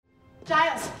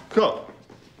Giles! Cool.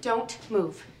 Don't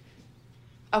move.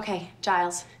 Okay,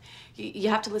 Giles, you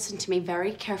have to listen to me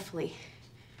very carefully.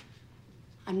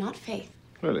 I'm not Faith.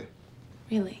 Really?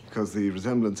 Really. Because the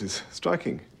resemblance is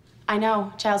striking. I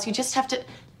know, Giles, you just have to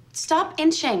stop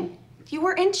inching. You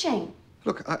were inching.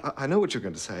 Look, I know what you're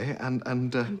going to say, and I'm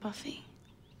Buffy.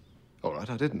 All right,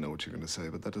 I didn't know what you were going to say,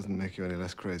 but that doesn't make you any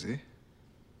less crazy.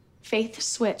 Faith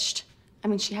switched. I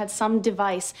mean, she had some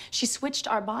device. She switched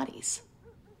our bodies.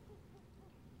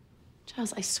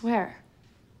 Giles, I swear.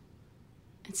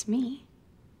 It's me.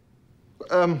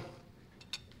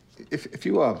 If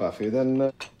you are Buffy,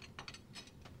 then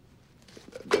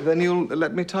you'll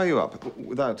let me tie you up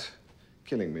without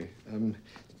killing me,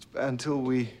 until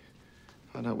we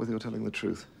find out whether you're telling the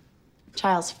truth.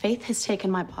 Giles, Faith has taken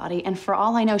my body, and for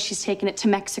all I know, she's taken it to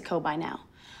Mexico by now.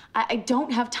 I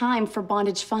don't have time for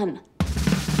bondage fun.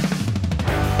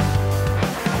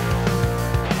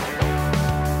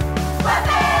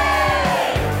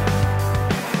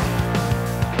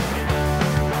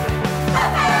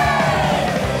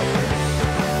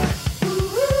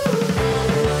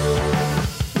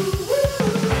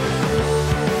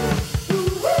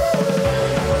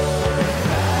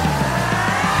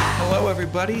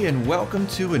 Everybody, and welcome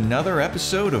to another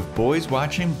episode of Boys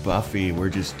Watching Buffy. We're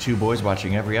just two boys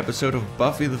watching every episode of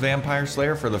Buffy the Vampire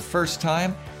Slayer for the first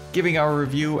time, giving our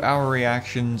review, our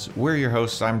reactions. We're your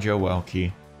hosts. I'm Joe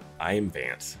Welke. I am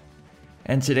Vance.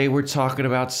 And today we're talking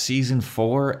about Season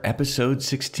 4, Episode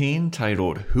 16,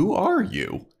 titled Who Are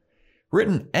You?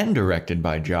 Written and directed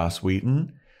by Joss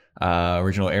Whedon.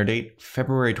 Original air date,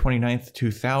 February 29th,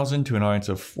 2000, to an audience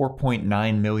of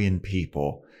 4.9 million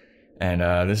people. And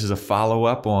this is a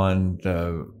follow-up on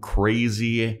the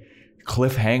crazy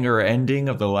cliffhanger ending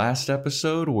of the last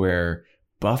episode where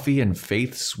Buffy and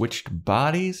Faith switched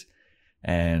bodies.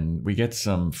 And we get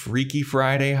some Freaky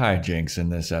Friday hijinks in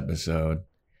this episode.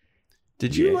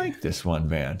 Did you like this one,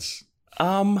 Vance?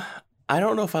 I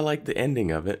don't know if I like the ending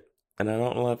of it. And I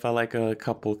don't know if I like a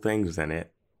couple things in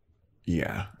it.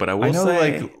 Yeah. But I will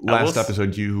say... like, last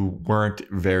episode, you weren't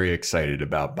very excited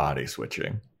about body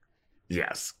switching.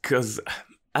 Yes, because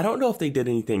I don't know if they did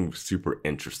anything super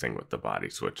interesting with the body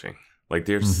switching. Like,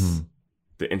 there's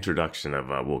the introduction of,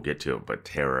 we'll get to it, but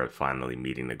Tara finally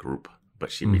meeting the group, but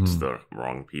she meets the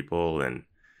wrong people, and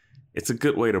it's a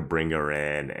good way to bring her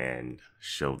in and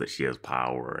show that she has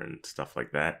power and stuff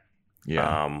like that.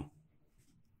 Yeah.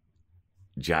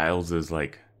 Giles is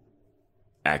like,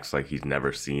 acts like he's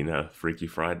never seen a Freaky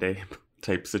Friday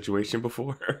type situation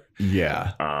before.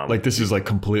 Yeah. Like, this is like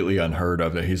completely unheard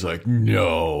of that he's like,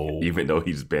 no. Even though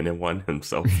he's been in one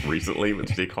himself recently,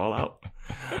 which they call out.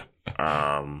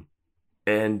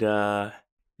 Yeah,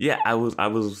 I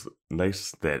was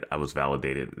nice that I was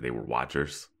validated that they were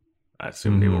Watchers. I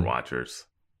assumed they were Watchers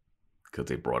because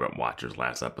they brought up Watchers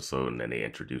last episode, and then they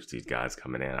introduced these guys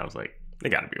coming in. I was like, they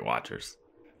gotta be Watchers.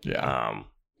 Yeah.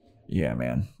 Yeah,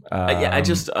 man. I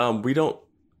just, we don't,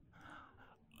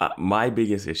 my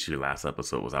biggest issue last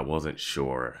episode was I wasn't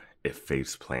sure if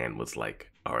Faith's plan was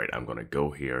like, all right, I'm going to go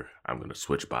here. I'm going to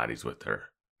switch bodies with her.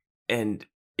 And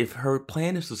if her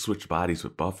plan is to switch bodies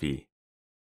with Buffy,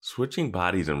 switching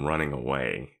bodies and running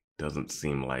away doesn't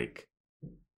seem like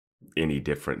any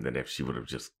different than if she would have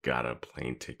just got a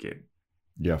plane ticket.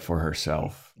 Yeah, for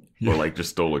herself. Or like just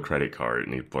stole a credit card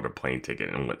and he bought a plane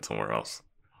ticket and went somewhere else.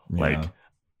 Yeah. Like,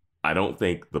 I don't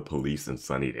think the police in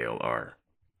Sunnydale are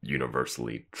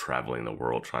universally traveling the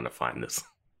world trying to find this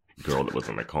girl that was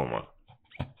in a coma.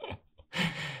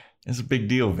 It's a big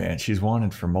deal, Vance. She's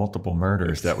wanted for multiple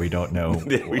murders that we don't know.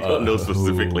 We don't know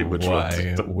specifically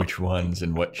which ones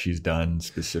and what she's done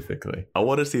specifically. I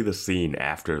want to see the scene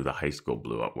after the high school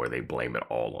blew up where they blame it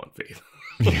all on Faith.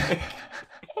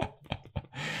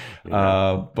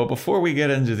 But before we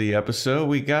get into the episode,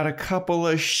 we got a couple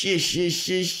of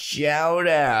shout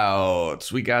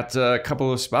outs. We got a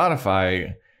couple of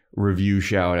Spotify review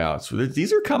shout outs.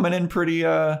 These are coming in pretty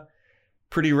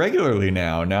regularly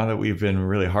now that we've been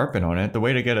really harping on it. The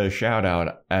way to get a shout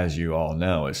out, as you all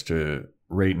know, is to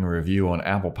rate and review on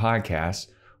Apple Podcasts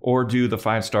or do the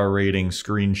 5-star rating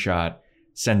screenshot,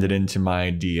 send it into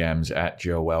my DMs at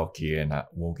Joe Welke, and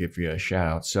we'll give you a shout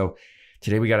out. So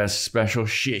today we got a special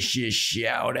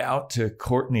shout out to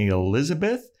Courtney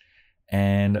Elizabeth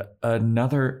and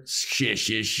another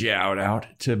shout out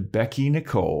to Becky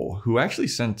Nicole, who actually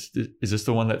sent, is this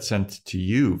the one that sent to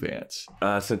you, Vance?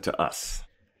 Sent to us.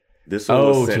 This one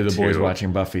was sent to the Boys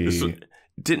Watching Buffy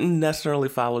Didn't necessarily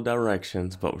follow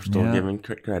directions, but we're still giving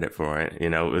credit for it. You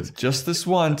know, it's just this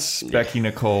once, Becky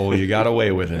Nicole, you got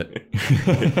away with it.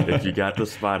 If you got the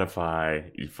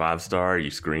Spotify, you 5-star, you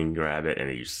screen grab it,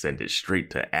 and you send it straight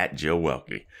to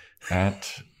 @JoeWelke.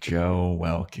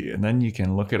 @JoeWelke. And then you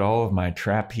can look at all of my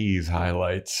trapeze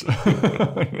highlights.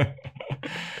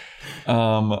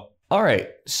 All right.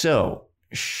 So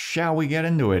shall we get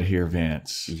into it here,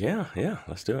 Vance? Yeah,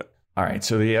 let's do it. All right,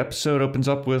 so the episode opens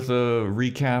up with a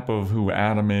recap of who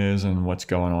Adam is and what's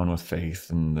going on with Faith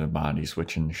and the body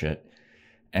switching shit.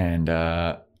 And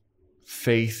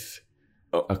Faith,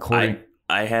 according...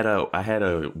 I had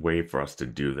a way for us to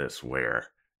do this where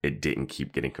it didn't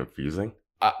keep getting confusing.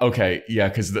 Okay, yeah,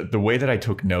 because the way that I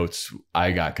took notes,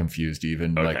 I got confused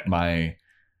even. Okay. Like my...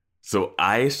 So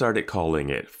I started calling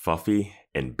it Fuffy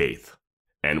and Baith.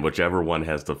 And whichever one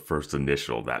has the first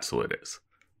initial, that's who it is.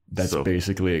 That's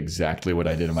basically exactly what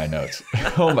I did in my notes.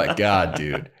 Oh my God,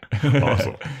 dude.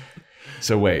 Awesome.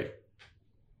 So wait.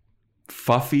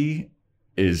 Fuffy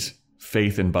is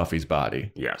Faith in Buffy's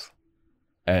body. Yes.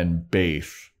 And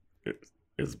Baith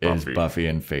is Buffy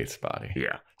in Faith's body.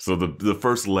 Yeah. So the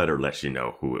first letter lets you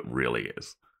know who it really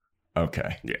is.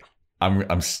 Okay. Yeah.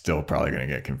 I'm still probably going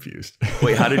to get confused.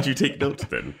 Wait, how did you take notes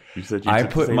then? You said you I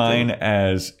took put the same mine thing?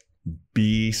 as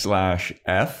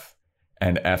B/F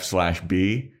and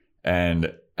F/B.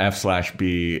 And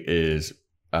F/B is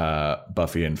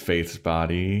Buffy and Faith's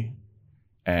body,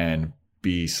 and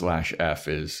B/F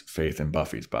is Faith and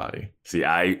Buffy's body. See,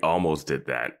 I almost did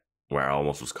that, where I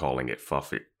almost was calling it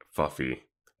Fuffy,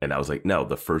 and I was like, no,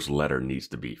 the first letter needs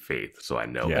to be Faith, so I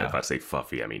know that if I say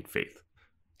Fuffy, I mean Faith.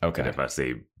 Okay. And if I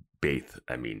say Baith,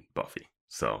 I mean Buffy.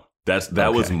 So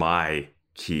that was my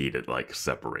key to like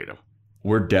separate them.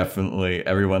 We're definitely,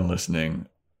 everyone listening,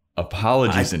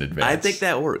 apologies in advance. I think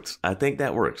that works.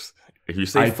 If you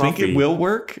say I Fuffy, think it will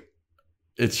work.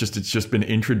 It's just been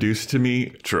introduced to me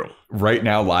true right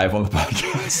now live on the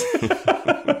podcast.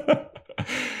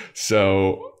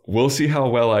 So we'll see how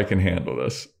well I can handle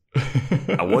this.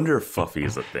 I wonder if Fuffy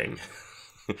is a thing.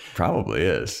 Probably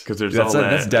is. Because there's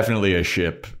that's definitely a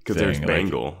ship. Because there's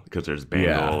Bangle. Because there's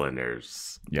Bangle and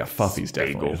there's Fuffy's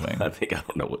definitely a thing. I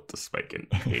don't know what the Spike and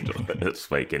Angel,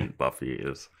 Spike and Buffy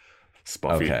is.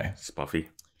 Spuffy. Okay. Spuffy.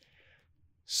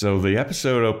 So the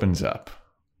episode opens up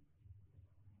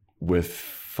with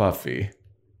Fuffy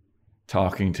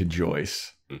talking to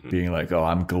Joyce, being like, "Oh,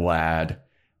 I'm glad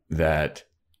that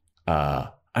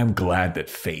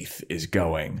Faith is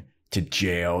going to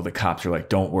jail. The cops are like,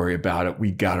 don't worry about it.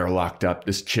 We got her locked up.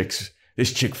 This chick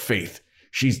Faith,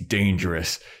 she's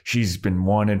dangerous. She's been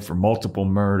wanted for multiple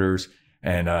murders,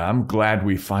 and I'm glad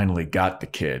we finally got the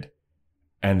kid."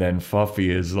 And then Fuffy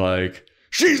is like,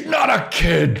 "She's not a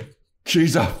kid.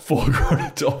 She's a full-grown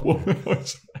adult woman."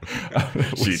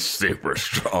 She's super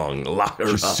strong. Lock her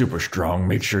She's up. super strong.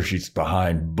 Make sure she's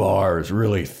behind bars,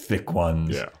 really thick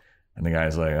ones. Yeah. And the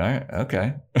guy's like, "All right,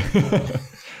 okay.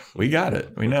 We got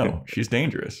it. We know she's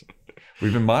dangerous.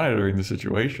 We've been monitoring the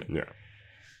situation." Yeah.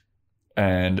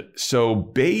 And so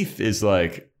Baith is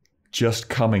like just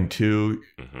coming to.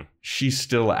 She's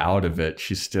still out of it.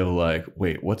 She's still like,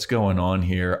 wait, what's going on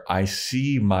here? I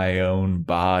see my own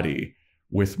body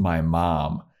with my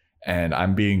mom and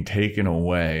I'm being taken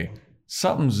away.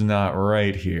 Something's not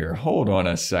right here. Hold on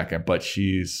a second. But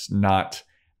she's not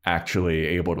actually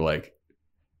able to like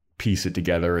piece it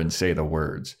together and say the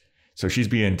words. So she's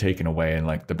being taken away in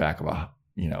like the back of an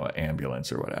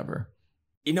ambulance or whatever.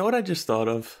 You know what I just thought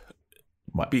of?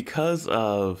 What? Because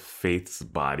of Faith's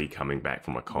body coming back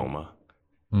from a coma,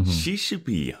 she should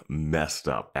be messed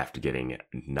up after getting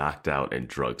knocked out and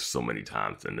drugged so many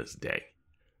times in this day.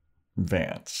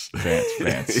 Vance.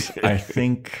 I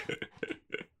think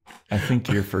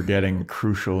you're forgetting a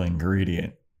crucial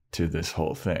ingredient to this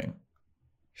whole thing.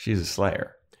 She's a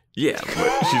slayer. Yeah,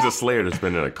 but she's a slayer that's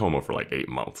been in a coma for like 8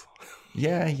 months.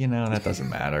 Yeah, that doesn't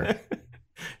matter.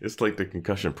 It's like the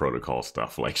concussion protocol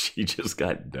stuff. Like she just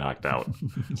got knocked out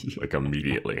like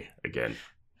immediately again.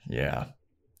 Yeah.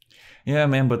 Yeah,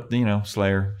 man, but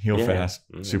Slayer, heal fast,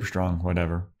 super strong,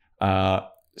 whatever.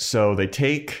 So they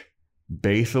take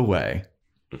Baith away,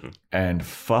 and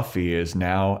Fuffy is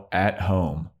now at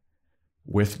home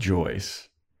with Joyce.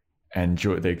 And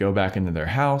they go back into their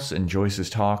house, and Joyce is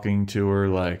talking to her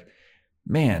like,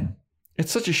 "Man,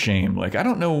 it's such a shame. Like, I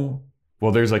don't know."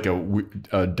 Well, there's like a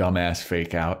dumbass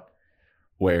fake out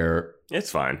where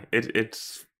it's fine.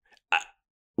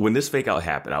 When this fake out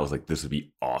happened, I was like, "This would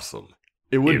be awesome."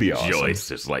 It would be awesome. Joyce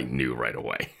just like knew right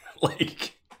away.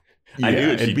 Like, I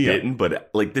knew that she didn't, but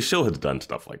like the show has done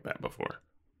stuff like that before.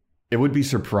 It would be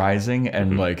surprising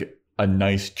and like a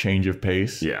nice change of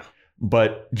pace. Yeah.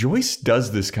 But Joyce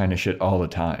does this kind of shit all the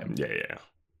time. Yeah.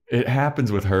 It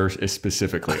happens with her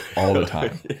specifically all the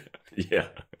time. Yeah.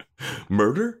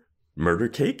 Murder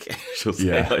cake. She'll say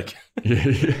Yeah. like,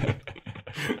 Yeah.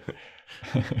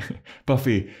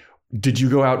 Buffy, did you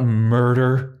go out and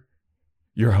murder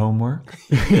your homework?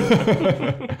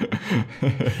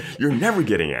 you're never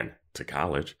getting in to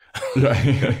college.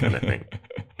 Yeah. Kind of thing.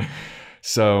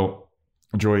 So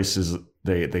Joyce is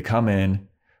they come in,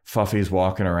 Fuffy's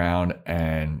walking around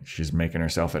and she's making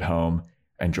herself at home,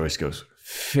 and Joyce goes,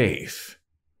 Faith.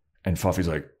 And Fuffy's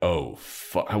like, oh,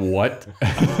 what?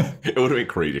 It would have been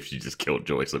great if she just killed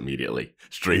Joyce immediately.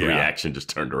 Straight Yeah. reaction, just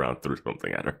turned around, threw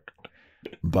something at her.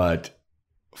 But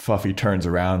Fuffy turns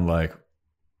around like,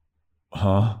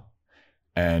 huh?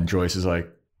 And Joyce is like,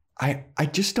 I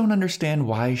just don't understand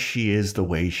why she is the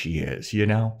way she is, you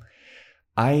know?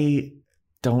 I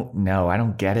don't know. I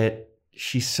don't get it.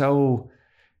 She's so...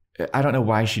 I don't know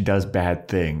why she does bad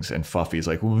things. And Fuffy's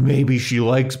like, well, maybe she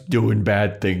likes doing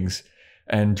bad things.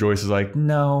 And Joyce is like,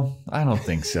 no, I don't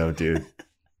think so, dude.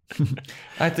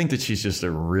 I think that she's just a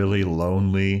really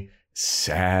lonely,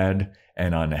 sad,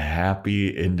 and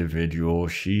unhappy individual.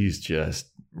 She's just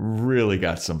really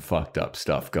got some fucked up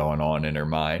stuff going on in her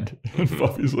mind. And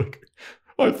Fuffy's like,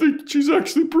 I think she's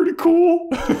actually pretty cool.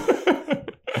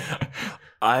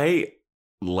 I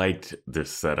liked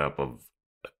this setup of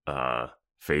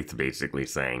Faith basically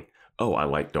saying, oh, I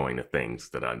like doing the things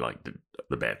that I like to,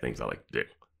 the bad things I like to do.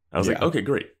 I was like, Yeah. okay,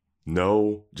 great.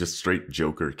 No, just straight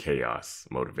Joker chaos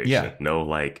motivation. Yeah. No,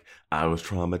 like, I was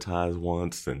traumatized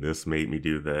once and this made me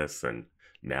do this and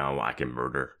now I can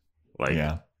murder. Like,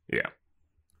 Yeah.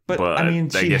 But I mean,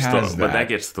 that she gets has But that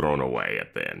gets thrown away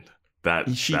at the end. That's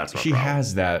my she problem.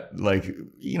 has that, like,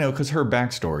 you know, because her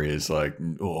backstory is like,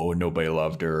 oh, nobody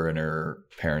loved her and her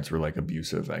parents were like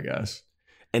abusive, I guess.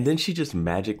 And then she just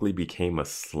magically became a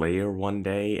slayer one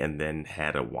day, and then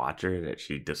had a watcher that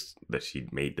she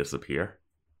made disappear.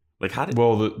 Like, how did?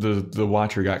 Well, the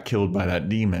Watcher got killed by that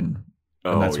demon,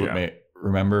 and that's what yeah. made.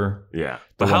 Remember? Yeah,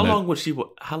 The but how one that- long was she?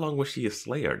 How long was she a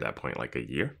slayer at that point? Like a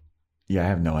year? Yeah, I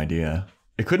have no idea.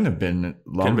 It couldn't have been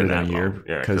longer been than a that year long.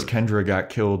 Yeah, because 'cause- Kendra got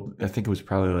killed. I think it was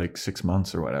probably like 6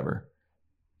 months or whatever.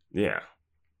 Yeah.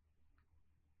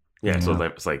 Yeah. So Yeah.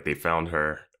 it's like they found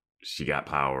her. She got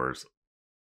powers.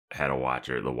 Had a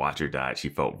watcher. The watcher died. She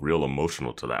felt real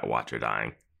emotional to that watcher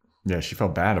dying. Yeah, she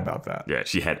felt bad about that. Yeah,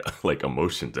 she had like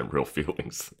emotions and real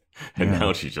feelings. And Yeah.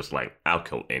 now she's just like, I'll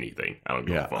kill anything. I don't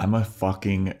give Yeah, a fuck. I'm a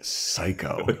fucking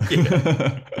psycho.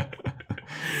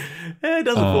 It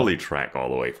doesn't fully track all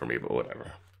the way for me, but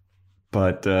whatever.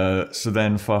 But so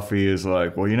then Fuffy is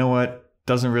like, well, you know what?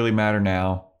 Doesn't really matter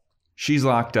now. She's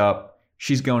locked up.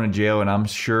 She's going to jail, and I'm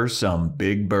sure some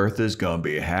Big Bertha's going to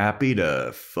be happy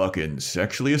to fucking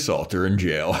sexually assault her in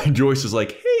jail. And Joyce is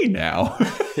like, hey, now.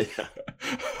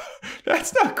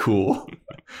 That's not cool.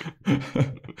 And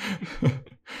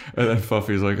then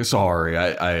Fuffy's like, sorry,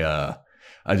 I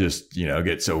just, you know,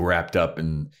 get so wrapped up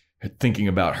in thinking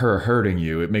about her hurting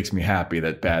you. It makes me happy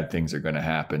that bad things are going to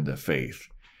happen to Faith.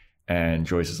 And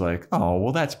Joyce is like, oh,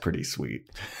 well, that's pretty sweet.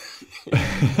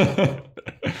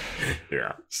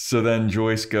 Yeah. So then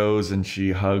Joyce goes and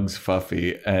she hugs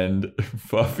Fuffy, and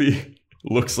Fuffy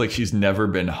looks like she's never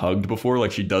been hugged before.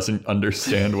 Like she doesn't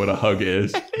understand what a hug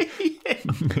is.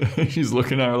 She's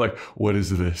looking at her like, what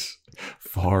is this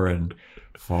foreign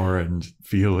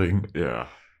feeling? Yeah.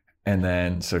 And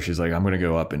then so she's like, I'm going to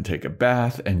go up and take a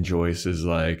bath. And Joyce is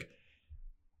like,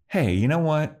 hey, you know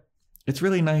what? It's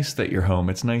really nice that you're home.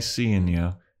 It's nice seeing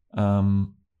you.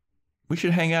 We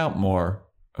should hang out more.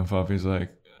 And Fuffy's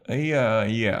like,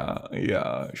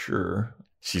 yeah, sure.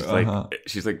 She's Uh-huh.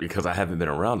 like, because I haven't been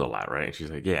around a lot, right? And she's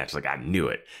like, yeah. She's like, I knew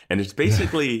it. And it's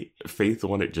basically Faith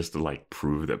wanted just to like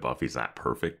prove that Buffy's not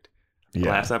perfect. Yeah.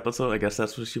 Last episode, I guess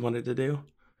that's what she wanted to do.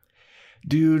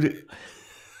 Dude,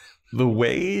 the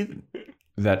way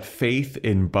that Faith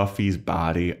in Buffy's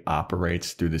body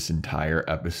operates through this entire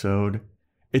episode,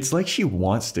 it's like she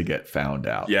wants to get found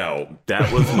out. Yo,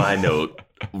 that was my note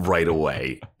right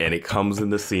away. And it comes in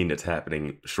the scene that's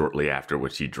happening shortly after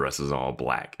when she dresses all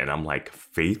black. And I'm like,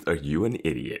 Faith, are you an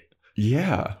idiot?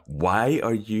 Yeah. Why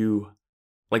are you...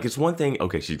 Like, it's one thing,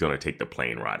 okay, she's going to take the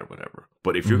plane ride or whatever.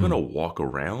 But if you're going to walk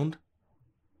around,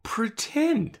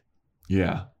 pretend.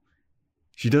 Yeah.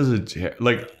 She does it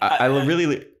like I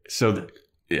really so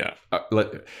Yeah.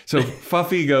 so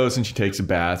Fuffy goes and she takes a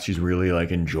bath. She's really like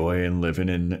enjoying living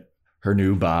in her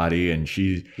new body, and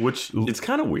Which, it's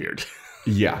kind of weird.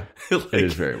 yeah, Like, it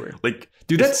is very weird. Like,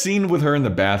 Dude, that scene with her in the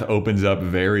bath opens up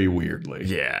very weirdly.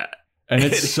 yeah. And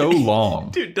it's so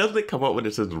long. Dude, doesn't it come up when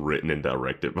it says written and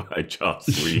directed by Joss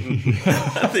Whedon?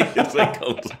 I think it's like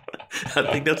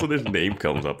I think that's when his name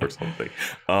comes up or something.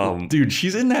 Dude,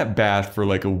 she's in that bath for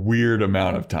like a weird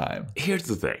amount of time. Here's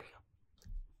the thing.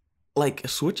 Like,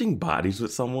 switching bodies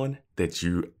with someone that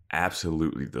you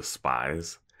absolutely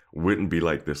despise wouldn't be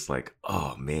like this, like,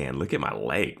 oh man, look at my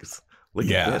legs.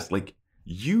 Look at this. Like,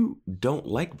 you don't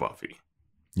like Buffy.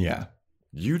 Yeah.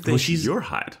 You think you're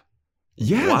hot.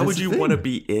 Yeah. Why would you want to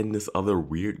be in this other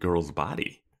weird girl's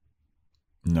body?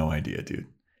 No idea, dude.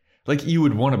 Like, you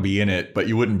would want to be in it, but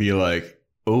you wouldn't be like,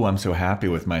 oh, I'm so happy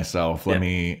with myself. Let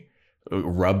me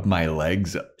rub my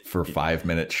legs for 5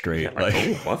 minutes straight. Yeah, like,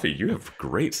 oh, Buffy, you have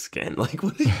great skin. Like,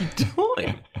 what are you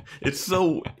doing?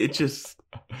 It's just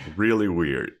really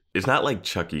weird. It's not like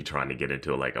Chucky trying to get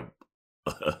into like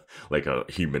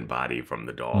a human body from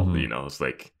the doll. Mm-hmm. You know, it's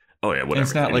like, oh yeah, whatever.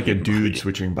 It's not like a dude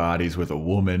switching bodies with a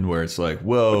woman where it's like,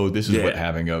 whoa, this is what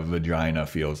having a vagina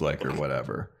feels like or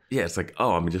whatever. Yeah, it's like,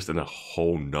 oh, I'm just in a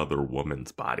whole nother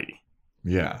woman's body.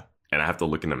 Yeah. And I have to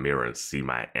look in the mirror and see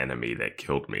my enemy that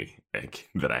killed me,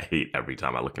 that I hate every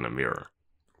time I look in the mirror.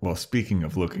 Well, speaking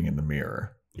of looking in the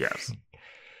mirror. Yes.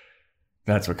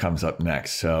 That's what comes up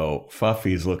next. So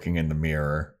Fuffy's looking in the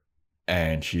mirror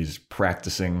and she's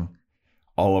practicing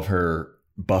all of her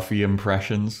Buffy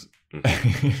impressions.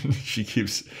 Mm-hmm. She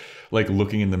keeps like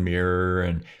looking in the mirror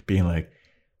and being like,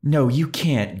 no, you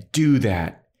can't do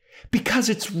that because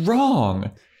it's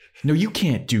wrong. No, you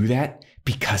can't do that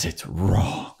because it's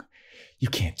wrong. You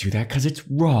can't do that because it's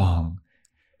wrong.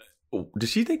 Does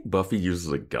she think Buffy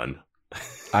uses a gun?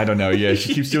 I don't know. Yeah,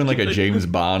 she keeps doing like a James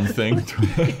Bond thing.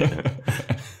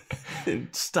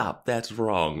 Stop, that's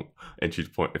wrong. And she's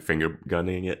finger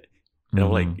gunning it. And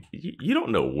I'm like, you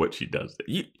don't know what she does.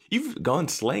 You've gone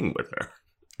slaying with her.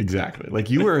 Exactly.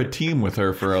 Like, you were a team with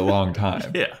her for a long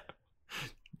time. Yeah.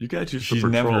 You guys used to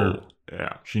patrol.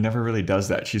 She never really does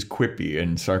that. She's quippy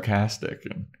and sarcastic.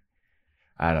 And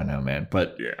I don't know, man.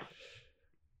 But yeah,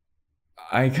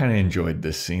 I kind of enjoyed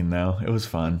this scene, though. It was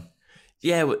fun.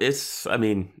 Yeah, it's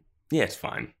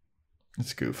fine.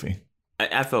 It's goofy.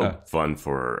 I felt fun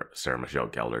for Sarah Michelle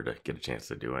Gellar to get a chance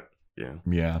to do it. Yeah.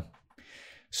 Yeah.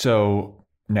 So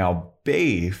now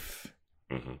Faith,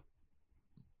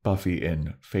 Buffy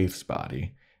in Faith's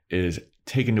body, is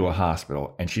taken to a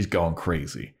hospital and she's going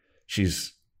crazy.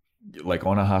 She's like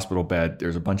on a hospital bed.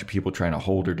 There's a bunch of people trying to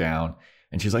hold her down.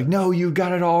 And she's like, no, you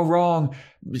got it all wrong.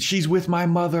 She's with my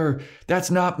mother.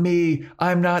 That's not me.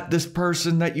 I'm not this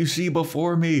person that you see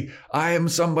before me. I am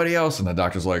somebody else. And the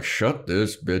doctor's like, shut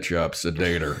this bitch up,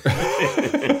 sedate her.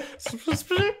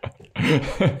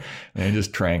 And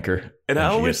just trank her. And I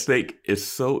always think it's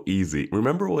so easy.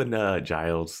 Remember when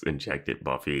Giles injected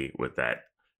Buffy with that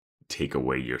take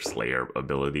away your Slayer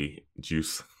ability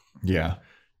juice? Yeah.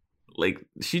 Like,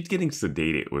 she's getting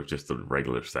sedated with just a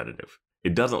regular sedative.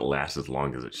 It doesn't last as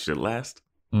long as it should last.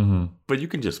 Mm-hmm. But you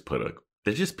can just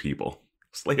they're just people.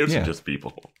 Slayers are just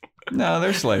people. No,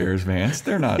 they're Slayers, Vance.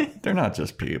 They're not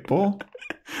just people.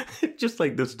 Just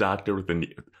like this doctor with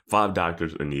 5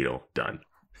 doctors, a needle, done.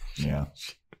 Yeah.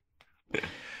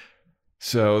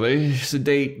 So they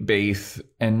sedate Faith,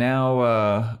 and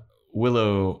now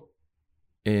Willow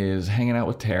is hanging out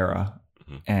with Tara,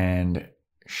 and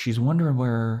she's wondering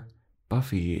where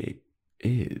Buffy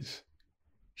is.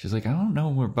 She's like, I don't know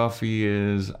where Buffy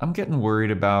is. I'm getting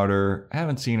worried about her. I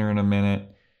haven't seen her in a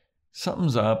minute.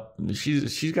 Something's up.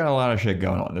 She's got a lot of shit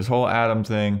going on. This whole Adam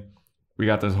thing. We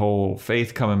got this whole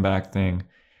Faith coming back thing.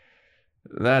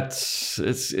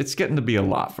 It's getting to be a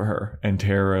lot for her. And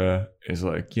Tara is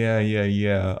like,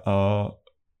 yeah.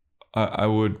 I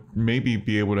would maybe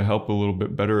be able to help a little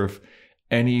bit better if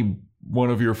any one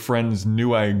of your friends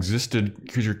knew I existed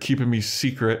because you're keeping me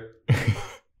secret.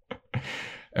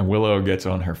 And Willow gets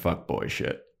on her fuckboy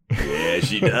shit. Yeah,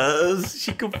 she does.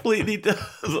 She completely does.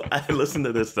 I listened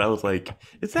to this and I was like,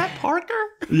 is that Parker?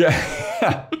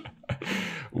 Yeah.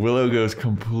 Willow goes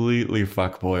completely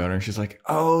fuckboy on her. She's like,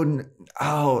 oh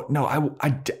no,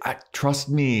 I trust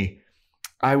me.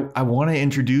 I want to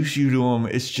introduce you to him.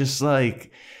 It's just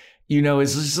like,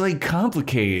 it's just like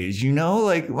complicated,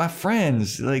 like my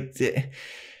friends, like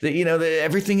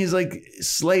everything is like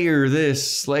Slayer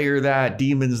this, Slayer that,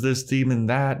 demons this, demon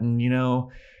that. And,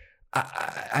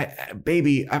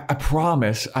 baby, I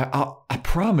promise, I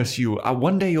promise you,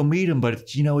 one day you'll meet him, but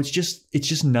it's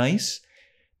just nice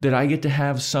that I get to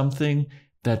have something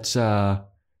that's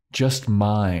just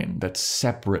mine, that's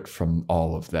separate from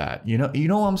all of that. You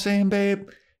know what I'm saying, babe?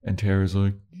 And Tara's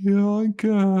like, yeah, I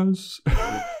guess.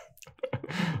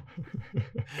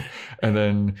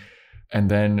 And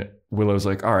then Willow's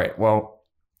like, all right, well,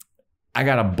 I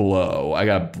gotta blow. I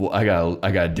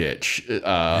gotta ditch.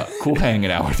 Cool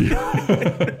hanging out with you.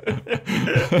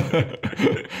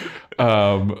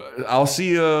 I'll see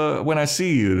you when I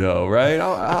see you, though, right?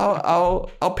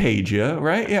 I'll page you,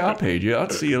 right? Yeah, I'll page you. I'll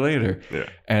see you later. Yeah.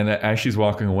 And as she's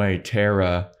walking away,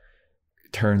 Tara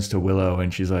turns to Willow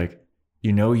and she's like,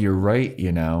 you're right,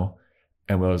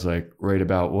 And Willow's like, right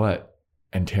about what?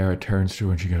 And Tara turns to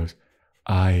her and she goes,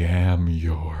 I am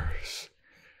yours.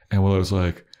 And Willow's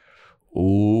like,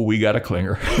 oh, we got a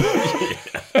clinger.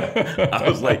 I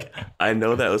was like, I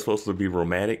know that was supposed to be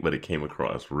romantic, but it came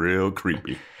across real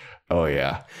creepy. Oh,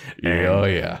 yeah. And Oh,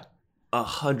 yeah.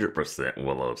 100%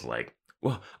 Willow's like,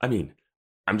 well, I mean,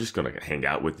 I'm just going to hang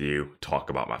out with you, talk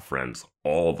about my friends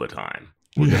all the time.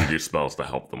 We're going to do spells to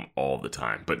help them all the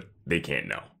time, but they can't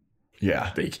know.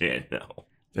 Yeah. They can't know.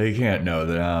 They can't know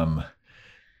that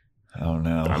I don't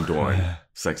know. I'm doing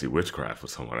sexy witchcraft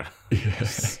with someone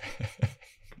else.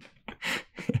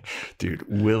 Dude,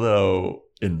 Willow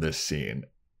in this scene,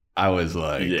 I was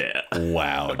like, yeah.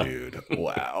 Wow, dude.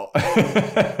 Wow.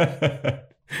 That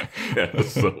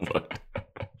was so fun.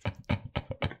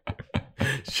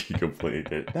 She complained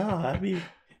that, no, I mean,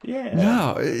 yeah.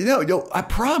 No, I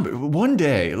promise. One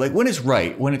day, like when it's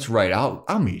right,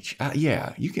 I'll meet you.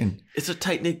 Yeah, you can. It's a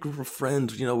tight-knit group of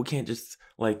friends. We can't just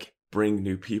like bring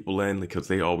new people in because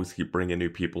they always keep bringing new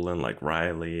people in, like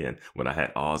Riley. And when I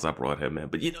had Oz, I brought him in.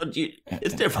 But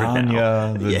it's different Anya,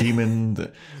 now. the demon,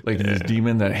 this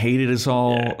demon that hated us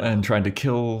all and tried to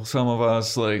kill some of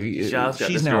us. Like Shaw's got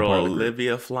she's this now girl part of the group.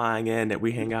 Olivia flying in that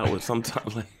we hang out with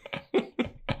sometimes.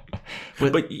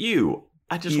 But you,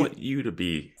 I just want you to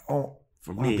be,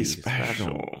 for me, be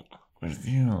special with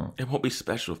you. It won't be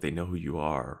special if they know who you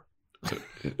are.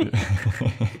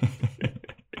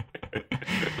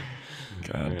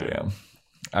 God damn.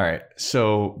 All right.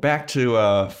 So back to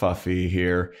Fuffy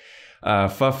here.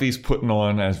 Fuffy's putting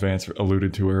on, as Vance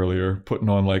alluded to earlier, putting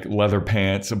on like leather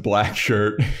pants, a black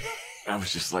shirt. I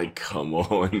was just like, come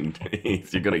on.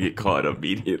 You're going to get caught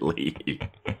immediately.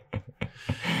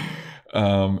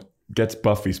 Gets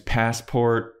Buffy's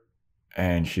passport.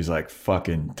 And she's like,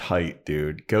 fucking tight,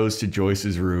 dude. Goes to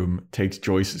Joyce's room, takes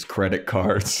Joyce's credit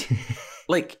cards.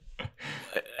 Like,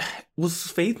 was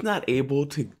Faith not able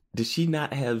to... Did she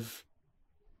not have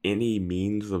any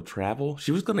means of travel?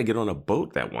 She was going to get on a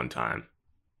boat that one time.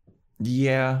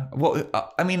 Yeah. Well,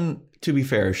 I mean, to be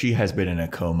fair, she has been in a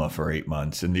coma for 8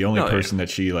 months. And the only person that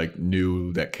she like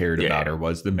knew that cared about her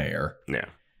was the mayor. Yeah.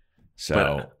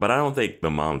 So, but I don't think the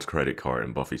mom's credit card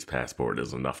and Buffy's passport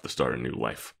is enough to start a new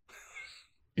life.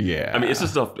 Yeah. I mean, it's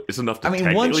enough to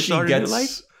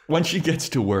once she gets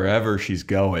to wherever she's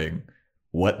going,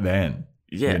 what then?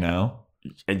 Yeah.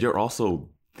 And you're also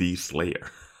the Slayer.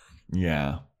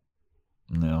 Yeah.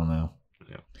 No.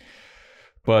 Yeah.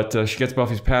 But she gets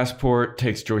Buffy's passport,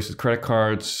 takes Joyce's credit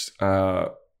cards,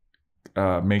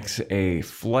 makes a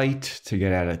flight to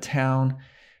get out of town.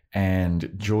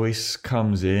 And Joyce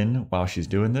comes in while she's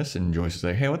doing this. And Joyce is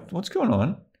like, hey, what's going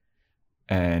on?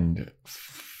 And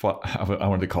I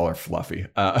wanted to call her Fluffy.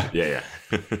 Yeah.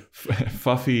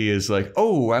 Fuffy is like,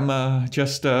 oh, I'm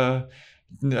just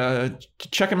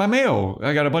checking my mail.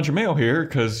 I got a bunch of mail here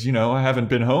because, I haven't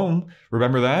been home.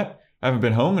 Remember that? I haven't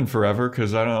been home in forever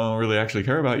because I don't really actually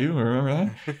care about you. Remember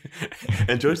that?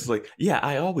 And Joyce is like, yeah,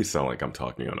 I always sound like I'm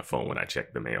talking on the phone when I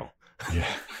check the mail. Yeah.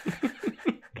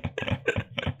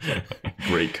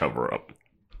 Great cover up.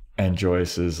 And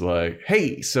Joyce is like,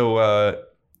 hey, so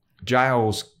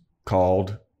Giles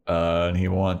called and he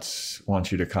wants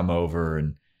you to come over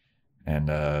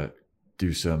and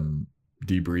do some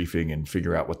debriefing and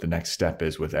figure out what the next step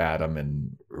is with Adam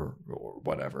and or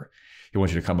whatever. He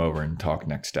wants you to come over and talk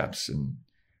next steps. And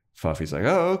Fuffy's like,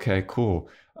 oh, okay, cool.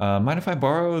 Mind if I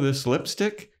borrow this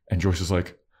lipstick? And Joyce is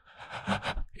like,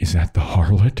 is that the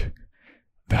harlot?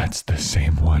 That's the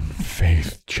same one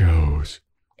Faith chose.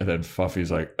 And then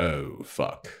Fuffy's like, oh,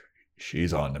 fuck.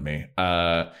 She's on to me.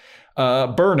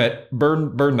 Burn it.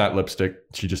 Burn that lipstick.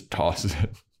 She just tosses it.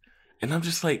 And I'm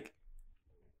just like,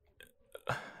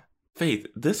 Faith,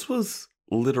 this was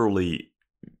literally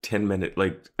 10 minutes,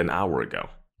 like an hour ago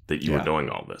that you were doing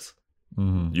all this.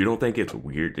 Mm-hmm. You don't think it's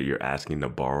weird that you're asking to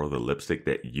borrow the lipstick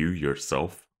that you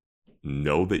yourself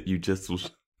know that you just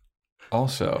was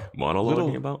also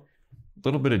monologuing about?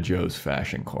 Little bit of Joe's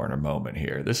Fashion Corner moment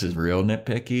here. This is real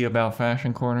nitpicky about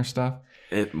Fashion Corner stuff.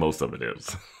 Most of it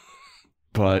is.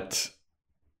 But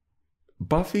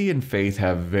Buffy and Faith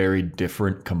have very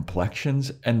different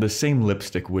complexions, and the same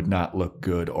lipstick would not look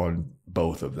good on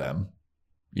both of them.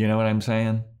 You know what I'm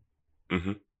saying?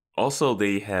 Mm-hmm. Also,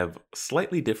 they have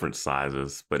slightly different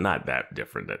sizes, but not that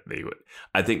different that they would.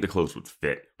 I think the clothes would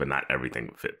fit, but not everything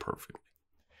would fit perfectly.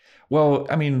 Well,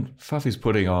 I mean, Fluffy's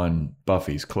putting on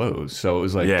Buffy's clothes, so it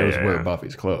was like those were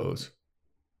Buffy's clothes.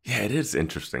 Yeah, it is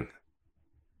interesting.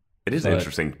 It is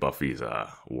interesting, Buffy's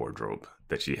wardrobe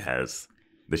that she has.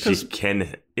 That she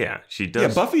can, she does.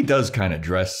 Yeah, Buffy does kind of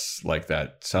dress like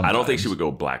that sometimes. I don't think she would go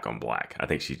black on black. I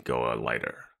think she'd go a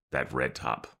lighter, that red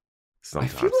top.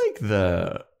 Sometimes. I feel like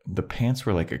the pants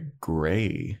were like a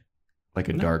gray, like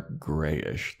a dark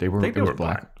grayish. They were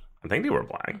black. I think they were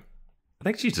black. I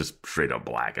think she's just straight up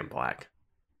black and black.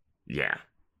 Yeah.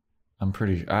 I'm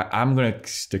going to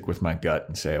stick with my gut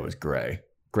and say it was gray.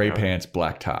 Gray pants,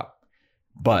 black top.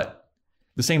 But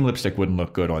the same lipstick wouldn't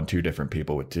look good on two different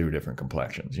people with two different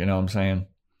complexions. You know what I'm saying?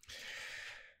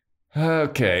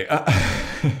 Okay.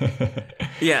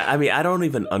 Yeah, I mean, I don't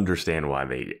even understand why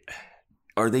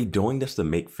are they doing this to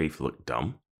make Faith look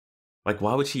dumb? Like,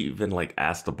 why would she even like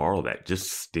ask to borrow that?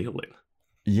 Just steal it.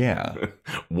 Yeah.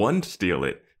 1, steal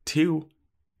it. 2,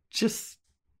 just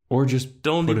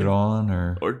don't put it on,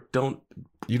 or don't.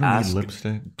 You don't need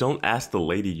lipstick. Don't ask the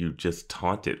lady you just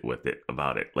taunted with it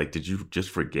about it. Like, did you just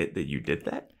forget that you did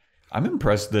that? I'm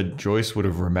impressed that Joyce would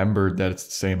have remembered that it's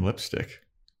the same lipstick.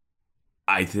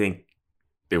 I think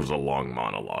it was a long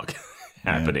monologue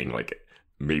happening like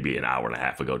maybe an hour and a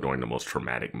half ago during the most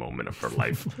traumatic moment of her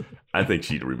life. I think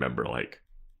she'd remember like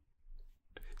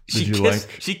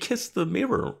she kissed the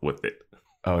mirror with it.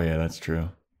 Oh yeah, that's true.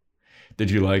 Did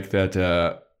you like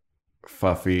that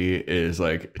Fuffy is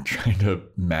like trying to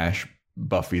mash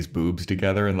Buffy's boobs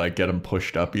together and like get them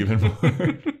pushed up even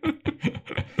more?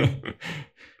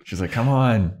 She's like, come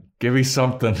on, give me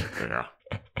something. Yeah.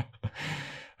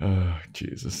 Oh,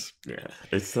 Jesus. Yeah.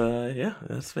 It's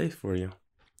that's Faith for you.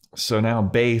 So now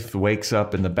Baith wakes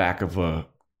up in the back of a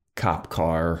cop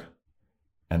car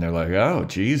and they're like, oh,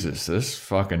 Jesus, this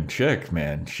fucking chick,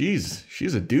 man, she's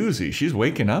a doozy. She's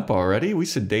waking up already. We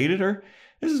sedated her.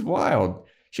 This is wild.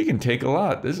 She can take a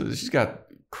lot. She's got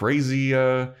crazy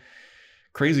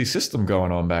system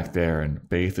going on back there. And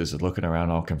Baith is looking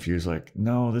around all confused, like,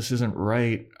 no, this isn't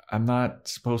right. I'm not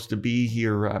supposed to be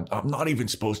here. I'm not even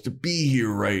supposed to be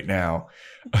here right now.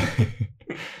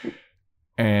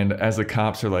 And as the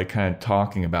cops are like kind of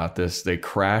talking about this, they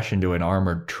crash into an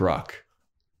armored truck.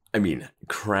 I mean,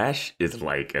 crash is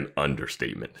like an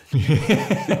understatement.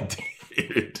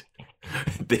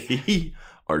 They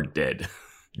are dead.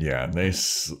 Yeah, they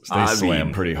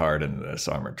slam pretty hard into this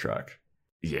armored truck.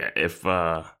 Yeah, if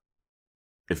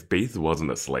Baith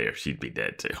wasn't a Slayer, she'd be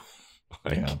dead too.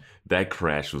 That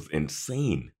crash was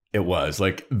insane. It was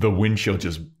like the windshield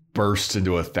just bursts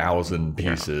into 1,000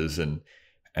 pieces, and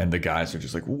the guys are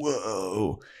just like,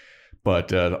 whoa. But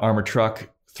the armored truck,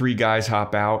 3 guys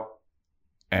hop out,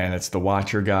 and it's the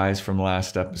Watcher guys from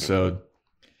last episode.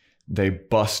 They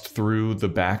bust through the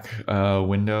back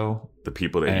window. The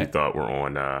people that you thought were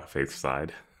on Faith's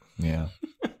side. Yeah.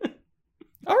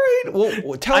 All right.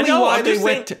 Well, tell me why they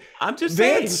went to... I'm just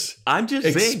saying.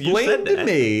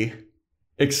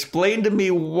 Explain to me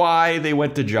why they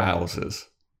went to Giles's.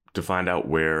 To find out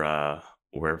where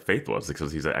Faith was,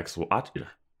 because he's an ex-Watcher.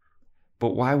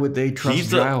 But why would they trust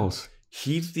Giles?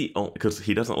 He's the only... Because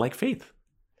he doesn't like Faith.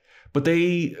 But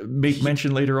they make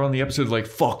mention later on in the episode, like,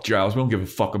 fuck Giles. We don't give a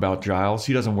fuck about Giles.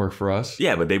 He doesn't work for us.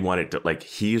 Yeah, but they wanted to, like,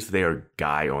 he's their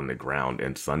guy on the ground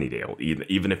in Sunnydale.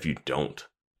 Even if you don't,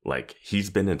 like, he's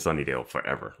been in Sunnydale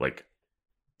forever. Like,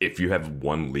 if you have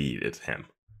one lead, it's him.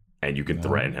 And you can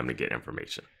threaten him to get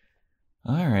information.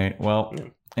 All right. Well,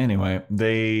 anyway,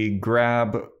 they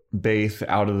grab Baith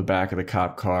out of the back of the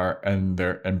cop car, and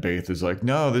Baith is like,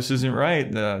 "No, this isn't right.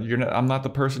 I'm not the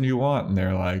person you want." And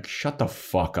they're like, "Shut the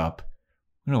fuck up.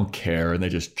 We don't care." And they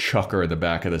just chuck her in the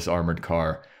back of this armored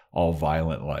car, all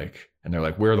violent like. And they're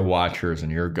like, "We're the Watchers,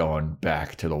 and you're going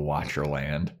back to the Watcher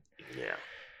land." Yeah.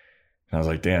 And I was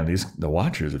like, "Damn, the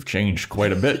Watchers have changed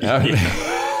quite a bit."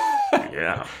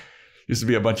 Yeah. Used to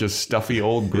be a bunch of stuffy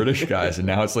old British guys, and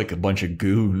now it's like a bunch of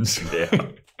goons. Yeah.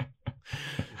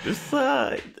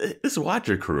 This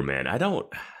Watcher crew, man. I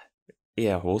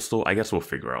guess we'll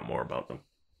figure out more about them.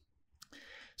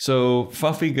 So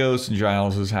Fuffy goes to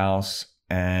Giles's house,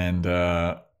 and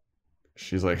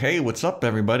she's like, "Hey, what's up,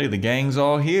 everybody? The gang's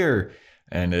all here."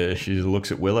 And she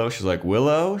looks at Willow. She's like,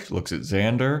 "Willow." She looks at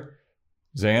Xander.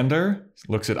 Xander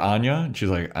looks at Anya, and she's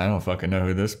like, "I don't fucking know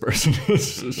who this person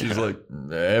is." So she's like,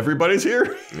 "Everybody's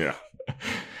here?" Yeah.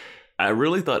 I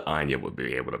really thought Anya would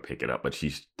be able to pick it up, but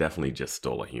she's definitely just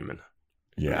still a human.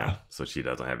 Yeah. So she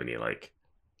doesn't have any like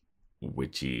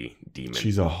witchy demon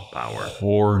She's a power.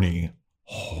 horny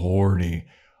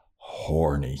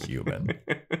human.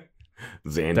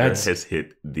 Xander has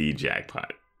hit the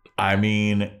jackpot. I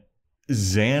mean,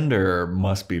 Xander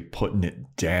must be putting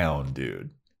it down,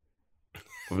 dude.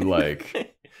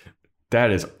 Like,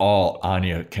 that is all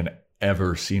Anya can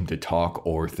ever seem to talk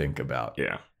or think about.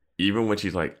 Yeah. Even when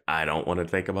she's like, I don't want to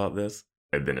think about this.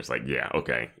 And then it's like, yeah,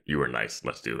 okay, you were nice.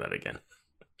 Let's do that again.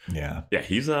 Yeah. Yeah,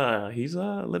 he's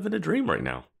living a dream right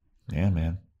now. Yeah,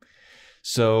 man.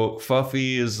 So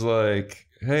Fuffy is like,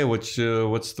 hey, what's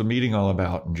the meeting all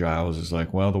about? And Giles is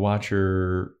like, well,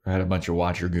 I had a bunch of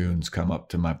Watcher goons come up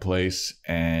to my place,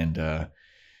 and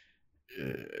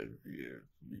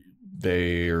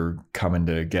they're coming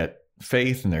to get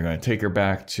Faith, and they're going to take her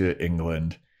back to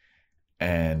England.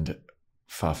 And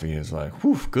Fuffy is like,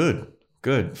 whew,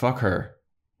 good, fuck her.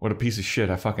 What a piece of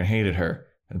shit. I fucking hated her.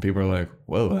 And people are like,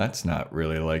 whoa, that's not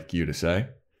really like you to say.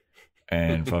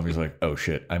 And Fuffy's like, oh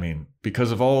shit. I mean,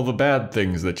 because of all the bad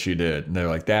things that she did. And they're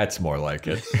like, that's more like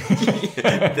it.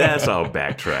 That's all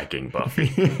backtracking, Buffy.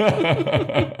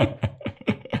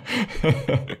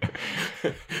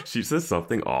 She says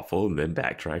something awful and then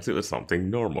backtracks it with something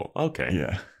normal. Okay.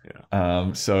 Yeah.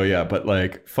 So yeah, but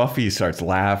like Fuffy starts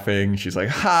laughing. She's like,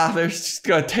 ha, they're just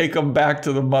gonna take them back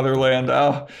to the motherland.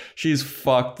 Oh, she's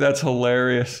fucked. That's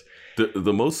hilarious.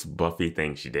 The most Buffy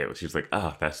thing she did was she was like,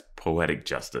 oh, that's poetic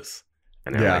justice.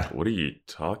 And they're like, what are you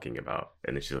talking about?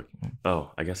 And then she's like,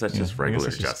 oh, I guess that's just regular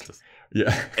justice.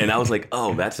 Yeah. And I was like,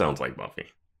 oh, that sounds like Buffy.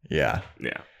 Yeah.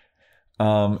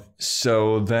 Yeah.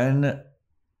 So then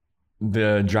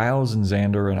the Giles and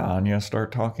Xander and Anya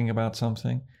start talking about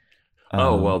something.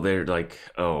 Well, they're like,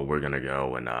 oh, we're going to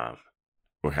go and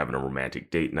we're having a romantic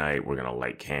date night. We're going to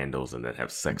light candles and then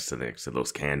have sex next to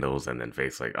those candles. And then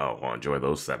Faith's like, oh, well, enjoy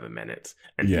those 7 minutes.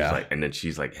 And he's like, and then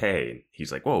she's like, hey.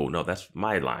 He's like, whoa, no, that's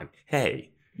my line.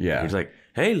 Hey. Yeah. And he's like,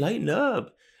 hey, lighten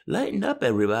up,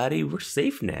 everybody. We're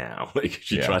safe now. Like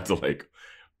she tried to like.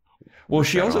 Well,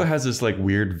 she also has this like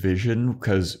weird vision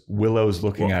because Willow's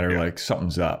looking at her like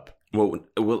something's up. Well,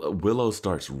 Willow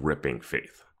starts ripping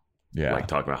Faith. Yeah. Like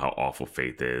talking about how awful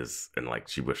Faith is and like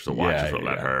she wished the Watchers would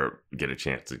let her get a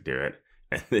chance to do it.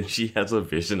 And then she has a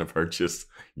vision of her just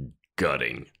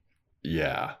gutting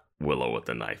Willow with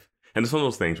a knife. And it's one of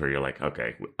those things where you're like,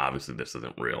 okay, obviously this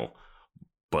isn't real.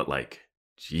 But like,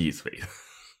 geez, Faith.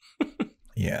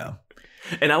 Yeah.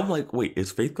 And I'm like, wait,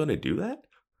 is Faith going to do that?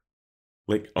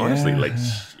 Like, honestly, like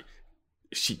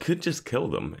she could just kill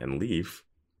them and leave.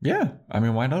 Yeah. I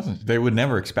mean, why doesn't? They would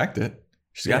never expect it.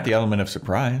 She's got the element of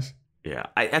surprise. Yeah.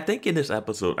 I think in this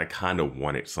episode, I kind of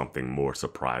wanted something more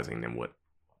surprising than what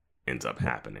ends up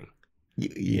happening.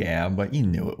 Yeah, but you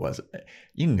knew it wasn't.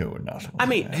 You knew nothing. I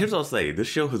mean, here's what I'll say. This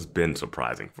show has been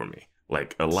surprising for me.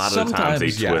 Like, a lot of the times they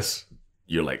twist,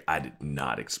 you're like, I did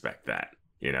not expect that,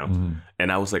 you know? Mm-hmm.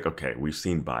 And I was like, okay, we've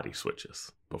seen body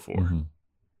switches before. Mm-hmm.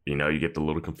 You know, you get the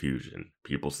little confusion.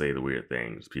 People say the weird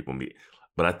things. People meet.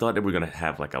 But I thought that we were going to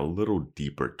have like a little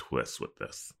deeper twist with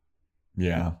this.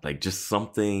 Yeah. Like just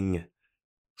something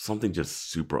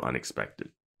just super unexpected.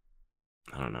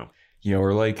 I don't know. Yeah,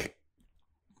 or like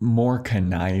more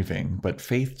conniving, but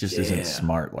Faith just isn't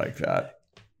smart like that.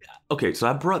 Okay, so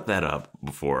I brought that up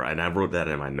before, and I wrote that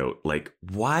in my note. Like,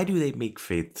 why do they make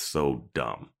Faith so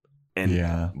dumb?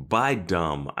 And by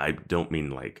dumb, I don't mean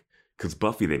like, because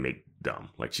Buffy they make dumb.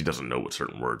 Like, she doesn't know what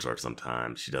certain words are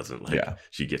sometimes. She doesn't like,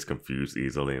 she gets confused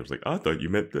easily. It was like, I thought you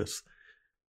meant this.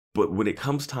 But when it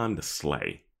comes time to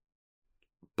slay,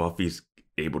 Buffy's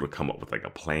able to come up with like a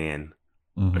plan,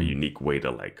 a unique way to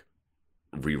like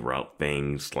reroute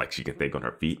things, like she can think on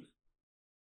her feet.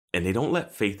 And they don't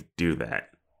let Faith do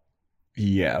that.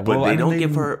 Yeah, well, but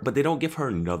they don't give her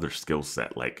another skill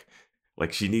set. Like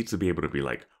she needs to be able to be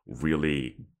like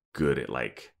really good at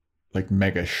like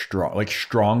mega strong, like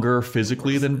stronger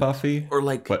physically than Buffy, or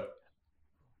like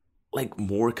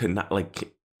more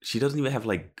like. She doesn't even have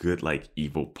like good like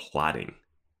evil plotting.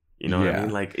 You know what I mean?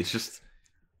 Like it's just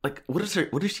like what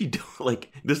is she doing?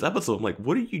 Like this episode, I'm like,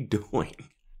 what are you doing?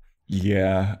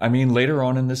 Yeah. I mean, later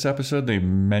on in this episode, they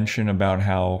mention about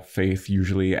how Faith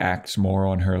usually acts more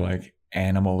on her like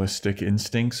animalistic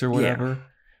instincts or whatever,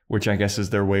 which I guess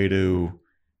is their way to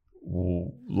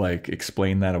like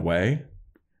explain that away.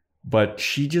 But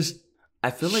she just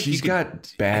I feel like she's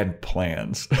got bad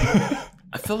plans.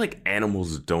 I feel like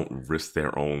animals don't risk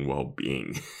their own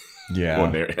well-being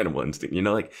on their animal instinct. You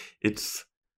know, like it's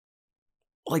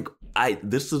like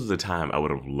this is the time I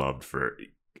would have loved for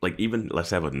like even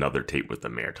let's have another tape with the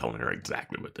mayor telling her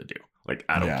exactly what to do. Like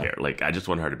I don't care. Like I just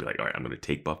want her to be like, all right, I'm going to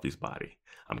take Buffy's body.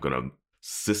 I'm going to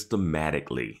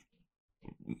systematically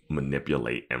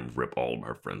manipulate and rip all of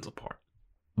her friends apart.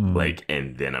 Like,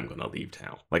 and then I'm going to leave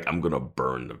town. Like I'm going to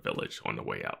burn the village on the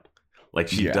way out. Like,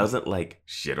 she doesn't, like,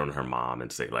 shit on her mom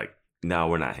and say, like, no,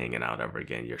 we're not hanging out ever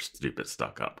again. You're stupid,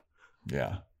 stuck up.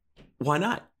 Yeah. Why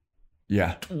not?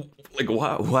 Yeah. Like,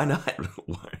 why not?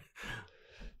 Why?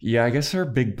 Yeah, I guess her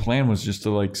big plan was just to,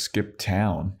 like, skip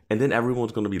town. And then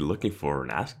everyone's going to be looking for her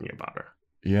and asking about her.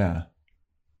 Yeah.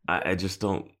 I just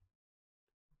don't...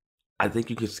 I think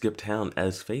you could skip town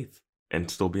as Faith and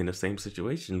still be in the same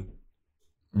situation.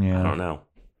 Yeah. I don't know.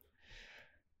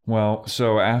 Well,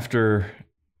 so after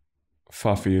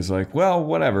Fuffy is like, well,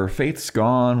 whatever, Faith's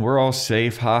gone, we're all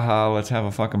safe, haha, let's have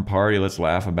a fucking party, let's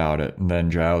laugh about it. And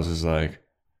then Giles is like,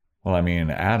 well, I mean,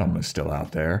 Adam is still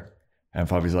out there. And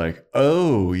Fuffy's like,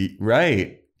 oh,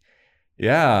 right.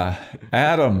 Yeah,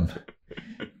 Adam.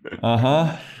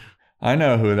 Uh-huh. I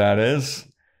know who that is.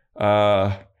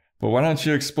 But why don't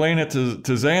you explain it to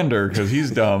Xander, because he's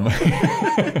dumb.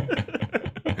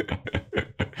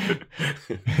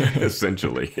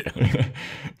 Essentially, yeah.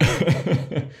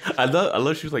 I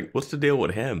love she was like, what's the deal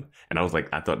with him? And I was like,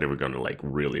 I thought they were gonna like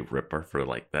really rip her for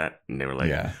like that. And they were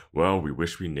like, well, we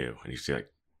wish we knew. And she's like,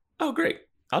 oh great,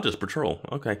 I'll just patrol.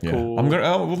 Okay, cool. I'm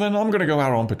gonna go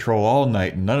out on patrol all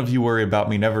night, and none of you worry about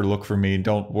me, never look for me,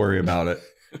 don't worry about it.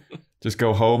 Just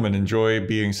go home and enjoy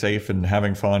being safe and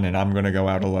having fun, and I'm gonna go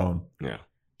out alone. Yeah. And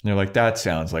you're like, that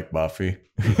sounds like Buffy.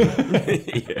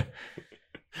 Yeah.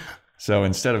 So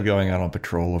instead of going out on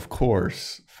patrol, of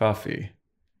course, Fuffy.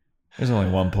 There's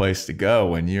only one place to go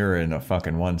when you're in a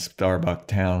fucking one Starbucks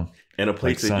town. And a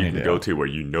place that you can Sunnydale. go to where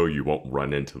you know you won't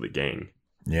run into the gang.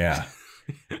 Yeah.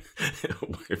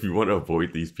 If you want to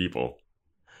avoid these people,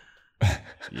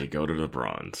 you go to the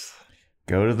Bronze.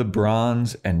 Go to the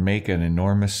Bronze and make an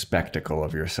enormous spectacle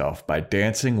of yourself by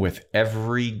dancing with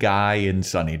every guy in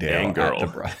Sunnydale And girl. at the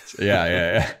Bronze.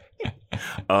 Yeah.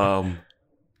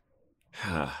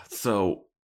 So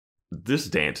this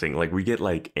dancing, like we get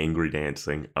like angry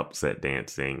dancing, upset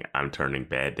dancing, I'm turning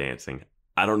bad dancing.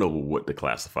 I don't know what to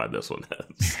classify this one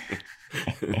as.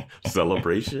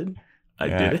 Celebration? I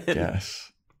did it.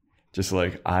 Yes. Just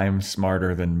like, I'm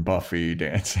smarter than Buffy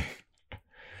dancing.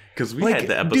 Because we Like, had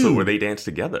the episode dude. where they danced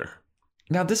together.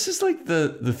 Now, this is like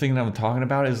the thing that I'm talking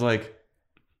about is like,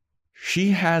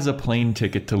 she has a plane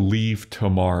ticket to leave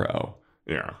tomorrow.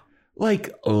 Yeah.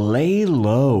 Like, lay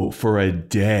low for a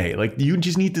day. Like, you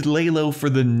just need to lay low for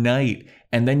the night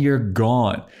and then you're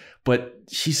gone. But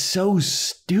she's so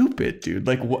stupid, dude.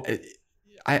 Like, what?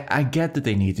 I get that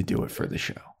they need to do it for the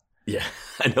show. Yeah,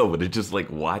 I know, but it's just like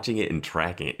watching it and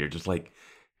tracking it. You're just like,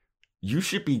 you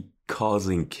should be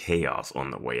causing chaos on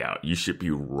the way out. You should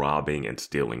be robbing and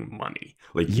stealing money.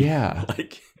 Like, Yeah.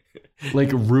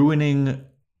 like ruining,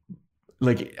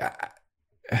 like,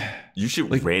 you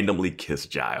should like- randomly kiss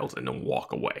Giles and then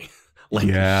walk away. Like,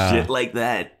 Yeah. shit like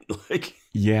that. Like,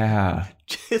 yeah.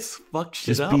 just fuck shit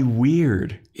Just up. be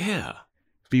weird. Yeah.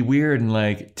 Be weird and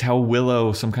like tell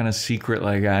Willow some kind of secret,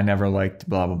 like, I never liked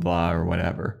blah, blah, blah, or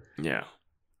whatever. Yeah.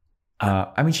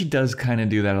 I mean, she does kind of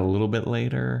do that a little bit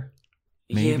later.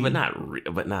 Yeah, Maybe.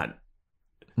 but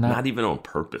not even on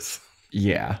purpose.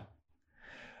 Yeah.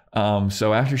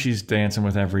 So after she's dancing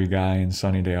with every guy in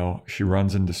Sunnydale, she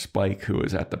runs into Spike, who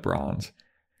is at the Bronze.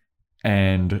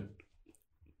 And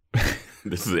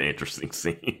This is an interesting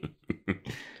scene.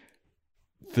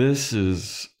 this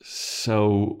is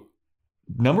so,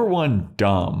 number one,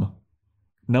 dumb.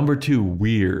 Number two,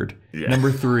 weird. Yeah.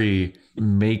 Number three,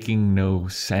 making no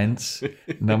sense.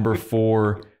 Number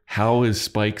four, how is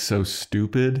Spike so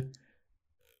stupid?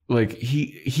 Like,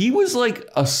 he was like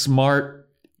a smart,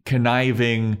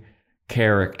 conniving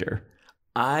character.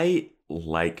 I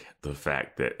like the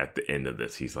fact that at the end of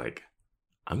this, he's like,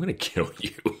 I'm going to kill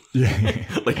you. Yeah.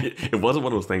 Like, it wasn't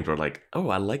one of those things where like, oh,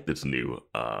 I like this new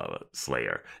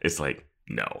Slayer. It's like,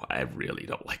 no, I really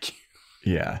don't like you.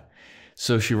 Yeah.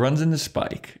 So she runs into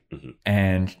Spike, Mhm.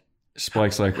 and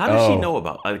Spike's like, How does she know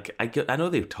about, like, I know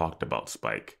they've talked about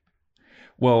Spike,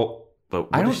 Well, but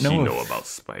I what don't does she know know if- about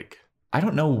Spike? I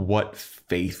don't know what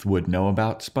Faith would know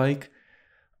about Spike,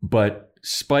 but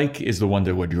Spike is the one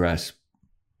to address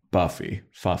Fuffy.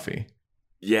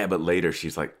 Yeah, but later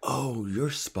she's like, oh, you're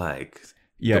Spike.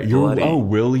 Yeah, The you're Bloody.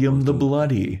 William the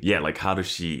Bloody. Yeah, like, how does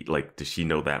she, like, does she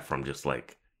know that from just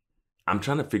like, I'm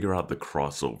trying to figure out the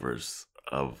crossovers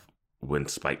of when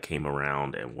Spike came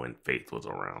around and when Faith was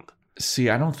around. See,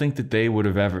 I don't think that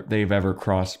they've ever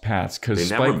crossed paths, because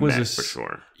They Spike never was met a for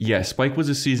sure. Yeah, Spike was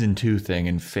a season 2 thing,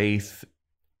 and Faith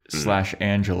Mhm. /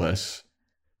 Angelus.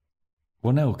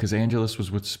 Well, no, because Angelus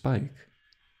was with Spike.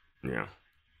 Yeah.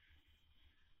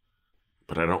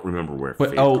 But I don't remember where But-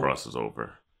 Faith oh. crosses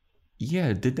over.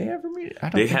 Yeah, did they ever meet? I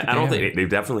don't They think I don't think they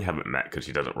definitely haven't met because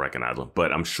she doesn't recognize him.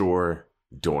 But I'm sure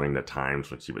during the times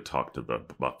when she would talk to the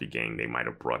Buffy gang, they might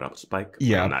have brought up Spike.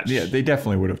 Yeah, they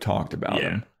definitely would have talked about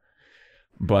him.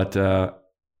 But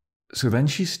so then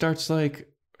she starts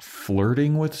like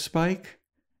flirting with Spike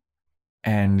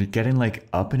and getting like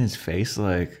up in his face,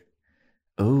 like,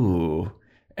 oh.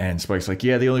 And Spike's like,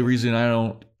 yeah, the only reason I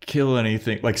don't kill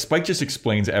anything, like Spike just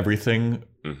explains everything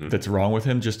that's wrong with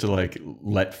him just to like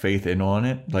let Faith in on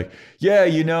it. Like, yeah,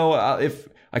 you know,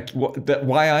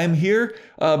 why I'm here,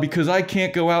 because I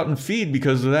can't go out and feed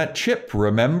because of that chip,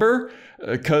 remember?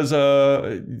 Because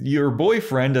your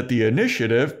boyfriend at the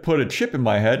initiative put a chip in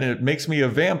my head and it makes me a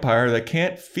vampire that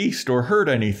can't feast or hurt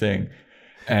anything.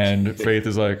 And Faith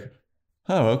is like,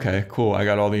 oh, okay, cool. I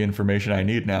got all the information I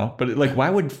need now. But like,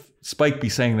 why would Spike be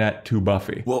saying that to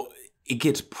Buffy? Well, it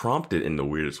gets prompted in the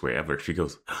weirdest way ever. She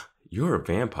goes, you're a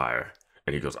vampire.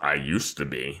 And he goes, I used to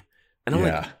be. And I'm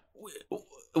like,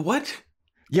 what?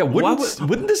 Yeah,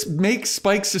 wouldn't this make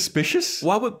Spike suspicious?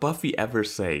 Why would Buffy ever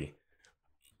say,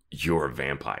 you're a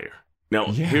vampire? Now,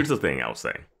 here's the thing I'll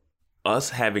say. Us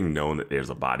having known that there's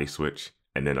a body switch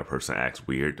and then a person acts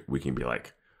weird, we can be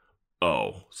like,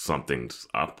 oh, something's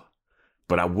up.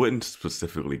 But I wouldn't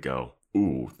specifically go,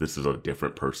 ooh, this is a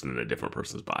different person in a different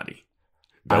person's body.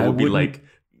 That would be like...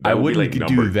 I wouldn't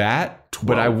do that,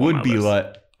 but I would be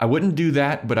like... I wouldn't do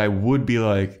that, but I would be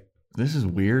like, this is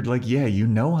weird. Like, yeah, you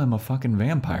know I'm a fucking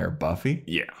vampire, Buffy.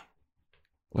 Yeah.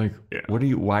 Like,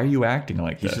 why are you acting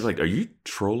like this? He's just like, are you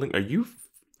trolling? Are you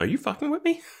fucking with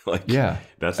me? Like, yeah.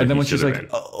 That's and then when she's like,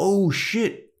 oh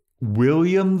shit,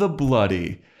 William the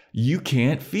Bloody, you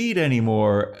can't feed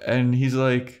anymore. And he's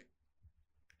like,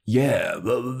 yeah.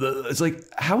 It's like,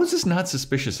 how is this not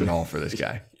suspicious at all for this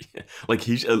guy? Yeah. Like,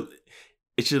 it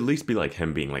should at least be like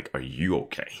him being like, are you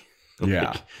okay?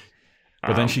 Yeah. Like,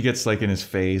 but then she gets like in his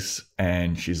face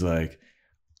and she's like,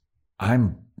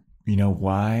 you know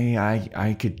why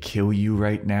I could kill you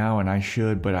right now and I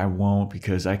should, but I won't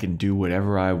because I can do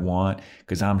whatever I want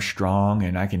because I'm strong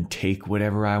and I can take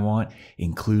whatever I want,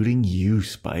 including you,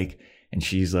 Spike. And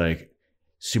she's like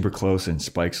super close and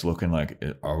Spike's looking like,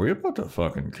 are we about to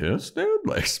fucking kiss, dude?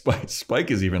 Like Spike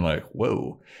is even like,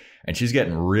 whoa. And she's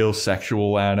getting real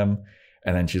sexual at him.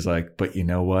 And then she's like, but you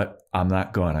know what? I'm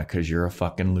not gonna because you're a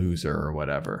fucking loser or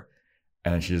whatever.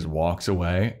 And then she just walks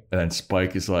away. And then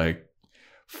Spike is like,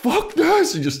 fuck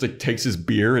this. He just like takes his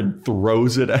beer and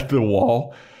throws it at the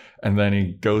wall. And then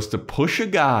he goes to pushes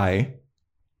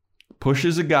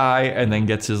a guy, and then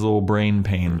gets his little brain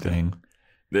pain thing.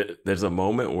 There's a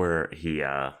moment where he,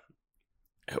 after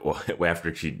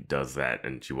she does that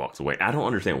and she walks away, I don't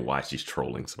understand why she's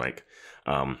trolling Spike.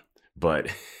 But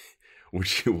when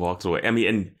she walks away, I mean,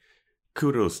 and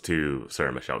kudos to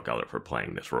Sarah Michelle Gellar for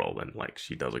playing this role. And like,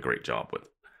 she does a great job with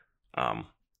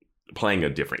playing a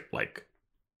different, like,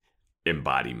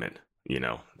 embodiment, you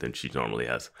know, than she normally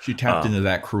has. She tapped into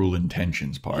that cruel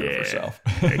intentions part of herself.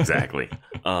 Exactly.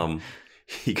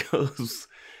 He goes,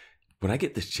 when I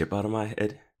get this chip out of my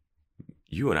head,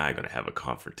 you and I are going to have a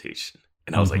confrontation.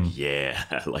 And I was like,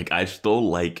 yeah, like I still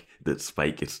like that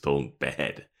Spike is still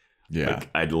bad. Yeah. Like,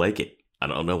 I'd like it. I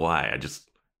don't know why. I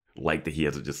just like that he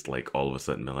has just like all of a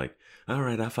sudden been like, all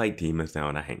right, I fight demons now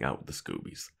and I hang out with the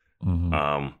Scoobies.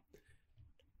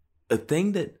 A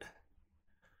thing that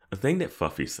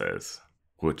Fuffy says,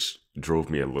 which drove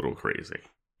me a little crazy,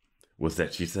 was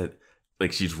that she said,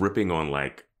 like, she's ripping on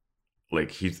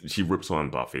she rips on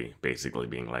Buffy, basically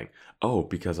being like, oh,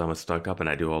 because I'm a stuck up and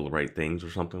I do all the right things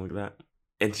or something like that.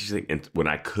 And she's like, and when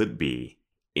I could be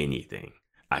anything,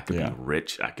 I could be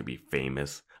rich, I could be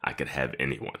famous, I could have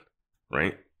anyone,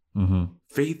 right?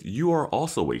 Faith, you are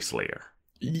also a Slayer.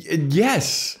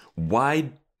 Yes.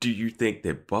 Why do you think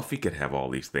that Buffy could have all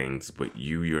these things, but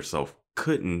you yourself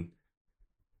couldn't?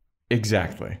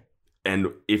 Exactly. And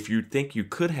if you think you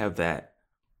could have that,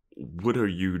 what are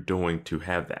you doing to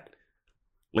have that?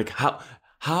 Like,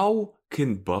 how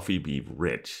can Buffy be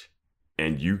rich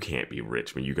and you can't be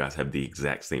rich when you guys have the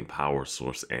exact same power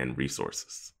source and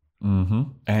resources?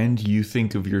 And you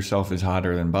think of yourself as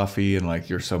hotter than Buffy and like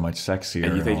you're so much sexier.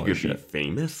 And you think you could be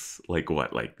famous? Like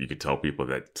what? Like you could tell people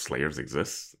that Slayers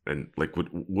exist? And like what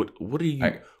are you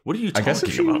talking about? I guess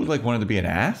if she like wanted to be an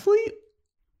athlete?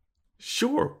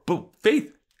 Sure, but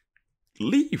Faith,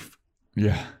 leave.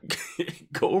 Yeah.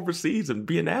 Go overseas and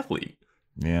be an athlete.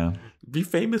 Yeah. Be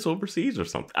famous overseas or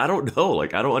something. I don't know.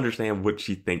 Like, I don't understand what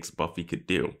she thinks Buffy could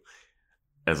do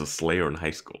as a Slayer in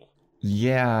high school.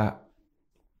 Yeah.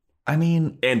 I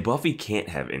mean... And Buffy can't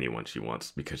have anyone she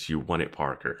wants because she wanted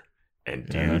Parker. And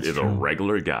dude is a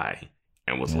regular guy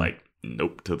and was like,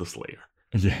 nope to the Slayer.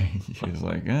 Yeah, he's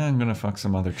like, I'm going to fuck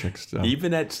some other chicks still.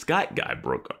 Even that Scott guy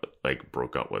broke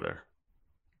up with her.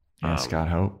 Yeah, Scott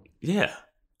Hope. Yeah.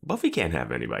 Buffy can't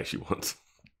have anybody she wants.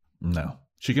 No.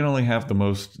 She can only have the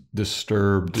most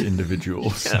disturbed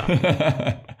individuals.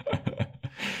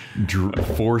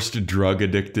 Forced drug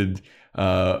addicted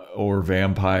or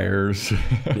vampires.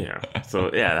 Yeah.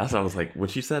 So, yeah, that's what I was like. When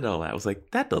she said all that, I was like,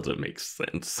 that doesn't make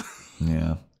sense.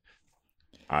 Yeah.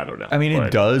 I don't know. I mean, but,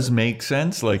 it does make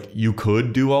sense. Like, you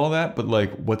could do all that, but,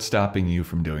 like, what's stopping you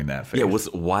from doing that, Faith? Yeah,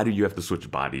 why do you have to switch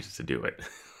bodies to do it?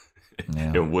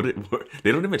 Yeah. And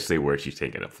they don't even say where she's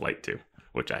taking a flight to,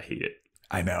 which I hated.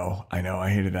 I know. I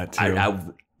hated that,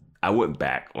 too. I went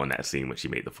back on that scene when she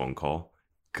made the phone call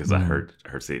because I heard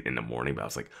her say it in the morning, but I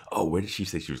was like, oh, where did she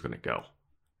say she was going to go?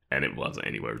 And it wasn't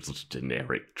anywhere. It was just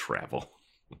generic travel.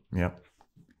 Yep.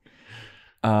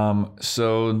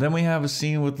 So then we have a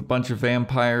scene with a bunch of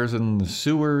vampires in the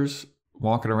sewers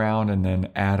walking around, and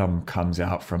then Adam comes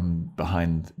out from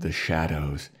behind the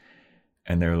shadows,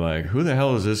 and they're like, who the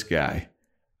hell is this guy?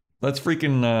 Let's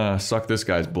freaking suck this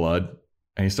guy's blood.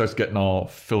 And he starts getting all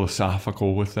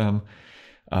philosophical with them.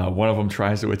 One of them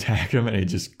tries to attack him, and he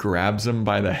just grabs him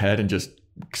by the head and just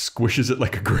squishes it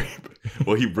like a grape.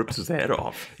 Well, he rips his head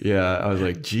off. Yeah, I was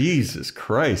like, Jesus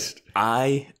Christ.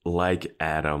 I like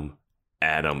Adam.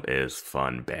 Adam is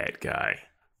fun bad guy.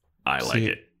 I like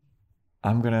it.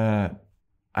 I don't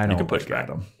can push like back.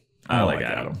 Adam. I like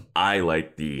Adam.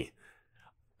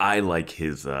 I like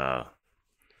his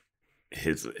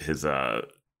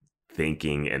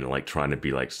thinking and like trying to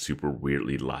be like super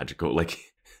weirdly logical. Like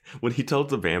when he told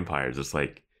the vampires, it's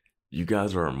like, you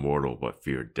guys are immortal but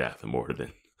fear death more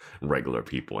than regular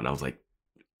people. And I was like,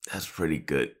 that's pretty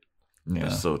good. Yeah.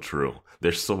 That's so true.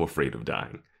 They're so afraid of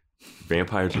dying.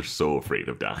 Vampires are so afraid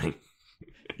of dying.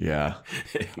 Yeah.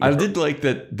 I did like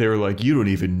that they were like, you don't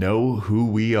even know who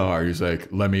we are. He's like,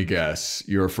 let me guess.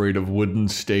 You're afraid of wooden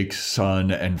stakes, sun,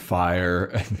 and fire.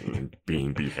 And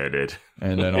being beheaded.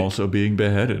 And then also being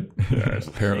beheaded. Yes.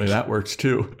 Apparently that works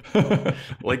too.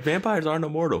 Like vampires aren't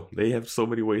immortal. They have so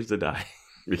many ways to die.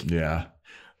 Yeah.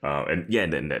 And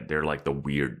then they're like the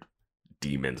weird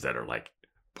demons that are like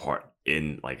part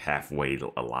in like halfway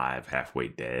alive, halfway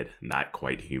dead, not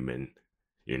quite human,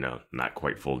 not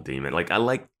quite full demon. Like I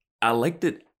liked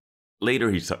it.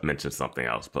 Later he mentioned something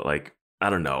else, but like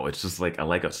I don't know. It's just like I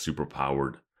like a super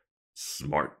powered,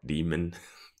 smart demon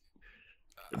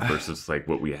versus like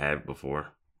what we had before.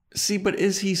 See, but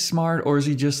is he smart, or is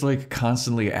he just like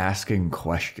constantly asking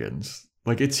questions?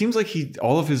 Like it seems like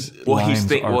all of his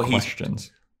lines are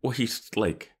questions. He's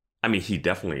like, I mean, he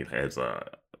definitely has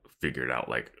figured out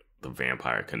like the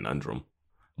vampire conundrum.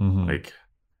 Mm-hmm. Like,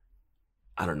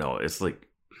 I don't know. It's like,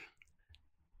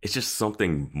 it's just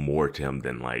something more to him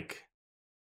than like,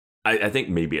 I think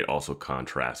maybe it also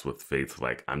contrasts with Faith.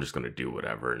 Like, I'm just going to do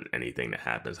whatever and anything that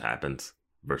happens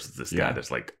versus this guy that's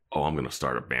like, oh, I'm going to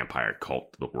start a vampire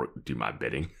cult to do my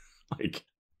bidding. Like,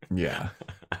 yeah.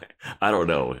 I don't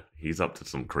know. He's up to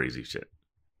some crazy shit.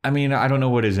 I mean, I don't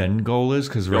know what his end goal is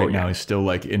because now he's still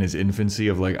like in his infancy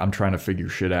of like, I'm trying to figure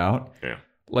shit out. Yeah.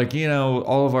 Like,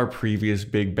 all of our previous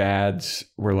big bads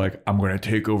were like, I'm going to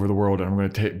take over the world and I'm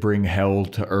going to bring hell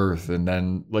to earth. And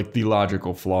then like the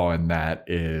logical flaw in that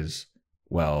is,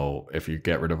 well, if you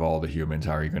get rid of all the humans,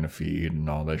 how are you going to feed and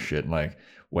all this shit? And like,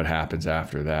 what happens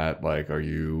after that? Like, are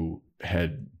you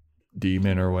head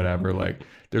demon or whatever? Like,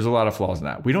 there's a lot of flaws in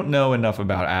that. We don't know enough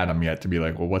about Adam yet to be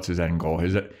like, well, what's his end goal?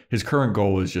 His current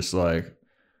goal is just like,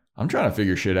 I'm trying to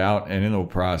figure shit out. And in the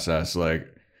process, like,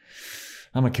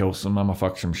 I'm going to kill some, I'm going to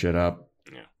fuck some shit up.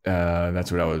 Yeah.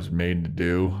 That's what I was made to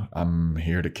do. I'm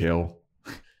here to kill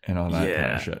and all that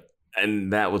kind of shit.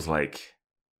 And that was like,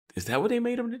 is that what they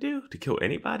made him to do? To kill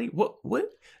anybody? What?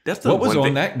 That's what was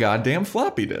on that goddamn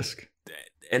floppy disk.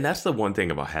 And that's the one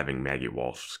thing about having Maggie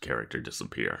Walsh's character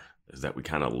disappear, is that we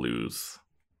kind of lose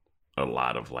a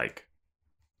lot of like,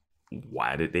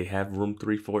 why did they have room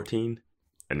 314?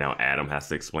 And now Adam has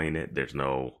to explain it. There's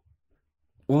no...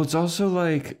 Well, it's also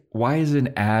like, why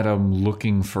isn't Adam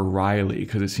looking for Riley?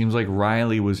 Because it seems like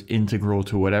Riley was integral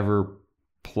to whatever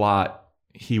plot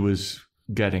he was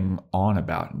getting on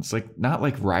about. It's like, not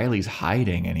like Riley's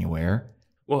hiding anywhere.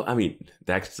 Well, I mean,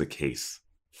 that's the case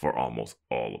for almost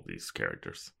all of these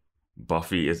characters.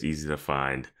 Buffy is easy to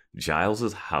find.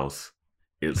 Giles's house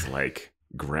is like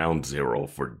ground zero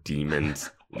for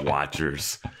demons,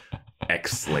 watchers,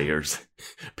 ex-slayers.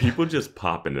 People just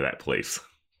pop into that place.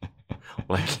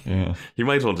 Like, you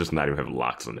might as well just not even have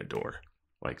locks on the door.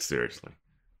 Like, seriously.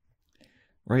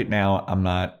 Right now, I'm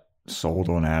not sold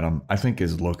on Adam. I think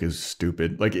his look is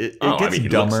stupid. Like, it gets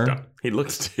dumber. He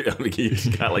looks he's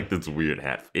got like this weird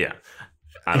hat. Yeah.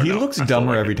 He looks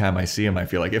dumber every time I see him, I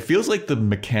feel like. It feels like the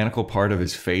mechanical part of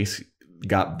his face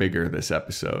got bigger this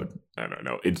episode. I don't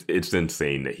know. It's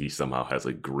insane that he somehow has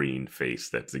a green face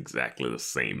that's exactly the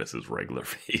same as his regular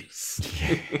face.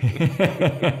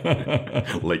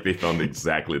 Like they found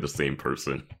exactly the same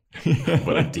person,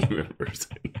 but a demon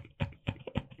person.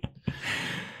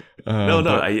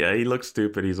 He looks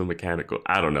stupid. He's a mechanical.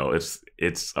 I don't know.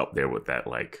 It's up there with that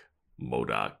like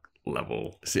MODOK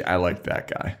level. See, I like that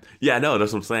guy. Yeah, no,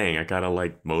 that's what I'm saying. I kind of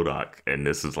like MODOK, and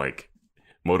this is like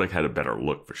MODOK had a better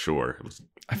look for sure. It was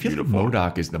I feel beautiful. like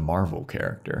MODOK is the Marvel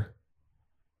character.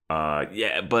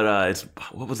 Yeah, but it's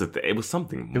what was it? It was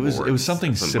something. It was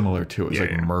something similar to it. It was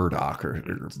like Murdoch or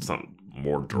some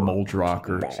more Moldrock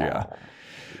or yeah.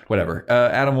 Whatever.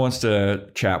 Adam wants to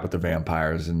chat with the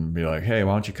vampires and be like, hey,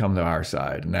 why don't you come to our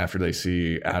side? And after they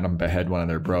see Adam behead one of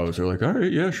their bros, they're like, all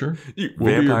right, yeah, sure.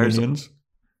 We'll Vampires be your minions.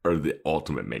 are the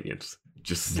ultimate minions.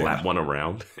 Just slap one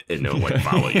around and they'll like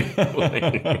follow you.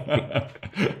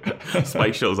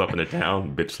 Spike shows up in a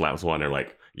town, bitch slaps one, they're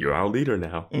like, you're our leader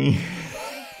now.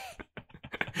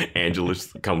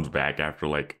 Angelus comes back after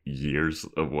like years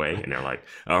away and they're like,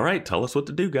 all right, tell us what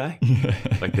to do, guy.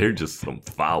 Like they're just some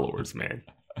followers, man.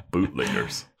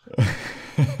 Bootlickers.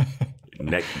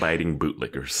 Neck biting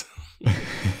bootlickers.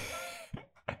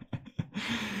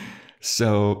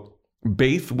 So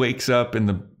Baith wakes up in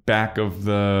the back of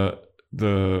the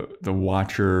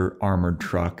Watcher armored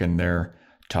truck and they're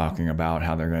talking about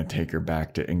how they're going to take her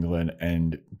back to England,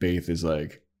 and Baith is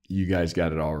like, you guys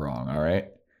got it all wrong, all right?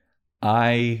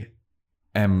 I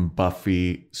am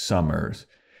Buffy Summers.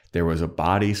 There was a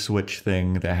body switch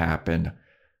thing that happened.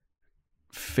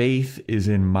 Faith is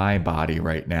in my body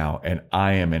right now and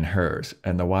I am in hers.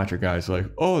 And the Watcher guy's like,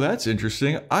 oh, that's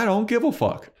interesting. I don't give a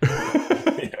fuck.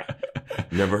 Yeah.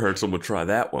 Never heard someone try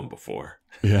that one before.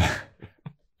 Yeah.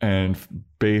 And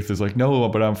Baith is like, no,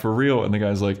 but I'm for real. And the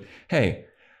guy's like, hey,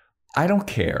 I don't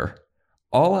care.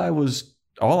 All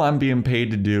I'm being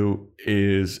paid to do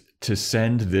is to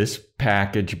send this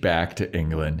package back to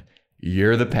England.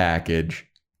 You're the package.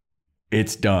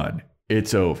 It's done.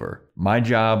 It's over. My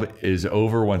job is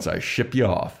over once I ship you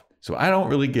off. So I don't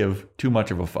really give too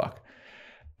much of a fuck.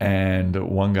 And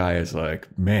one guy is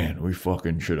like, man, we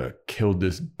fucking should have killed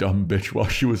this dumb bitch while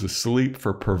she was asleep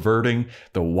for perverting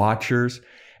the Watchers.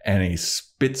 And he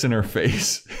spits in her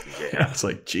face. Yeah. It's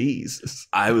like, Jesus.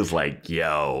 I was like,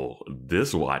 yo,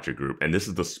 this Watcher group, and this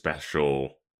is the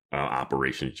special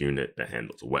operations unit that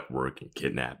handles wet work and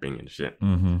kidnapping and shit.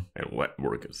 Mm-hmm. And wet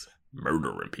work is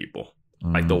murdering people.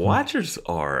 Mm-hmm. Like the Watchers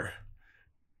are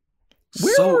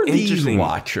so are these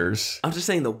Watchers? I'm just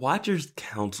saying the Watchers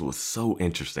Council is so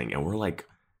interesting, and we're like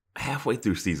halfway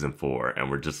through season 4, and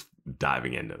we're just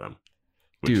diving into them,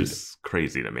 which is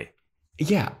crazy to me.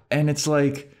 Yeah, and it's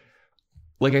like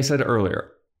I said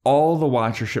earlier, all the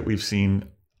Watcher shit we've seen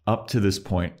up to this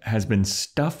point has been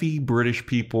stuffy British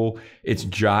people. It's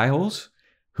Giles,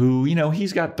 who, you know,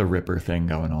 he's got the Ripper thing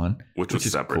going on, which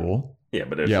is separate. Cool. Yeah,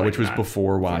 but which was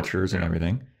before Watchers and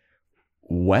everything.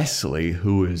 Wesley,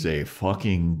 who is a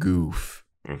fucking goof.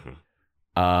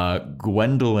 Mm-hmm.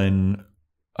 Gwendolyn,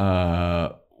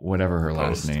 whatever her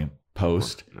last name,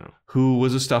 Post, who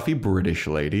was a stuffy British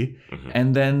lady. Mm-hmm.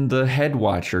 And then the head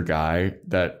Watcher guy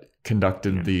that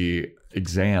conducted the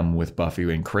exam with Buffy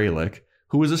and Kralik,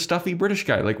 who was a stuffy British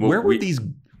guy. Like, where were these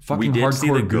fucking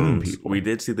hardcore goon people? We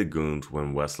did see the goons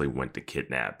when Wesley went to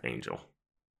kidnap Angel.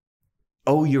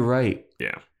 Oh, you're right.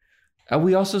 Yeah.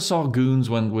 We also saw goons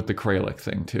with the Kralik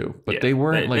thing too, but they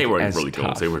weren't they weren't as really tough.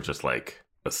 goons. They were just like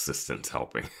assistants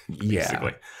helping,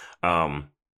 basically. Yeah.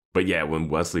 But yeah, when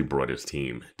Wesley brought his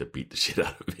team to beat the shit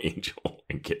out of Angel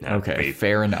and kidnap Faith.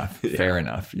 Fair enough. Yeah. Fair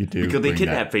enough. You do. Because they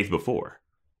kidnapped Faith before.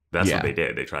 That's what they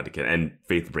did. They tried to kidnap, and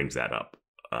Faith brings that up.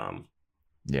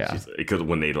 Yeah. Because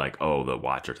when they like, oh, the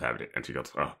Watchers have it, and she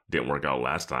goes, oh, didn't work out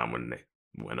last time when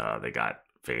they got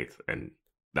Faith, and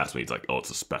that's when he's like, oh, it's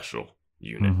a special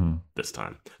unit this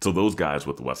time. So those guys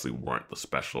with Wesley weren't the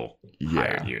special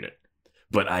hired unit.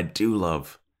 But I do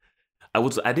love. I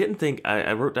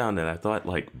wrote down that I thought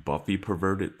like Buffy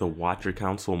perverted the Watcher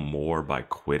Council more by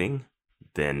quitting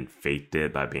than Faith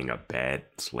did by being a bad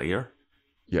slayer.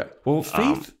 Yeah. Well,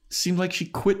 Faith seemed like she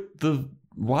quit the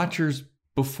Watchers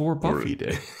before Buffy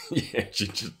did. Yeah, she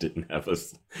just didn't have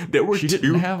She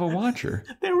didn't have a Watcher.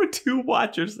 There were 2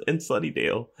 Watchers in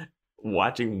Sunnydale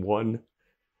watching one.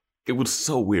 It was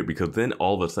so weird because then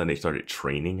all of a sudden they started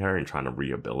training her and trying to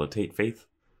rehabilitate Faith.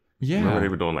 Yeah. Remember they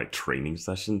were doing like training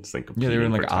sessions and competing. Yeah, they were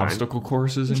in like obstacle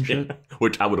courses and shit.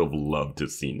 Which I would have loved to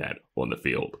have seen that on the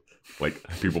field. Like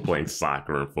people playing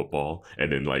soccer and football,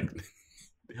 and then like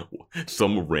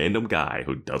some random guy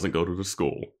who doesn't go to the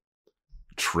school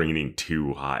training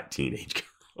 2 hot teenage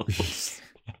girls.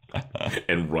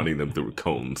 and running them through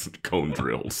cone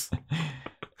drills.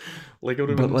 Like, it would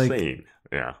have But, been like- insane.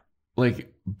 Yeah.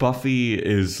 Like, Buffy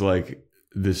is like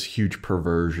this huge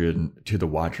perversion to the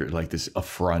Watcher, like this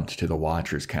affront to the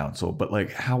Watchers Council. But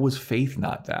like, how was Faith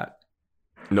not that?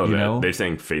 No, You know? they're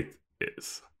saying Faith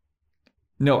is.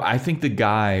 No, I think the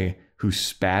guy who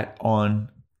spat on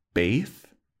Faith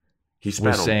He spat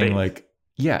was on saying Faith. like,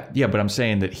 yeah, but I'm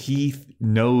saying that he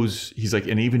knows, he's like,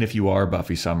 and even if you are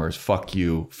Buffy Summers, fuck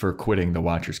you for quitting the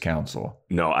Watchers Council.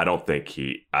 No, I don't think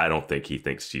he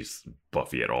thinks she's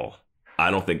Buffy at all. I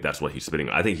don't think that's what he's spitting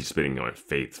on. I think he's spitting on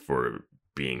Faith for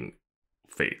being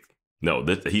Faith. No,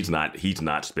 he's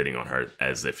not spitting on her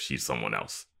as if she's someone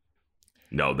else.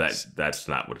 No, that's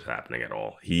not what's happening at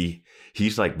all.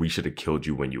 He's like, we should have killed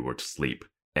you when you were asleep,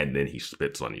 and then he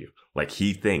spits on you. Like,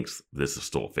 he thinks this is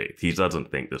still Faith. He doesn't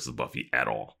think this is Buffy at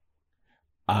all.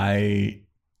 I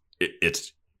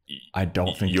It's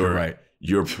don't think you're right.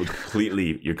 You're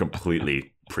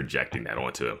completely projecting that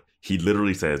onto him. He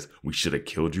literally says, we should have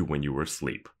killed you when you were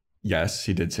asleep. Yes,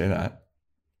 he did say that.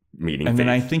 Meaning And then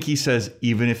I Faith. think he says,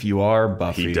 even if you are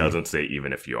Buffy. He doesn't say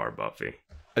even if you are Buffy.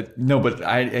 No, but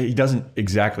he doesn't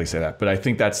exactly say that. But I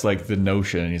think that's like the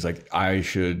notion. And he's like, I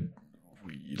should,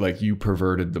 like, you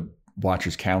perverted the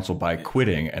Watchers Council by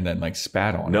quitting, and then like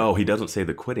spat on it. No, he doesn't say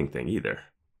the quitting thing either.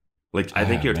 Like, I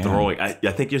think you're man. throwing. I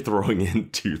think you're throwing in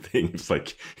two things.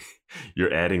 Like,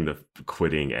 you're adding the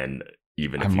quitting and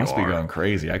even I if you must be are. going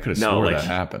crazy. I could have No, swore like- that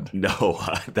happened. No,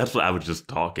 that's what I was just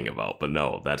talking about. But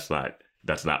no, that's not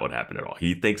what happened at all.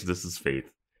 He thinks this is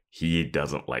Faith. He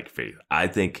doesn't like Faith. I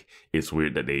think it's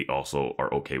weird that they also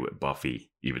are okay with Buffy,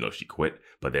 even though she quit,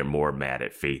 but they're more mad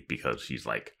at Faith because she's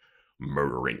like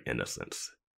murdering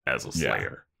innocents as a Yeah.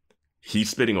 slayer. He's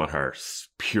spitting on her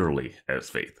purely as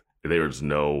Faith. There's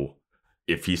no,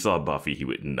 if he saw Buffy, he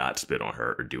would not spit on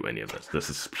her or do any of this. This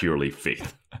is purely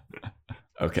Faith.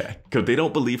 Okay. Because they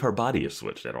don't believe her body is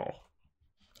switched at all.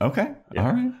 Okay. Yeah.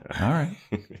 All right. I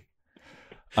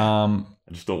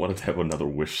I just don't want to have another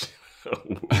wish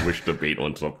debate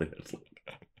on something that's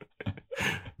like,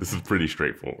 this is pretty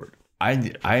straightforward. I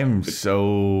am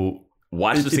so.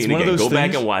 Watch the It's scene one of again. those Go back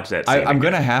things- and watch that scene. I'm again.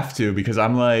 gonna have to, because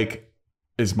I'm like,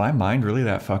 is my mind really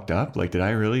that fucked up? Like, did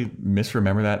I really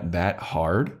misremember that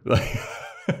hard? Like,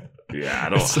 Yeah,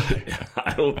 It's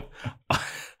I don't.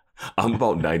 I'm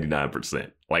about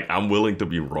 99%. Like, I'm willing to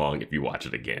be wrong if you watch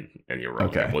it again and you're wrong.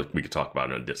 Okay. We could talk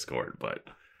about it on Discord, but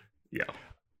yeah.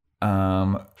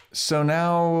 So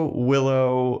now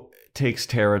Willow takes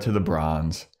Tara to the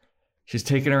Bronze. She's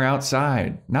taking her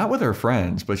outside, not with her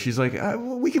friends, but she's like,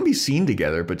 we can be seen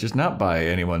together, but just not by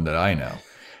anyone that I know.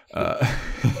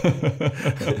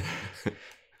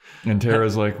 And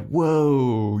Tara's like,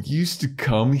 whoa, you used to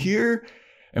come here?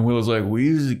 And Willow's like, we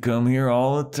used to come here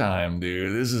all the time,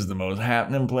 dude. This is the most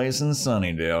happening place in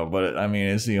Sunnydale. But I mean,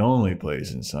 it's the only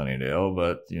place in Sunnydale,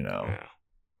 but you know, Yeah.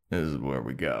 this is where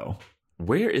we go.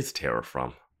 Where is Tara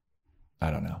from? I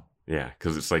don't know. Yeah,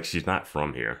 because it's like she's not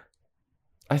from here.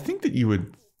 I think that you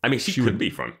would. I mean, she She could would- be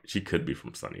from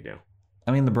Sunnydale.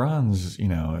 I mean, the Bronze, you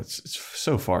know, it's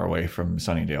so far away from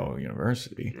Sunnydale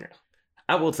University.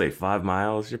 I will say 5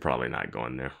 miles. You're probably not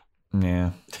going there.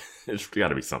 Yeah. It's got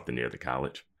to be something near the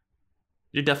college.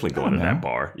 You're definitely I going to don't that know.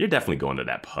 bar. You're definitely going to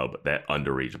that pub, that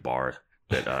underage bar.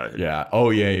 That Yeah. Oh,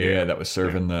 yeah. That was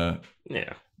serving the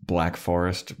yeah. Black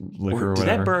Forest liquor or Did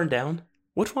whatever. that burn down?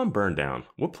 Which one burned down?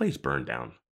 What place burned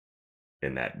down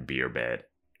in that beer bed?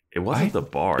 It wasn't the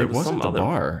bar. It was wasn't some the other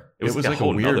bar. it It was was like like a a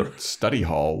whole weird nother- study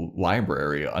hall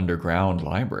library, underground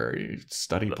library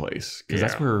study place. Because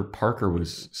that's Yeah. where Parker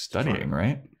was studying,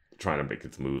 right? Trying to make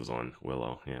its moves on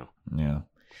Willow. Yeah. Yeah.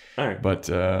 All right. But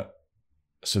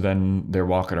so then they're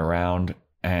walking around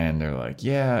and they're like,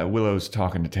 yeah, Willow's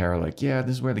talking to Tara, like, yeah,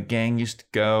 this is where the gang used to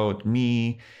go. It's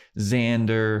me,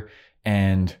 Xander,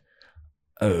 and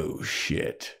oh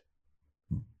shit,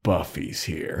 Buffy's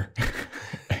here.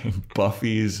 And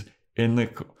Buffy's in the,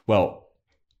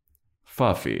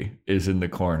 Fuffy is in the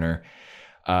corner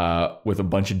with a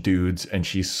bunch of dudes, and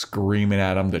she's screaming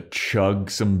at them to chug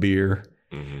some beer.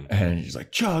 Mhm. And she's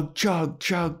like, chug, chug,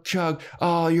 chug, chug.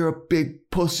 Oh, you're a big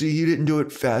pussy. You didn't do it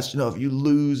fast enough, you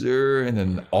loser. And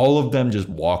then all of them just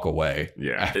walk away.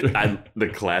 Yeah. after- The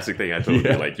classic thing I told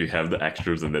Yeah. you, like, you have the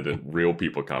extras and then the real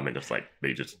people come and it's like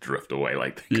they just drift away.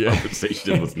 Like, the Yeah.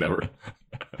 conversation was never.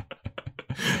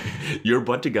 You're a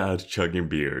bunch of guys chugging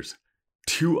beers.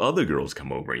 2 other girls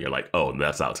come over and you're like, oh,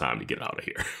 that's our time to get out of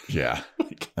here. Yeah.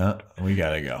 We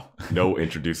got to go. No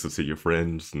introduce us to your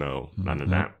friends. No, none of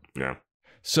Mhm. that. Yeah.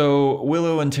 So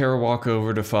Willow and Tara walk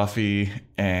over to Fuffy,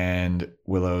 and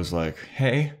Willow's like,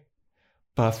 hey,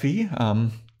 Buffy,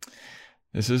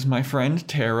 This is my friend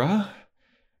Tara.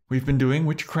 We've been doing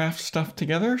witchcraft stuff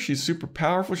together. She's super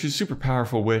powerful. She's a super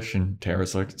powerful witch. And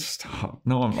Tara's like, stop.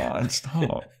 No, I'm not.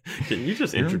 Stop. Can you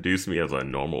just introduce me as a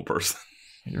normal person?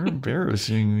 You're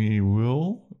embarrassing me,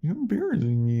 Will. You're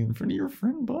embarrassing me in front of your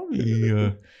friend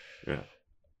Bobby. Yeah.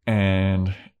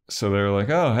 And so they're like,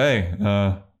 oh, hey,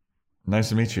 nice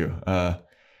to meet you.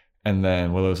 And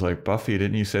then Willow's like, Buffy,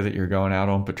 didn't you say that you're going out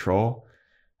on patrol?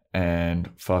 And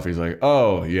Fluffy's like,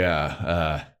 oh,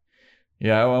 yeah.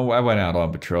 I went out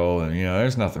on patrol and,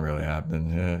 there's nothing really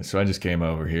happening. So I just came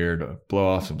over here to blow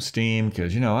off some steam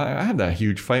because, I had that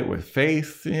huge fight with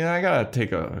Faith. I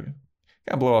gotta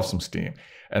blow off some steam.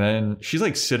 And then she's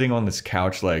like sitting on this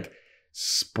couch, like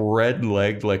spread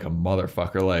legged like a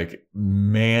motherfucker, like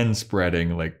man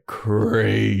spreading like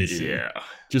crazy. Yeah.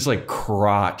 Just like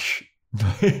crotch.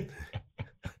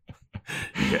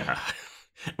 Yeah.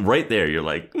 Right there, you're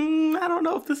like, I don't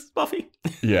know if this is Buffy.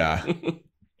 Yeah.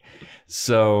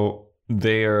 So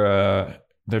they're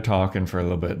talking for a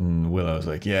little bit, and Willow's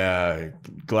like, yeah,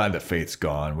 glad that Faith's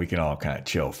gone. We can all kind of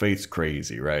chill. Faith's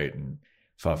crazy, right? And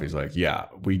Fluffy's like, yeah,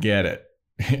 we get it.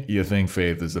 You think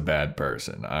Faith is a bad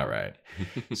person. All right.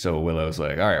 So Willow's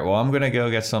like, all right, well, I'm going to go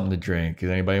get something to drink.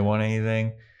 Does anybody want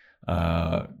anything?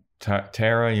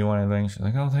 Tara, you want anything? She's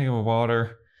like, I'll take a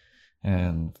water.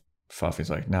 And Fluffy's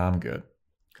like, nah, I'm good.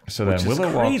 So Which then is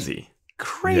Willow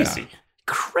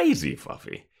crazy,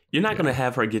 Fluffy. You're not going to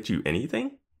have her get you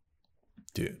anything?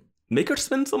 Dude. Make her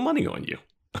spend some money on you.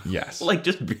 Yes. Like,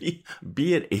 just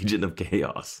be an agent of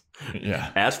chaos.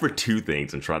 Yeah. Ask for 2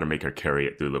 things and try to make her carry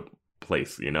it through the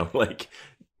place, Like,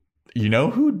 you know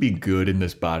who would be good in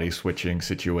this body switching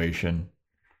situation?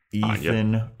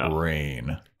 Ethan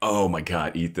Rain. Oh my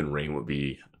God, Ethan Rain would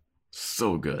be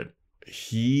so good.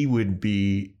 He would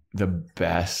be the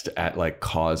best at like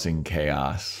causing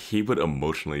chaos. He would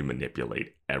emotionally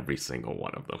manipulate every single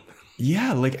one of them.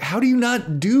 Yeah, like how do you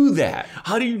not do that?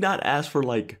 How do you not ask for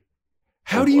like?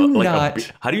 How do you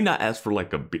not? How do you not ask for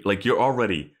like you're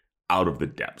already out of the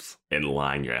depths and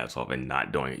lying your ass off and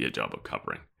not doing your job of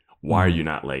covering? Why are you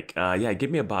not like, yeah,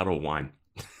 give me a bottle of wine?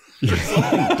 Or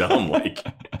something dumb like.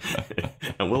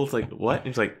 And Will's like, what? And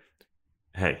he's like,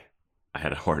 hey, I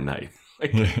had a hard night.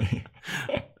 Like,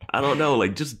 I don't know,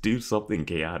 like just do something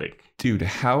chaotic. Dude,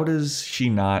 how does she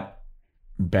not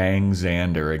bang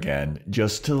Xander again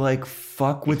just to like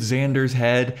fuck with Xander's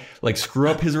head, like screw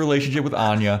up his relationship with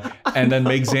Anya, and then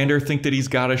make Xander think that he's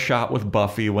got a shot with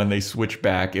Buffy when they switch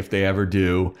back, if they ever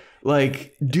do?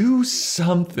 Like, do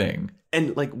something.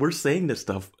 And like we're saying this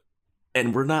stuff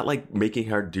and we're not like making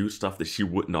her do stuff that she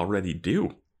wouldn't already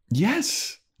do.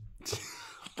 Yes.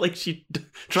 Like she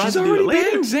tries She's to do it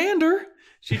later. Banged Xander.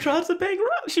 She tries to bang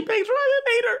Ryan. She bangs Ryan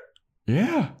later.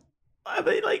 Yeah. I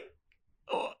mean, like,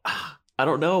 I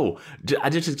don't know. I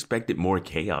just expected more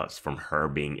chaos from her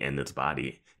being in this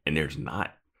body, and there's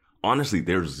not. Honestly,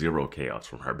 there's zero chaos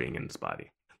from her being in this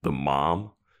body. The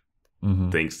mom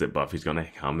thinks that Buffy's gonna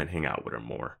come and hang out with her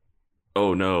more.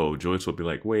 Oh no, Joyce will be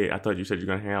like, wait, I thought you said you're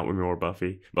gonna hang out with me more,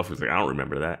 Buffy. Buffy's like, I don't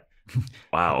remember that.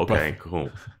 Wow, okay, cool.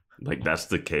 Like, that's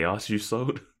the chaos you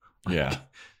sowed? Yeah.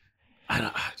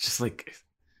 Just like,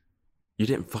 you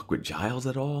didn't fuck with Giles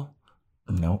at all?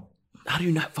 Nope. How do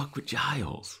you not fuck with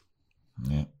Giles?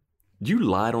 Yeah. You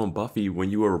lied on Buffy when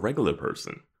you were a regular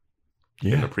person.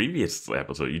 Yeah. In the previous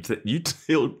episode, you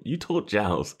told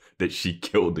Giles that she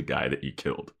killed the guy that you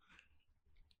killed.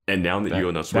 And now that you're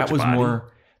in a switch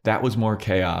that was more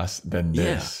chaos than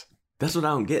this. Yeah, that's what I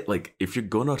don't get. Like, if you're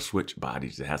gonna switch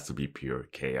bodies, it has to be pure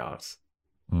chaos.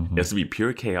 Mm-hmm. It has to be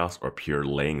pure chaos or pure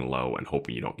laying low and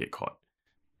hoping you don't get caught.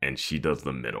 And she does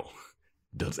the middle.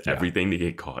 Does everything to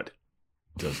get caught.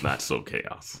 Does not sow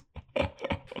chaos.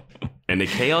 And the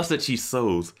chaos that she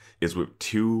sows is with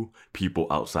 2 people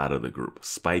outside of the group,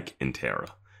 Spike and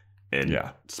Tara.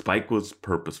 And Spike was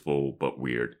purposeful but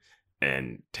weird.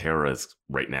 And Tara's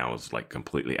right now is like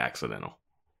completely accidental.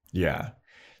 Yeah.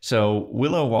 So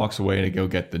Willow walks away to go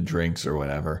get the drinks or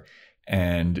whatever.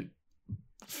 And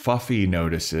Fluffy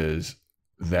notices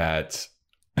that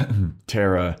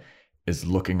Tara is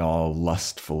looking all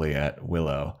lustfully at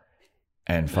Willow.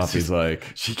 And Fluffy's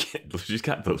like... She's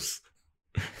got those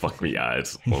fuck me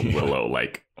eyes on Willow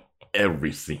like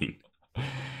every scene.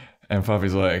 And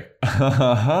Fluffy's like,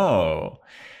 oh,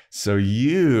 so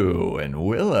you and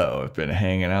Willow have been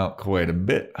hanging out quite a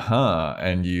bit, huh?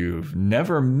 And you've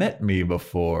never met me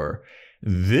before.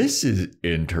 This is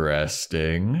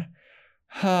interesting.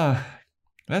 Huh.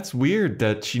 That's weird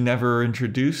that she never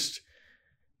introduced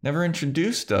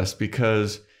us,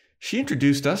 because she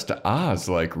introduced us to Oz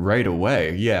like right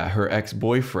away. Yeah, her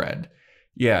ex-boyfriend.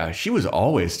 Yeah, she was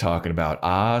always talking about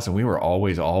Oz, and we were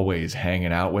always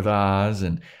hanging out with Oz,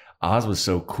 and Oz was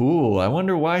so cool. I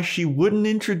wonder why she wouldn't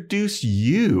introduce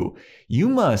you. She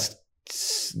must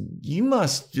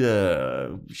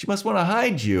want to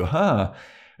hide you, huh?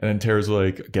 And then Tara's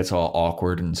like, gets all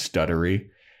awkward and stuttery,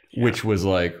 which was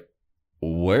like,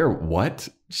 what?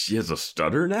 She has a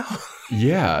stutter now?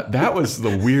 Yeah, that was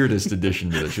the weirdest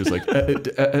addition to it. She was like, and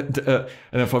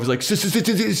then Fluffy's like,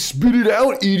 spit it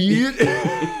out, idiot.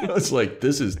 I was like,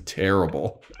 this is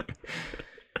terrible.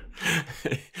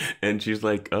 And she's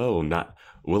like, oh,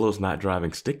 Willow's not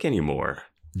driving stick anymore.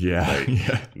 Yeah, Like,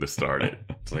 yeah. to start it.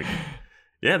 It's like,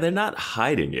 yeah, they're not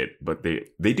hiding it, but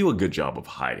they do a good job of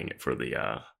hiding it for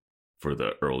the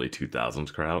early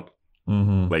 2000s crowd.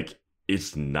 Mm-hmm. Like,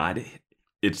 it's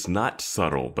not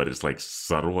subtle, but it's like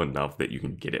subtle enough that you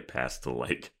can get it past the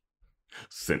like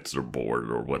censor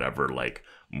board or whatever like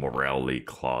morality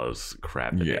clause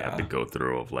crap that they have to go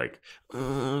through of like,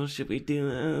 oh, should we do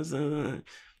this?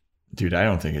 Dude, I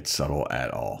don't think it's subtle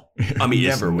at all. I mean,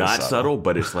 it's Never was not subtle,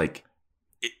 but it's like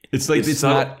it's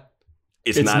not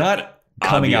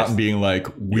coming out and being like,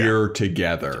 we're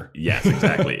together. Yes,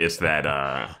 exactly. It's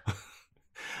that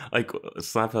like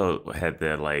Seinfeld had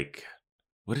that like,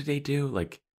 what did they do?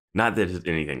 Like, not that there's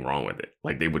anything wrong with it.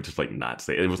 Like, they would just like not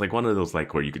say it. It was like one of those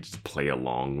like where you could just play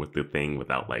along with the thing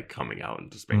without like coming out and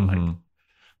just being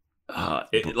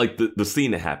like, like the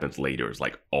scene that happens later is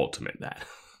like ultimate that.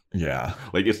 Yeah.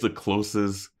 Like, it's the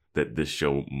closest that this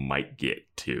show might get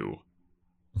to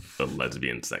a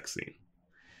lesbian sex scene.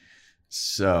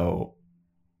 So,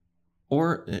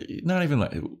 or not even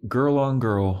like girl on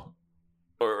girl,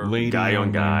 Or lady guy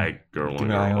on guy, girl on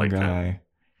girl, like guy,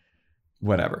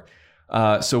 whatever.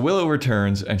 So Willow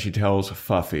returns and she tells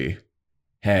Fuffy,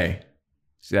 hey,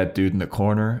 see that dude in the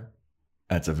corner?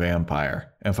 That's a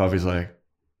vampire. And Fuffy's like,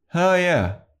 oh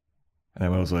yeah. And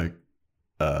then Willow's like,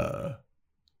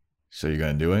 so you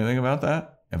gonna do anything about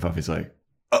that? And Fuffy's like,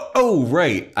 oh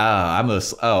right, I'm a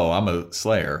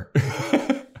slayer.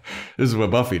 This is what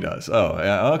Buffy does. Oh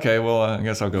yeah, okay, well I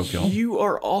guess I'll go kill him. You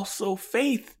are also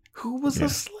Faith, who was a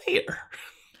slayer.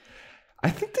 I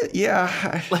think that,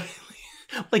 yeah.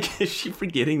 Like, is she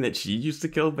forgetting that she used to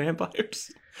kill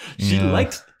vampires?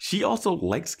 She also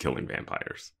likes killing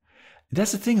vampires.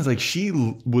 That's the thing, is like she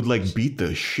would like beat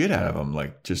the shit out of them,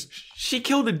 like just. She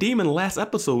killed a demon last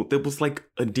episode that was like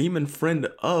a demon friend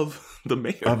of the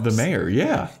mayor. Of the mayor,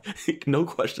 yeah. No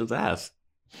questions asked.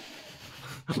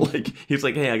 Like, he's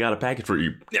like, hey, I got a package for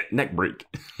you. Neck break.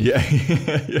 Yeah.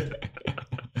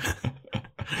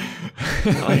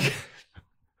 Like,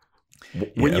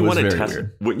 wouldn't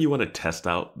you want to test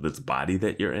out this body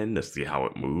that you're in to see how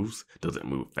it moves? Does it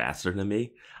move faster than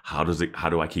me? How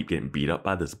do I keep getting beat up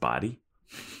by this body?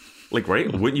 Like,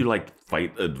 right? Wouldn't you like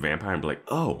fight a vampire and be like,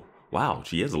 oh, wow,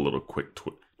 she has a little quick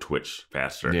twitch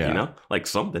faster, you know? Like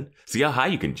something. See how high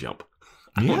you can jump.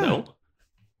 I don't know.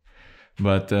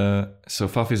 But so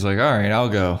Fuffy's like, all right, I'll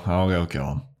go kill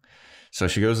him. So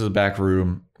she goes to the back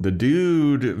room. The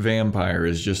dude vampire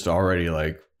is just already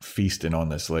like feasting on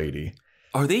this lady.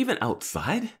 Are they even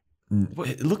outside?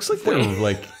 It looks like they're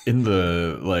like in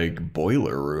the like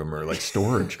boiler room or like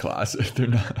storage closet. They're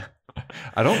not.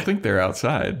 I don't think they're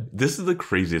outside. This is the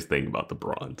craziest thing about the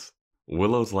Bronze.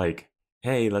 Willow's like,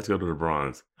 hey, let's go to the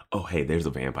Bronze. Oh, hey, there's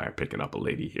a vampire picking up a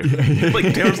lady here.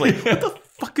 Like, Tara's like, what the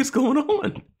fuck is going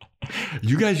on?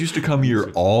 You guys used to come here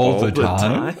all the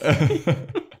time?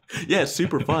 Yeah, it's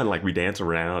super fun. Like, we dance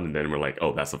around and then we're like,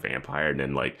 oh, that's a vampire. And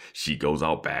then like she goes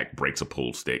out back, breaks a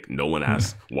pool stick. No one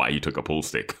asks why you took a pool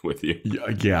stick with you.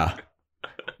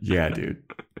 Yeah, dude.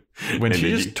 When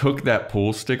she just took that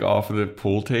pool stick off of the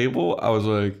pool table, I was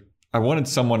like, I wanted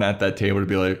someone at that table to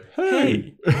be like,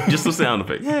 hey. Just the sound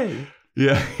effect. Hey.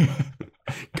 Yeah.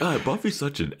 God, Buffy's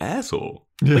such an asshole.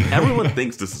 Like, everyone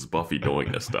thinks this is Buffy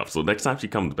doing this stuff. So next time she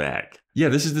comes back. Yeah,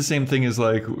 this is the same thing as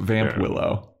like Vamp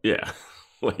Willow. Yeah.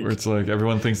 Like, where it's like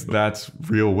everyone thinks that's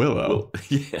real Willow.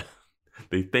 Yeah.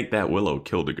 They think that Willow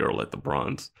killed a girl at the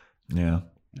Bronze. Yeah.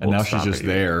 And now she's just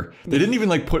there. They didn't even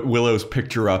like put Willow's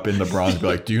picture up in the Bronze and be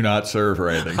like, do not serve or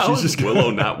anything. How she's just Willow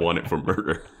not wanted for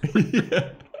murder? Yeah.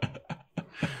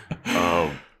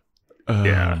 Oh,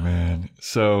 man.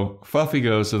 So Fuffy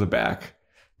goes to the back.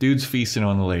 Dude's feasting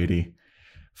on the lady.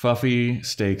 Fuffy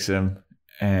stakes him.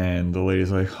 And the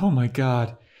lady's like, oh my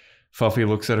God. Fuffy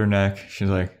looks at her neck. She's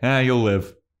like, you'll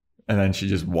live. And then she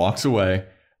just walks away.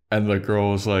 And the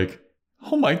girl is like,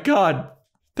 oh my God,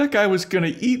 that guy was going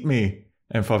to eat me.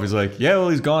 And Fuffy's like, yeah, well,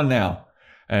 he's gone now.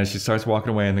 And she starts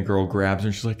walking away and the girl grabs her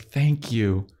and she's like, thank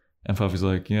you. And Fuffy's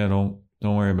like, yeah, don't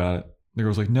worry about it. The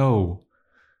girl's like, no.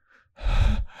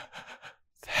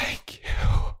 Thank you.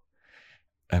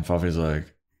 And Fuffy's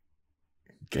like,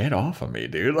 get off of me,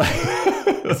 dude.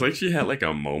 It's like she had like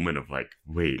a moment of like,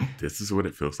 wait, this is what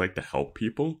it feels like to help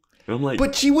people? And I'm like,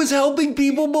 but she was helping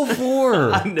people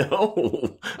before. I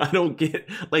know. I don't get,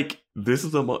 like, this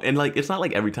is and like, it's not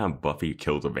like every time Buffy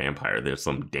kills a vampire, there's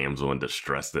some damsel in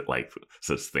distress that like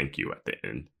says thank you at the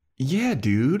end. Yeah,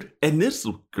 dude. And this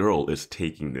girl is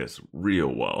taking this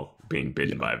real well, being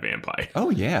bitten by a vampire.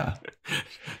 Oh, yeah.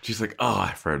 She's like, oh,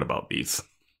 I've heard about these.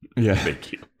 Yeah.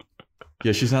 Thank you.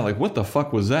 Yeah, she's not like, what the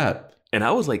fuck was that? And I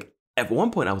was like, at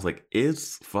one point, I was like,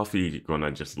 is Fuffy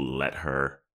gonna just let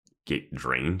her get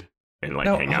drained and like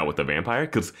hang out with the vampire?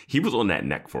 Because he was on that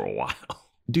neck for a while.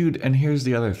 Dude, and here's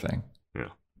the other thing. Yeah.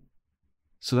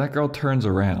 So that girl turns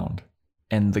around,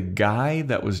 and the guy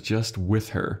that was just with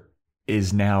her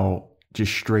is now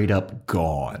just straight up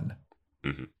gone.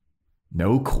 Mm-hmm.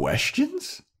 No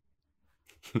questions?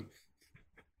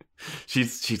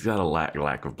 She's got a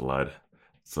lack of blood.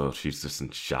 So she's just in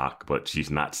shock, but she's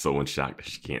not so in shock that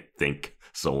she can't think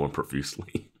so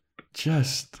profusely.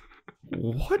 Just,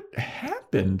 what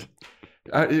happened?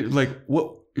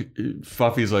 What?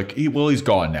 Fuffy's like, well, he's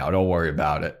gone now. Don't worry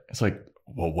about it. It's like,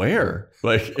 well, where?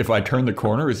 Like, if I turn the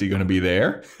corner, is he going to be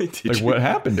there? What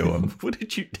happened to him? What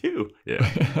did you do? Yeah.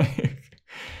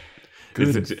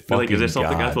 Is there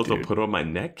something I'm supposed to put on my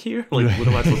neck here? Like, what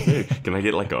am I supposed to do? Can I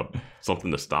get like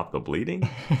something to stop the bleeding?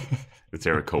 Is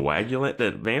there a coagulant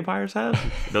that vampires have?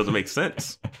 It doesn't make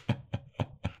sense.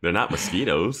 They're not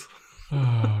mosquitoes.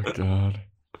 Oh, God.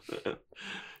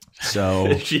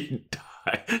 So she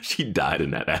died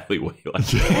in that alleyway. Like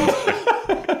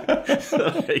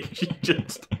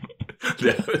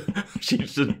she's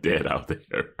just dead out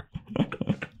there.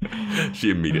 She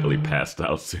immediately passed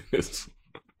out as soon as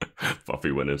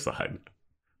Buffy went inside.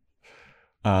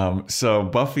 So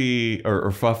Buffy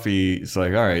or Fuffy is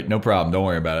like, all right, no problem. Don't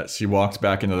worry about it. She walks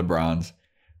back into the bronze,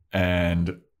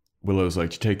 and Willow's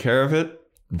like, you take care of it?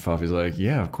 And Fuffy's like,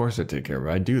 yeah, of course I take care of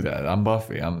it. I do that. I'm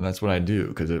Buffy. That's what I do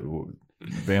because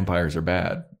vampires are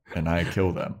bad and I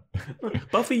kill them.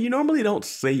 Buffy, you normally don't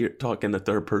say you're talking the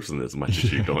third person as much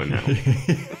as you're doing now.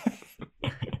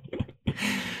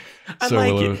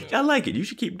 I like it. You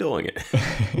should keep doing it.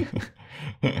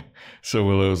 So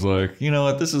Willow's like, you know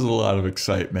what? This is a lot of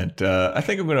excitement. I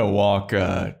think I'm going to walk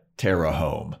Tara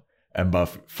home. And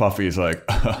Fuffy's like,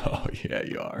 oh, yeah,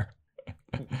 you are.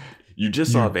 You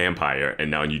just saw a vampire, and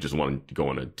now you just want to go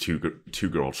on a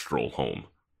two-girl stroll home.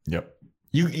 Yep.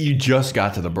 You just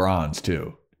got to the bronze,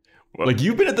 too. Well, like,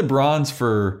 you've been at the bronze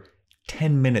for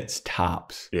 10 minutes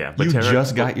tops. Yeah. But you Tara,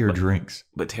 just got your drinks.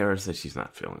 But Tara said she's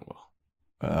not feeling well.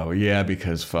 Oh, yeah,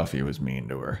 because Fuffy was mean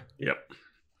to her. Yep.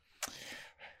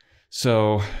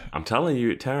 So I'm telling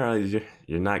you, Tara,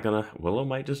 you're not gonna. Willow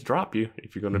might just drop you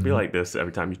if you're gonna be like this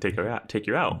every time you take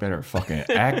you out. Better fucking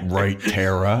act right,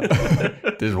 Tara.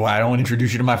 This is why I don't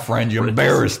introduce you to my friend. You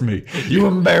embarrassed me. You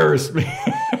embarrassed me.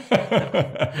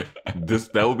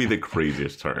 That would be the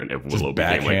craziest turn if Willow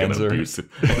became like an abusive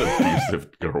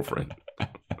girlfriend.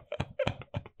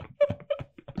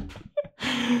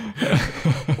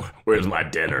 Where's my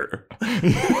dinner?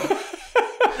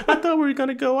 I thought we were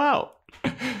gonna go out.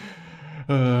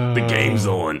 The game's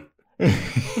on.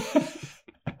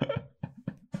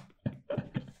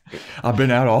 I've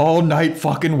been out all night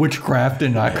fucking witchcraft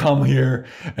and I come here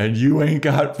and you ain't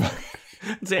got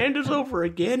Xander's over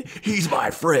again. He's my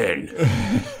friend.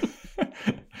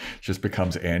 Just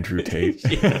becomes Andrew Tate.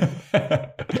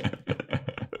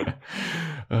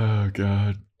 Oh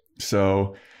God.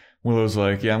 So Willow's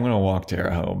like, yeah, I'm gonna walk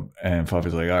Tara home. And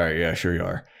Fuffy's like, all right, yeah, sure you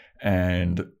are.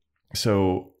 And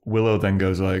so Willow then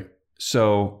goes like,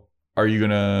 so are you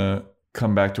gonna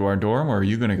come back to our dorm or are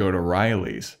you gonna go to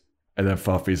Riley's? And then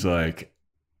Fuffy's like,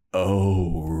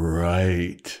 oh,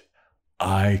 right.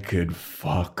 I could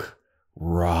fuck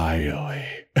Riley.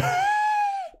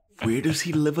 Where does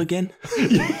he live again?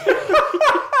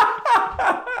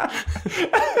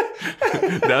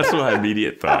 That's my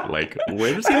immediate thought. Like,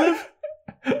 where does he live?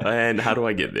 And how do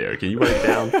I get there? Can you write it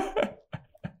down?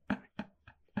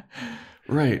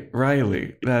 Right,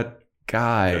 Riley, that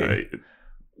guy. Right.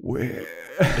 Where?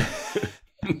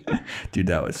 Dude,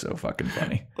 that was so fucking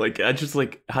funny. Like, I just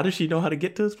like, how does she know how to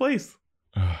get to this place?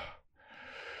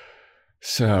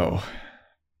 So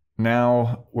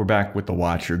now we're back with the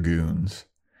Watcher goons,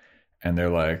 and they're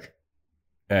like,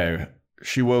 hey,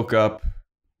 she woke up.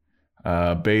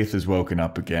 Baith is woken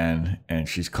up again, and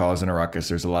she's causing a ruckus.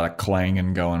 There's a lot of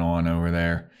clanging going on over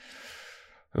there.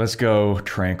 Let's go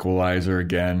tranquilize her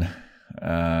again.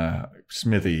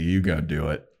 Smithy, you go do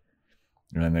it.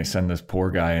 And then they send this poor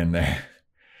guy in there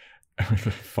with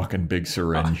a fucking big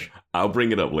syringe. I'll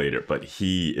bring it up later, but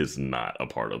he is not a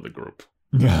part of the group.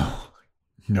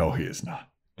 No, he is not.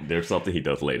 There's something he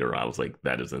does later. I was like,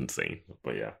 that is insane.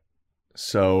 But yeah.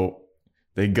 So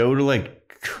they go to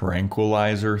like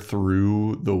tranquilize her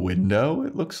through the window,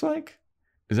 it looks like.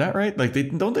 Is that right? Like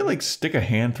don't they like stick a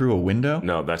hand through a window?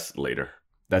 No, that's later.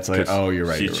 That's like, oh, you're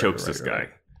right. She you're chokes right, this right. guy.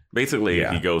 Basically,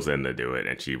 Yeah. he goes in to do it,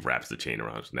 and she wraps the chain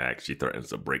around his neck. She threatens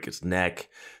to break his neck.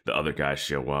 The other guys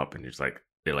show up, and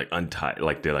they're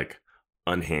like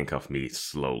unhandcuff me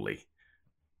slowly.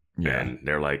 Yeah. And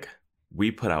they're like,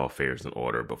 we put our affairs in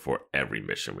order before every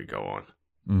mission we go on.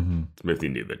 Mm-hmm. Smithy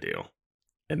knew the deal.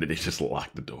 And then they just lock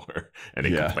the door, and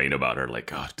they complain about her,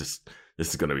 like, oh, this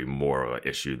is going to be more of an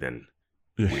issue than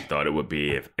we thought it would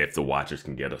be if the Watchers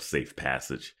can get a safe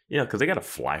passage. You know, because they got to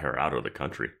fly her out of the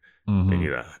country. Mm-hmm. They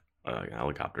need a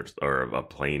helicopter or a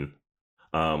plane.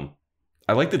 I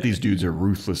like that these dudes are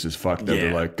ruthless as fuck. That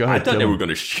they're like, go ahead. I thought they were going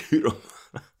to shoot him.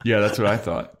 Yeah, that's what I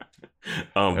thought.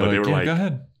 But they were like, go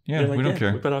ahead. Yeah, we don't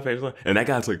care. We put our affairs in order. And that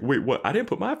guy's like, wait, what? I didn't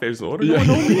put my affairs in order. Yeah,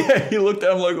 No one told me. yeah, he looked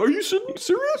at him like, are you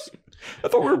serious? I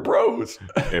thought we were bros.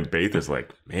 And Baith is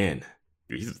like, man,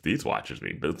 these Watchers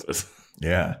mean business.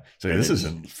 Yeah. So this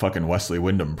isn't fucking Wesley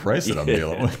Wyndham Price that I'm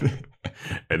dealing with.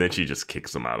 And then she just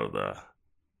kicks him out of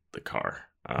the car.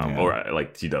 Or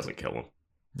like she doesn't kill him.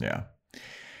 Yeah.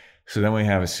 So then we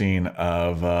have a scene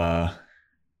of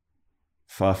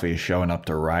Fuffy showing up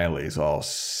to Riley's all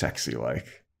sexy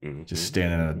like. Mm-hmm. Just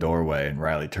standing in a doorway, and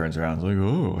Riley turns around and is like,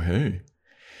 oh, hey.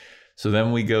 So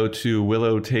then we go to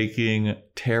Willow taking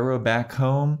Tara back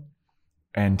home,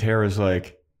 and Tara's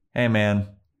like, hey, man,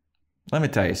 let me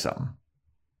tell you something.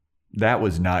 That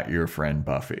was not your friend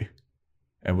Buffy.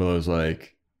 And Willow's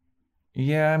like,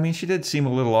 yeah, I mean, she did seem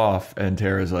a little off. And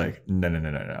Tara's like,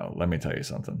 no. Let me tell you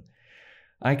something.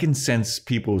 I can sense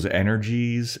people's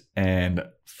energies, and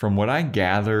from what I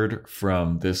gathered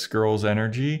from this girl's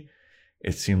energy,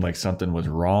 it seemed like something was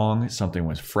wrong. Something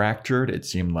was fractured. It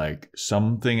seemed like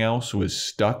something else was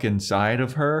stuck inside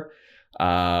of her.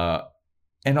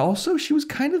 And also, she was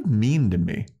kind of mean to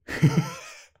me.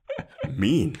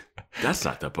 Mean? That's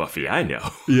not the Buffy I know.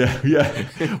 Yeah.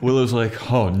 Willow's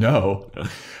like, oh, no.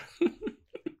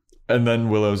 And then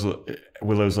Willow's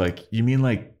like, you mean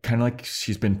like kind of like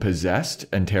she's been possessed?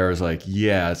 And Tara's like,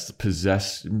 yeah, it's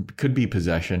possessed. Could be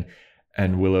possession.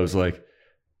 And Willow's like,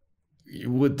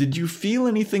 did you feel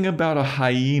anything about a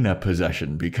hyena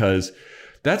possession? Because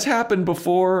that's happened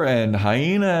before, and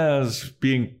hyenas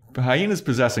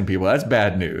possessing people, that's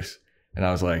bad news. And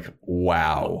I was like,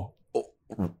 wow.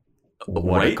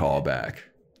 What a callback.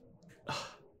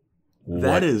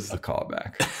 That is a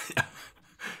callback.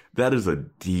 That is a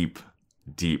deep,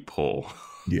 deep pull.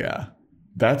 Yeah.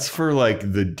 That's for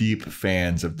like the deep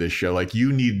fans of this show. Like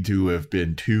you need to have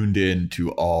been tuned in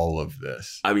to all of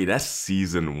this. I mean, that's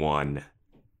season 1.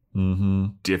 Mm-hmm.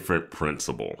 Different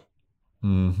principle.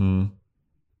 Mm-hmm.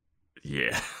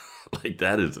 Yeah. Like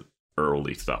that is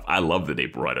early stuff. I love that they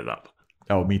brought it up.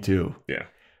 Oh, me too. Yeah.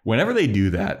 Whenever they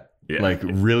do that, like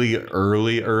really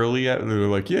early, they're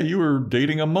like, yeah, you were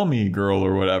dating a mummy girl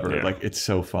or whatever. Yeah. Like, it's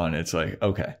so fun. It's like,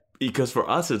 okay. Because for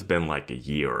us, it's been like a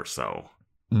year or so.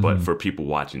 Mm-hmm. But for people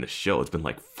watching the show, it's been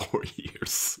like 4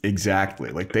 years.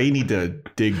 Exactly. Like, they need to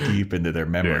dig deep into their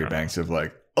memory banks of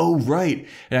like, oh, right.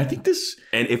 And I think this...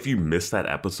 And if you missed that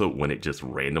episode when it just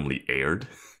randomly aired,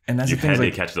 and that's you the thing, had to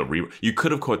like, catch the rerun. You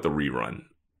could have caught the rerun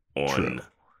on... True.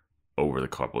 Over the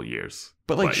couple years.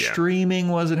 But like streaming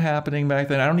wasn't happening back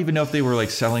then. I don't even know if they were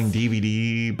like selling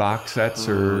DVD box sets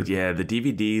or... Yeah, the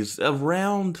DVDs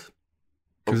around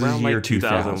like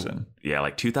 2000. Yeah,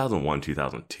 like 2001,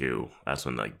 2002. That's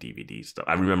when like DVD stuff.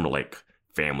 I remember like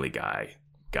Family Guy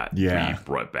got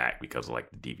brought back because of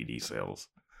like the DVD sales.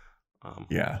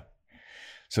 Yeah.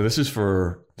 So this is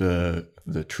for the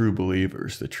true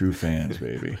believers, the true fans,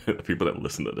 baby. The people that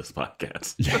listen to this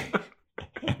podcast.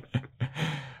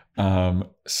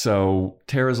 So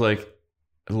Tara's like,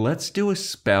 let's do a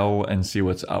spell and see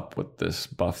what's up with this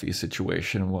Buffy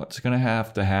situation. What's going to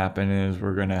have to happen is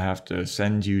we're going to have to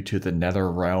send you to the nether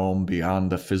realm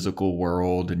beyond the physical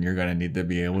world, and you're going to need to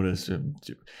be able to...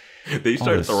 They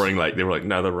start throwing like, they were like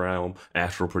nether realm,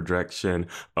 astral projection.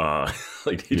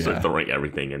 Like they start throwing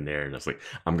everything in there, and it's like,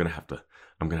 I'm going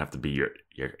to have to be your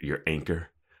anchor.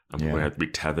 I'm going to have to be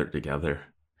tethered together.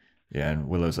 Yeah, and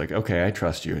Willow's like, okay, I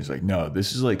trust you. He's like, no,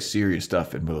 this is like serious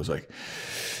stuff. And Willow's like,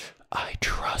 I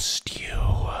trust you.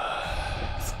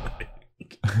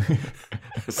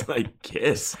 It's like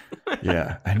Kiss.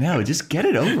 Yeah, I know. Just get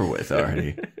it over with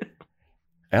already.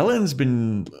 Ellen's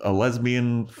been a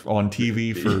lesbian on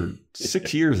TV for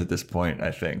 6 years at this point,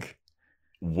 I think.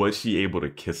 Was she able to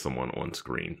kiss someone on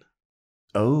screen?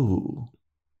 Oh.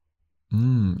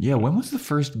 Yeah, when was the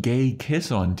first gay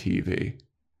kiss on TV?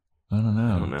 I don't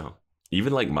know. I don't know.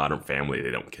 Even like Modern Family,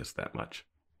 they don't kiss that much.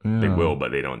 Yeah. They will,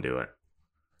 but they don't do it.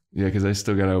 Yeah, because I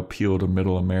still got to appeal to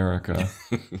middle America.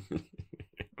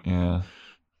 Yeah.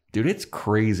 Dude, it's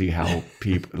crazy how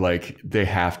people, like, they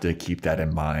have to keep that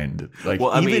in mind. Like,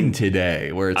 Well, I even mean-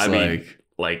 today, where it's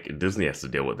like Disney has to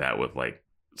deal with that with like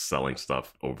selling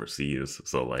stuff overseas.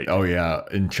 So like, oh, yeah,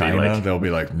 in China, like- they'll be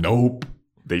like, nope.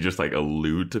 they just like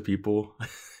allude to people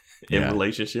in Yeah.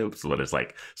 relationships, but it's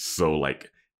like so like,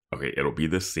 okay, it'll be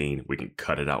this scene. We can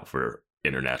cut it out for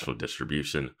international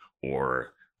distribution,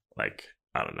 or like,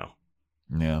 I don't know.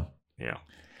 Yeah. Yeah.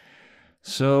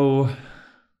 So,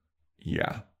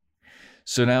 yeah.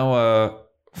 So now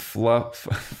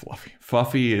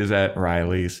Fluffy is at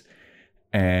Riley's,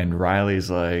 and Riley's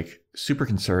like super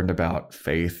concerned about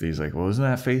Faith. He's like, well, isn't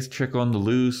that Faith chick on the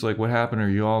loose? Like, what happened? Are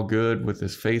you all good with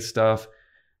this Faith stuff?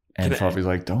 And Can I- Fluffy's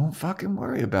like, don't fucking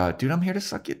worry about it. Dude, I'm here to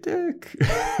suck your dick.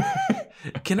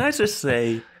 Can I just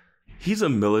say, he's a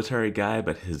military guy,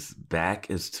 but his back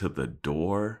is to the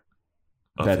door.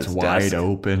 Of That's his wide desk.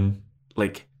 open.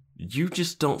 Like, you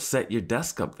just don't set your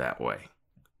desk up that way.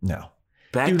 No.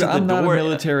 Back Dude, to the I'm not a door.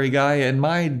 military guy, and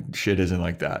my shit isn't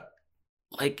like that.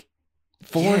 Like,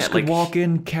 Forrest yeah, could like- walk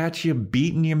in, catch you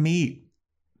beating your meat.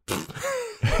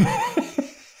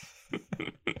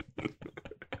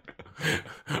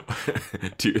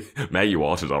 Dude, Maggie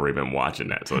Walsh has already been watching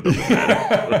that, so it doesn't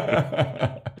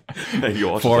matter. Maggie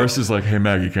Walsh is Forrest is like, hey,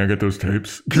 Maggie, can I get those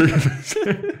tapes?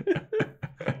 like,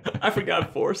 I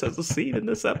forgot Forrest has a scene in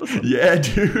this episode. Yeah,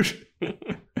 dude.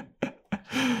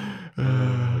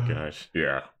 Oh, gosh.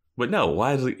 Yeah. But no,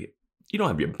 why is it? You don't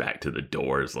have your back to the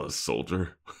door as a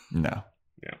soldier. No.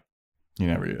 Yeah. You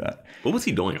never do that. What was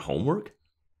he doing? Homework?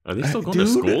 Are they still going to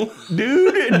school?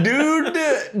 Dude.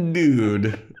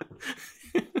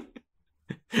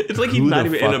 It's like he's Who not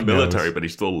the even in the fuck military, knows? but he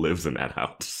still lives in that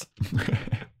house.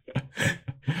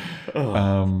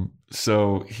 Oh.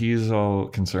 So he's all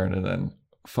concerned, and then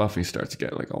Fluffy starts to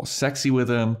get like all sexy with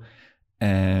him,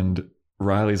 and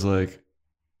Riley's like,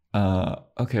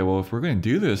 okay, well, if we're gonna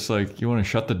do this, like, you want to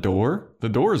shut the door? The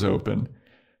door's open.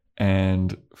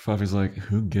 And Fluffy's like,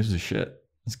 who gives a shit?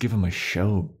 Let's give him a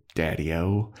show,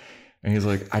 Daddy-o. And he's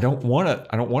like, I don't want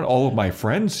all of my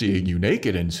friends seeing you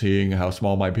naked and seeing how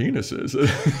small my penis is.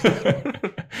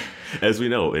 As we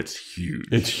know, it's huge.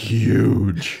 It's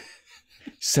huge.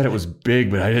 Said it was big,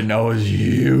 but I didn't know it was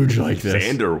huge like this.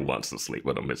 Xander wants to sleep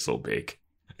with him. It's so big.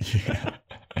 Yeah.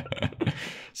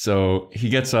 So he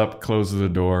gets up, closes the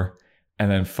door,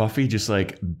 and then Fluffy just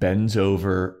like bends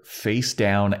over, face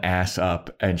down, ass up,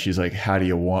 and she's like, how do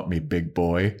you want me, big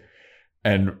boy?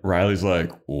 And Riley's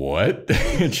like, what?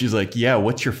 And she's like, yeah,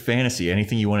 what's your fantasy?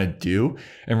 Anything you want to do?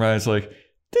 And Riley's like,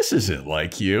 this isn't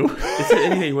like you. Is there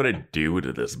anything you want to do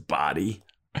to this body?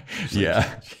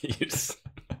 Yeah. Jeez.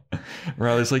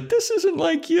 Riley's like, this isn't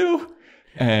like you.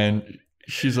 And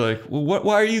she's like, well,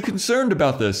 why are you concerned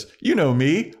about this? You know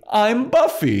me. I'm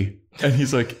Buffy. And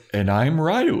he's like, and I'm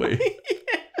Riley.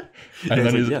 And And then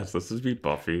like, he's, yes, this is be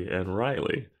Buffy and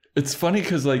Riley. it's funny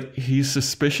because like he's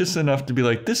suspicious enough to be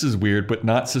like, this is weird, but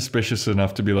not suspicious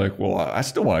enough to be like, well, I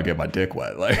still want to get my dick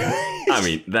wet. Like, I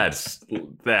mean, that's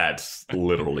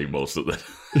literally most of the.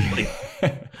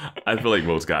 Like, I feel like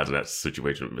most guys in that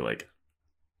situation would be like,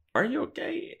 "Are you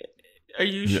okay? Are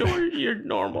you Yeah. sure you're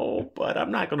normal?" But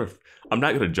I'm not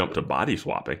gonna jump to body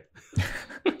swapping.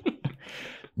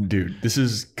 dude, this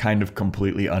is kind of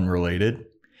completely unrelated,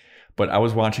 but I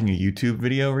was watching a YouTube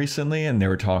video recently and they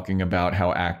were talking about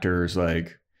how actors,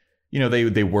 like, you know,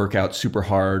 they work out super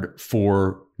hard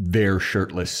for their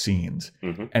shirtless scenes.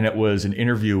 Mhm. And it was an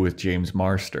interview with James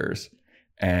Marsters,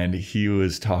 and he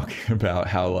was talking about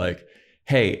how, like,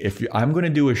 hey, if I'm going to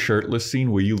do a shirtless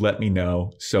scene, will you let me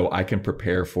know so I can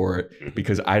prepare for it?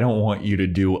 Because I don't want you to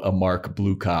do a Mark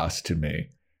Blucas to me.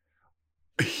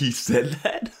 He said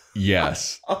that.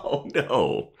 Yes. Oh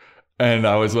no. And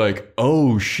I was like,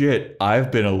 oh shit,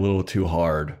 I've been a little too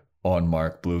hard on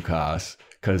Mark Blucas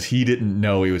because he didn't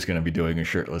know he was going to be doing a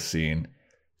shirtless scene.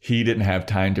 He didn't have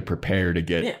time to prepare to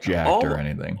get Yeah, jacked or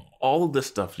anything. All of the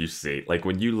stuff you see, like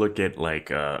when you look at like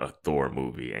a Thor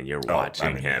movie and you're Oh, watching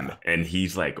I mean, him yeah. and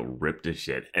he's like ripped as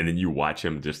shit, and then you watch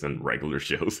him just in regular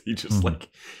shows, he just Mhm. like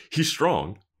he's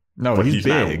strong, No, but he's he's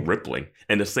big. not rippling.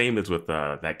 And the same is with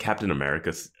that Captain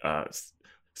America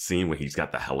scene when he's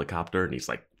got the helicopter and he's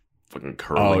like fucking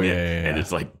curling Oh, yeah, it, yeah, and yeah.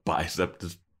 it's like bicep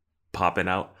just popping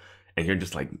out, and you're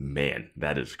just like, man,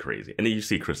 that is crazy. And then you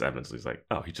see Chris Evans, he's like,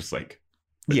 oh, he's just like.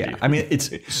 a Yeah, dude. I mean, it's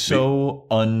so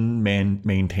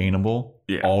unmaintainable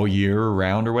Yeah. all year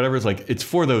round or whatever. It's like, it's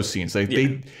for those scenes. Like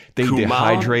Yeah. they Kumail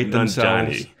dehydrate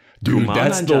themselves. Nanjiani. Dude,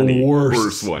 that's the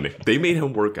worst one. They made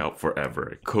him work out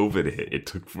forever. COVID hit. It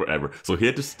took forever. So he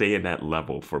had to stay in that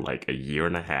level for like a year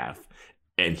and a half.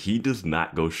 And he does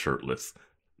not go shirtless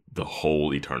the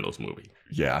whole Eternals movie.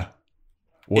 Yeah.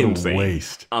 What Insane. a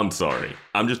waste. I'm sorry.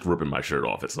 I'm just ripping my shirt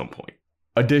off at some point.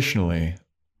 Additionally,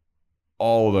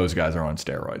 all of those guys are on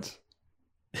steroids.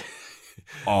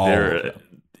 All of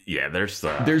them. Yeah,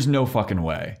 There's no fucking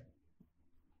way.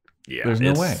 Yeah, There's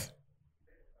no way.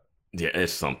 Yeah,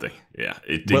 it's something. Yeah,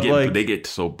 they get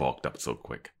so bulked up so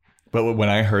quick. But when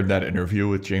I heard that interview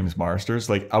with James Marsters,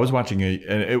 like I was watching it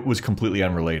and it was completely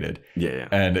unrelated. Yeah.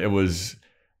 And it was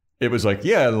like,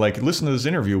 yeah, like listen to this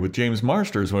interview with James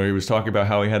Marsters where he was talking about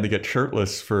how he had to get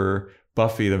shirtless for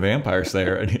Buffy the Vampire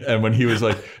Slayer. And when he was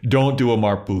like, don't do a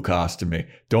Mark Blucas to me.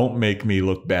 Don't make me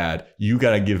look bad. You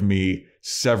got to give me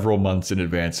several months in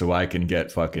advance so I can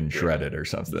get fucking shredded or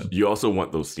something. You also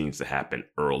want those scenes to happen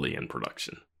early in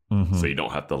production. Mm-hmm. So you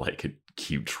don't have to like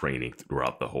keep training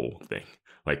throughout the whole thing.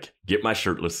 Like get my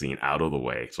shirtless scene out of the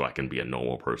way so I can be a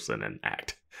normal person and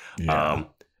act. Yeah.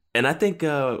 And I think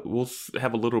we'll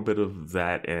have a little bit of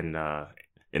that in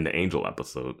the Angel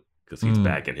episode because he's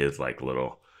back in his like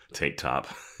little tank top.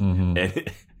 Mm-hmm.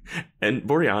 And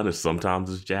Boreanaz sometimes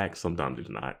is jacked, sometimes he's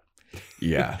not.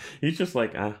 Yeah. He's just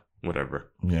like,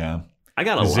 whatever. Yeah. I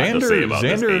got a lot to say about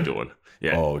this Angel one.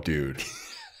 Yeah. Oh, dude.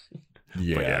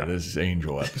 Yeah, this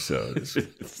Angel episode.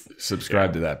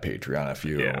 Subscribe to that Patreon if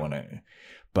you want to.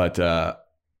 But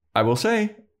I will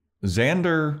say,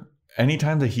 Xander,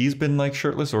 anytime that he's been like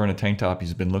shirtless or in a tank top,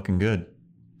 he's been looking good.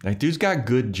 Like, dude's got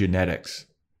good genetics.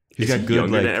 He's got good,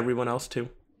 younger like, than everyone else too.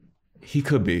 He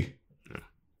could be.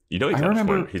 You know,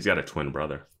 he's got a twin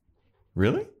brother.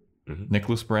 Really? Mm-hmm.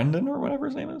 Nicholas Brendan or whatever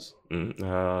his name is?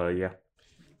 Yeah.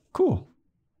 Cool.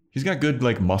 He's got good,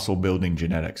 like, muscle building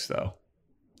genetics, though.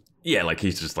 Yeah, like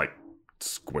he's just like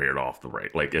squared off the right.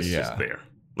 Like it's just there.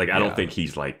 Like I don't think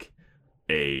he's like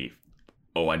I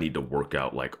need to work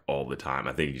out like all the time.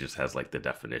 I think he just has like the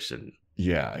definition.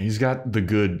 Yeah, he's got the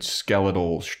good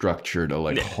skeletal structure to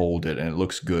like hold it, and it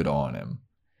looks good on him.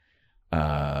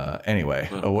 Anyway,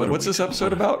 what's this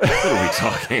episode about? What are we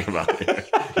talking about here?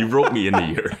 You wrote me into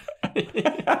here.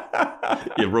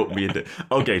 You wrote me into.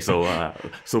 Okay, so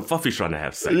Buffy's trying to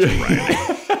have sex with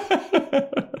Ryan.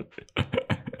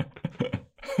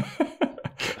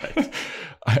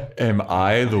 Am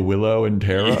I the Willow and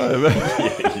Tara?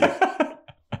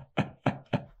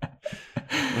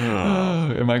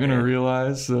 Am I going to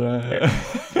realize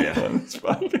it's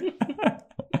Buffy?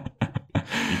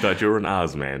 You thought you were an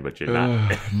Oz man, but you're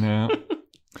not. No.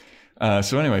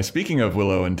 So anyway, speaking of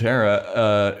Willow and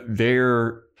Tara,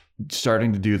 they're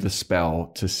starting to do the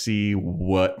spell to see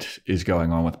what is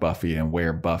going on with Buffy and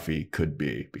where Buffy could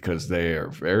be, because they are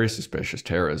very suspicious.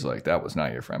 Tara's like, that was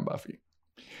not your friend Buffy.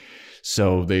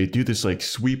 So they do this like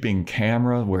sweeping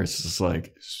camera where it's just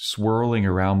like swirling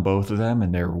around both of them,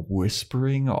 and they're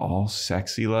whispering all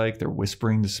sexy like. They're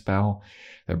whispering the spell.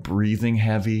 They're breathing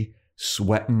heavy,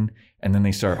 sweating, and then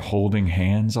they start holding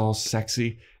hands all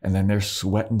sexy, and then they're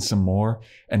sweating some more.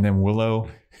 And then Willow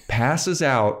passes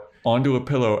out onto a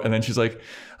pillow, and then she's like,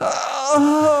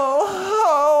 oh.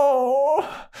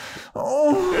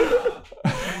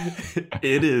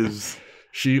 It is.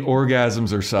 She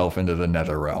orgasms herself into the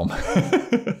nether realm.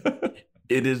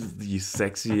 It is the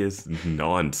sexiest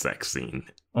non-sex scene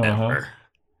ever.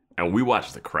 And we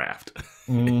watched The Craft.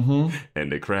 Mm-hmm.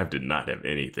 And The Craft did not have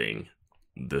anything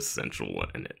this sensual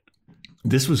in it.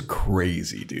 This was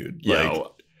crazy, dude. Yeah. Like,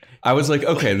 I was like,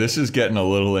 okay, this is getting a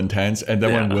little intense. And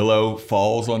then when Willow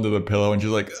falls onto the pillow and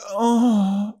she's like,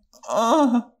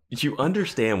 You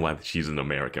understand why she's an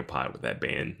American Pie with that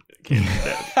band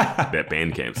that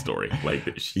Bandcamp story. Like,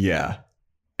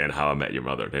 and How I Met Your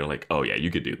Mother. They're like, oh yeah,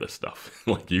 you could do this stuff.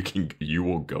 Like you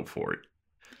will go for it.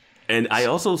 And I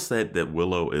also said that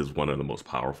Willow is one of the most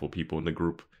powerful people in the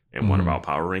group and one of our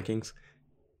power rankings.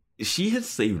 She has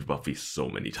saved Buffy so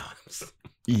many times.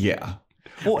 Yeah.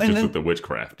 Well, and just with the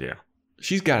witchcraft,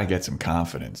 she's got to get some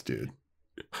confidence, dude.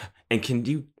 And can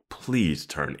you please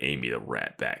turn Amy the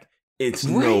Rat back? It's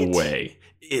no way.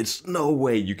 It's no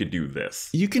way you could do this.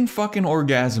 You can fucking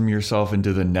orgasm yourself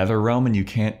into the nether realm and you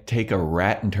can't take a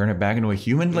rat and turn it back into a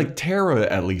human? Like, Tara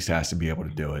at least has to be able to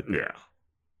do it. Yeah.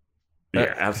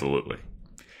 Yeah, absolutely.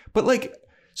 But like,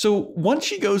 so once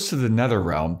she goes to the nether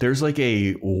realm, there's like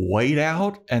a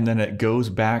whiteout and then it goes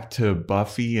back to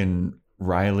Buffy and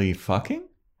Riley fucking?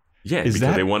 Yeah, because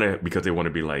they want to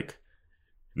be like,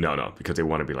 because they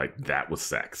want to be like, that was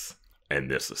sex. And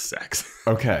this is sex.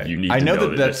 Okay. I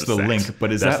know that's the sex. link,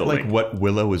 but is that like what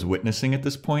Willow is witnessing at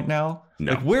this point now?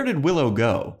 No. Like, where did Willow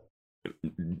go?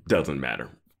 Doesn't matter.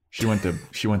 She went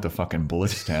to fucking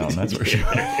Blitztown. That's where she.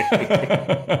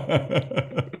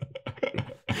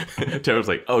 Tara's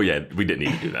like, oh yeah, we didn't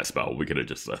need to do that spell. We could have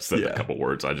just said a couple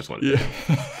words. I just wanted to.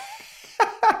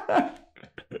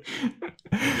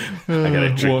 I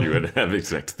gotta trick you into having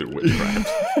sex through witchcraft.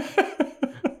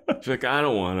 She's like, I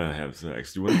don't want to have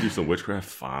sex. Do you want to do some witchcraft?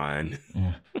 Fine.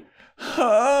 Yeah.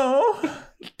 Oh,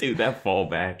 dude, that fall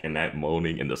back and that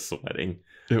moaning and the sweating.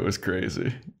 It was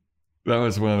crazy. That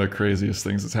was one of the craziest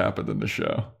things that's happened in the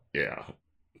show. Yeah.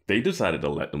 They decided to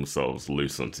let themselves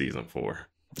loose on season 4.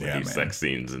 With these sex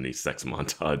scenes and these sex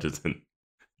montages and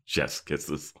chest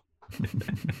kisses.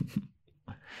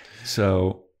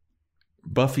 So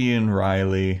Buffy and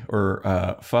Riley, or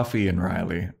Fuffy and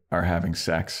Riley, are having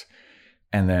sex.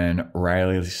 And then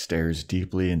Riley stares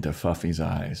deeply into Fuffy's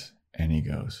eyes and he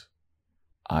goes,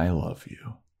 I love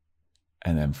you.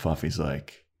 And then Fuffy's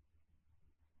like,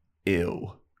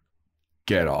 ew,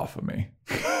 get off of me.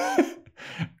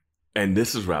 And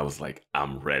this is where I was like,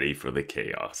 I'm ready for the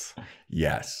chaos.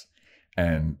 Yes.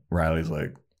 And Riley's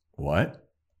like, what?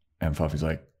 And Fuffy's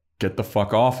like, get the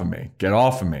fuck off of me. Get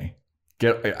off of me.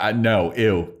 No,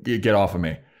 ew, get off of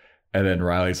me. And then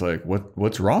Riley's like,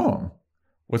 what's wrong?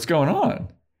 What's going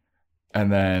on? And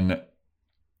then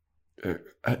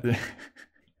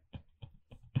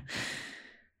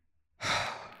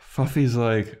Fuffy's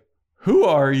like, who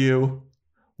are you?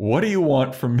 What do you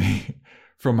want from me?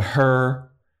 From her?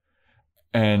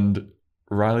 And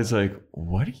Riley's like,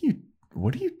 what are you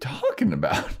talking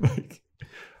about? Like,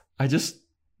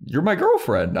 you're my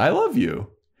girlfriend. I love you.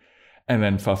 And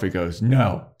then Fuffy goes,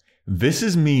 no, this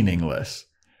is meaningless.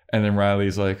 And then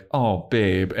Riley's like, oh,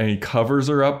 babe. And he covers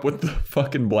her up with the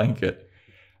fucking blanket.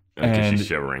 And she's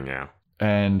shivering now.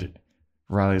 And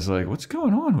Riley's like, what's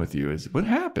going on with you? What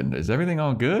happened? Is everything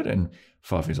all good? And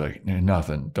Fuffy's like,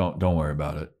 nothing. Don't worry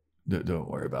about it. Don't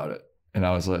worry about it. And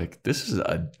I was like, this is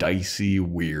a dicey,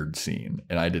 weird scene.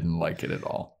 And I didn't like it at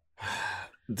all.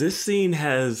 This scene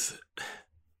I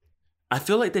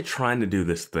feel like they're trying to do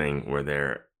this thing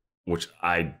which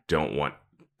I don't want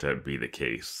to be the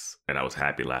case. And I was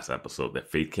happy last episode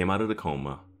that Faith came out of the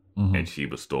coma and she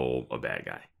was still a bad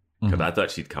guy. Because I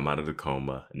thought she'd come out of the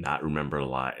coma, not remember a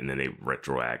lot, and then they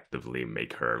retroactively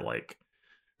make her like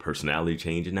personality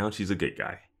change, and now she's a good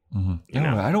guy.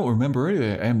 Yeah, I don't remember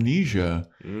anything. Amnesia.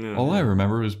 All I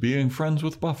remember is being friends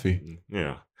with Buffy.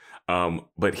 Yeah.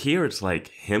 But here it's like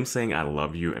him saying I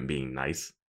love you and being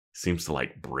nice seems to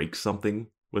like break something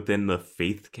within the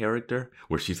Faith character,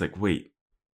 where she's like, wait,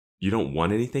 you don't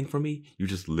want anything from me? You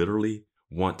just literally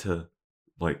want to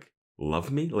like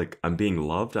love me? Like I'm being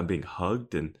loved, I'm being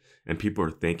hugged, and people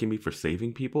are thanking me for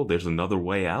saving people. There's another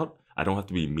way out. I don't have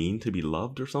to be mean to be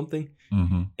loved or something.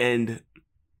 And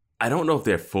I don't know if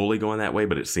they're fully going that way,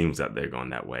 but it seems that they're going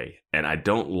that way. And I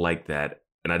don't like that.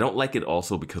 And I don't like it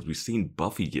also because we've seen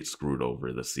Buffy get screwed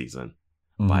over this season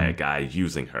by a guy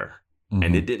using her.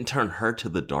 And it didn't turn her to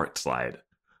the dark side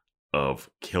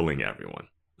of killing everyone.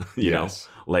 you know?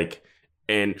 Like,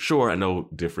 and sure, I know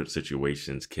different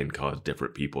situations can cause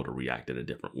different people to react in a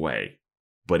different way.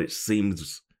 But it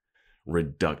seems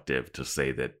reductive to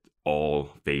say that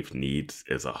all Faith needs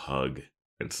is a hug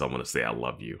and someone to say, I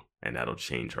love you. And that'll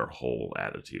change her whole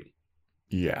attitude.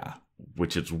 Yeah.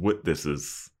 Which is what this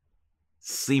is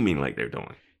seeming like they're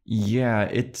doing. Yeah,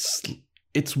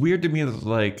 it's weird to me that,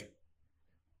 like,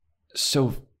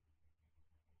 so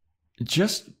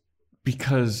just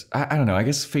because, I don't know, I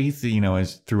guess Faith, you know,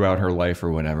 is throughout her life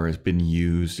or whatever, has been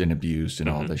used and abused and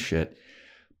all this shit.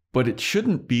 But it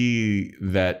shouldn't be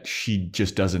that she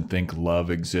just doesn't think love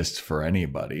exists for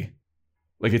anybody.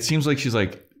 Like, it seems like she's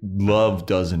like, love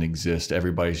doesn't exist.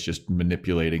 Everybody's just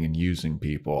manipulating and using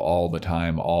people all the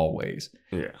time, always.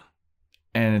 Yeah.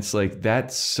 And it's like,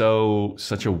 that's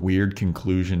such a weird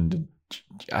conclusion to,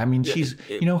 I mean, she's,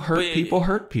 you know,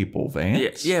 hurt people,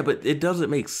 Vance. Yeah, but it doesn't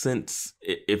make sense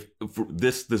if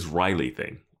this Riley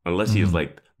thing, unless he is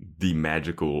like the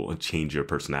magical change your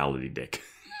personality dick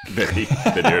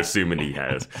that they're assuming he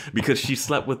has, because she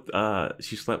slept with Xander.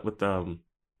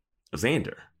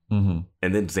 And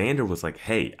then Xander was like,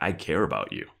 hey, I care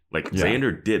about you. Like,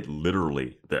 Xander did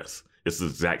literally this. It's the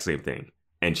exact same thing.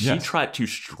 And she tried to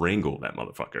strangle that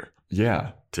motherfucker.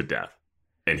 Yeah. To death.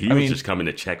 And he was just coming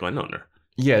to check on her.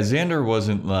 Yeah, Xander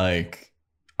wasn't like,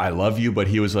 I love you, but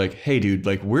he was like, hey, dude,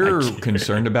 like, we're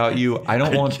concerned about you. I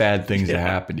don't want bad things to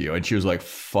happen to you. And she was like,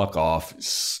 fuck off.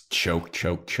 Choke.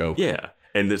 Yeah.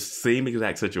 And the same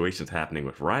exact situation's happening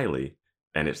with Riley.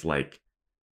 And it's like,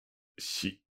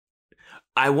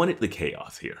 I wanted the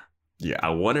chaos here. Yeah. I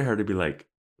wanted her to be like,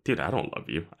 dude, I don't love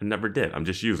you. I never did. I'm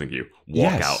just using you.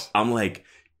 Walk out. I'm like,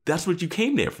 that's what you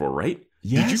came there for, right?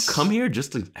 Yes. Did you come here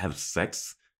just to have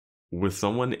sex with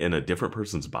someone in a different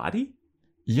person's body?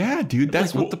 Yeah, dude.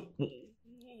 That's Like,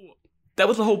 that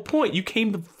was the whole point. You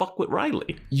came to fuck with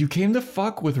Riley. You came to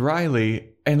fuck with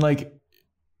Riley, and like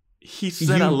he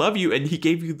said I love you, and he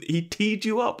teed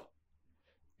you up.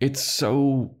 It's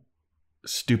so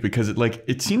stupid because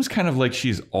it seems kind of like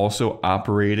she's also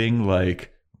operating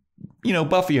like, you know,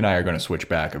 Buffy and I are going to switch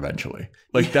back eventually.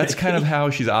 Like that's kind of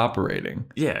how she's operating.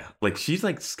 Yeah, like she's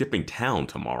like skipping town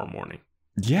tomorrow morning.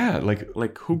 Yeah,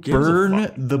 like who gives a fuck?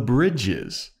 Burn the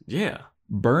bridges. Yeah.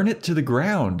 Burn it to the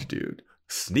ground, dude.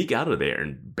 Sneak out of there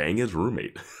and bang his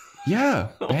roommate.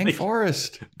 Yeah, bang Like,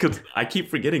 Forrest. Because I keep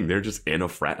forgetting they're just in a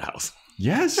frat house.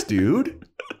 Yes, dude.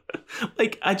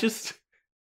 Like, I just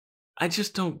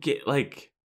don't get,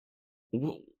 like,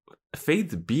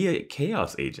 Faith, be a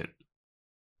chaos agent.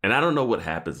 And I don't know what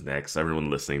happens next. Everyone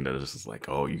listening to this is like,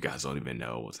 oh, you guys don't even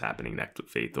know what's happening next with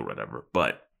Faith or whatever.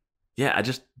 But yeah, I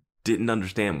just didn't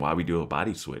understand why we do a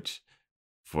body switch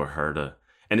for her to.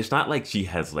 And it's not like she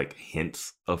has like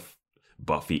hints of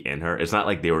Buffy in her. It's not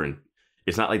like they were in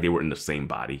the same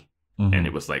body. Mm-hmm. And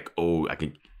it was like, oh, I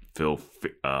can feel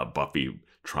Buffy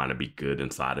trying to be good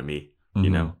inside of me. Mm-hmm.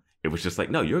 You know, it was just like,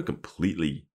 no, you're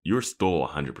still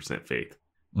 100% Faith.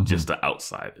 Mm-hmm. Just the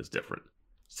outside is different.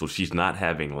 So she's not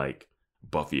having like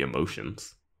Buffy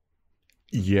emotions.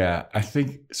 Yeah, I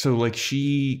think so. Like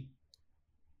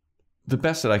the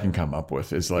best that I can come up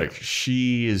with is like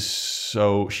she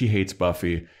hates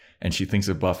Buffy and she thinks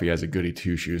of Buffy as a goody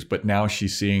two shoes, but now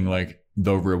she's seeing like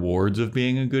the rewards of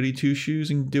being a goody two shoes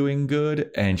and doing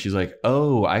good, and she's like,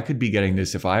 oh, I could be getting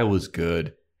this if I was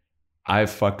good.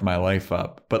 I've fucked my life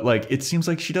up. But like it seems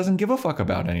like she doesn't give a fuck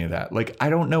about any of that. Like I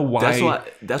don't know why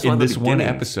that's why in this one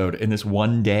episode, in this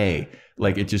one day,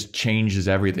 like it just changes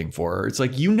everything for her. It's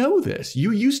like, you know this.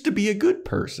 You used to be a good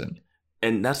person.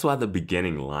 And that's why the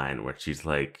beginning line where she's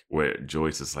like, where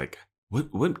Joyce is like,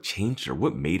 what changed her?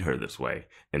 What made her this way?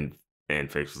 And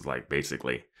Faith was like,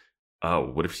 basically,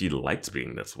 oh, what if she likes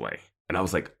being this way? And I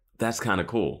was like, that's kind of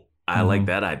cool. I like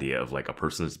that idea of like a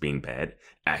person that's being bad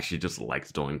actually just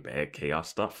likes doing bad chaos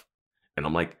stuff. And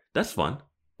I'm like, that's fun.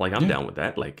 Like, I'm down with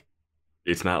that. Like,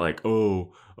 it's not like,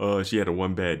 oh, she had a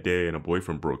one bad day and a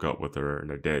boyfriend broke up with her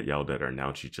and her dad yelled at her. And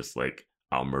now she's just like,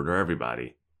 I'll murder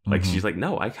everybody. Like, she's like,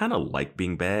 no, I kind of like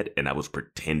being bad and I was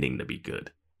pretending to be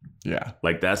good. Yeah.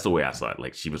 Like, that's the way I saw it.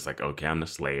 Like, she was like, okay, I'm the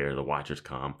Slayer. The Watchers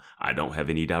come. I don't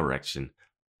have any direction.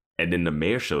 And then the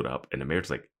mayor showed up and the mayor's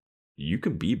like, you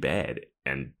can be bad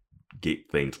and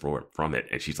get things from it.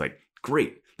 And she's like,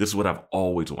 great, this is what I've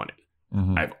always wanted.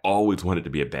 Mm-hmm. I've always wanted to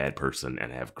be a bad person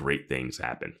and have great things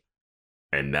happen.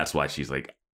 And that's why she was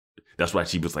like,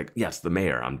 yes, the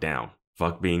mayor, I'm down.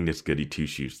 Fuck being this goody two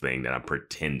shoes thing that I'm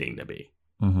pretending to be.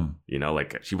 Mm-hmm. You know,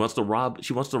 like she wants to rob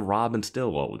and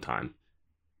steal all the time.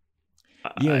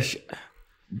 Yeah,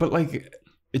 but like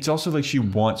it's also like she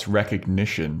wants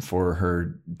recognition for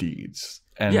her deeds.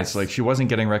 And it's like she wasn't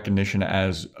getting recognition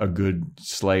as a good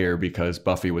Slayer because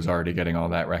Buffy was already getting all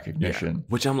that recognition. Yeah.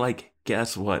 Which I'm like,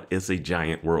 guess what? It's a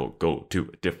giant world. Go to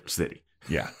a different city.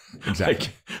 Yeah,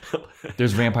 exactly.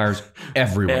 There's vampires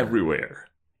everywhere. Everywhere.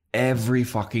 Every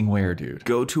fucking where, dude.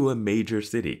 Go to a major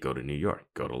city. Go to New York.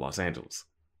 Go to Los Angeles.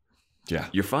 Yeah.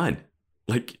 You're fine.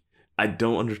 Like, I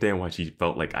don't understand why she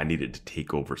felt like I needed to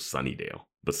take over Sunnydale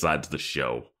besides the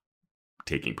show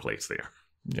taking place there.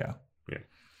 Yeah. Yeah.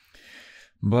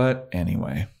 But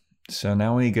anyway, so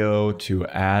now we go to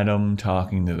Adam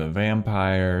talking to the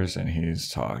vampires, and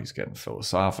he's getting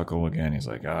philosophical again. He's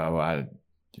like, oh,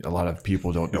 a lot of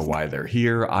people don't know why they're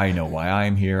here. I know why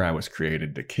I'm here. I was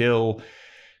created to kill.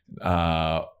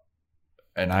 And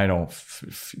I don't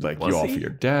like you all fear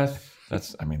death.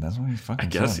 That's what he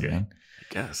fucking said, man.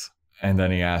 I guess. And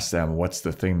then he asked them, what's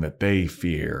the thing that they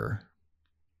fear?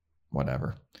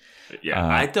 Whatever. Yeah,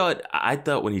 I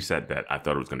thought when he said that, I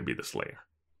thought it was going to be the Slayer.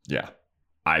 Yeah.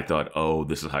 I thought, oh,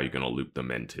 this is how you're going to loop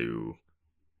them into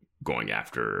going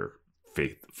after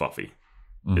Faith Buffy.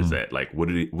 Mm-hmm. Is that like, what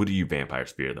do you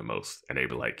vampires fear the most? And they'd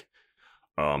be like,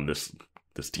 this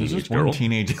teenage girl. One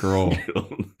teenage girl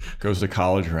goes to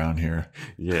college around here.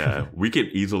 Yeah, we could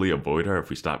easily avoid her if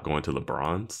we stop going to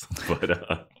LeBron's,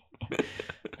 but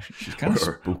she's kind of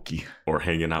spooky. Or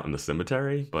hanging out in the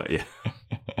cemetery, but yeah.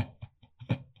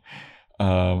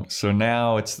 So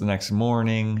now it's the next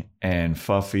morning, and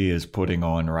Fuffy is putting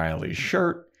on Riley's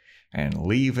shirt and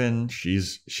leaving.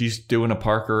 She's doing a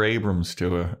Parker Abrams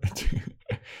to her.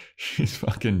 She's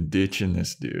fucking ditching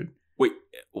this dude. Wait,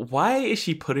 why is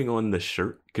she putting on the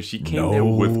shirt? Because she came there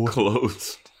with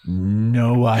clothes.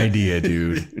 No idea,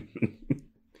 dude.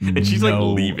 And she's like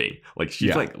leaving. Like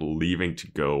she's like leaving to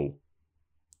go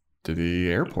to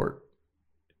the airport.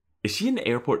 Is she in the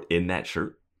airport in that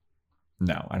shirt?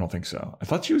 No, I don't think so. I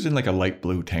thought she was in like a light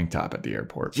blue tank top at the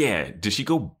airport. Yeah. Did she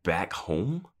go back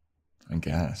home? I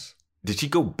guess. Did she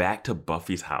go back to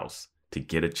Buffy's house to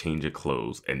get a change of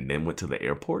clothes and then went to the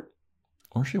airport?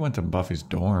 Or she went to Buffy's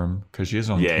dorm because she is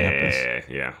on campus.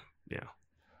 Yeah.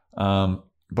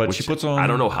 But she puts on... I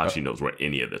don't know how she knows where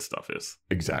any of this stuff is.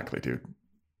 Exactly, dude.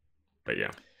 But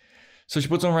yeah. So she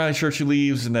puts on Riley's shirt, she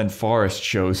leaves, and then Forrest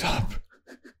shows up.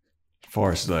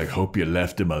 Forrest is like, hope you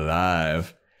left him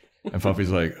alive. And Buffy's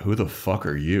like, who the fuck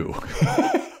are you?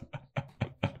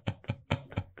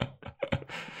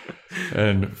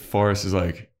 And Forrest is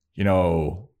like,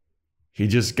 he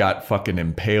just got fucking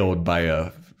impaled by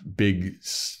a big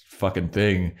fucking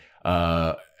thing.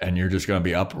 And you're just going to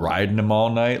be up riding him all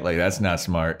night? Like, that's not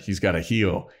smart. He's got to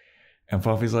heal. And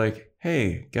Buffy's like,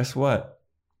 hey, guess what?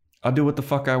 I'll do what the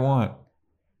fuck I want.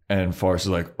 And Forrest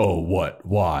is like, oh, what?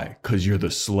 Why? Because you're the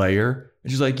Slayer?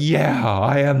 And she's like, yeah,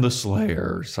 I am the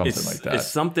Slayer, or something like that. It's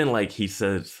something like he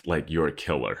says, like, you're a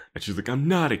killer. And she's like, I'm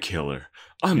not a killer.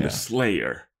 I'm the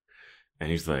Slayer. And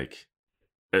he's like,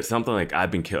 it's something like, I've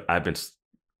been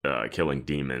killing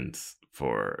demons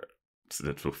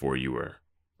since before you were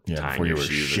before you were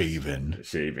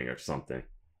shaving or something.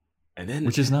 And then,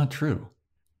 which is not true.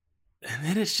 And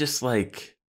then it's just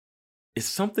like, it's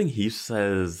something he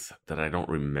says that I don't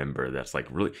remember. That's like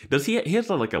really, he has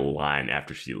like a line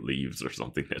after she leaves or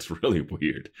something that's really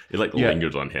weird. It like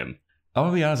lingers on him. I'm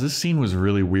gonna be honest, this scene was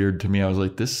really weird to me. I was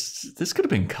like, this could have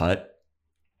been cut.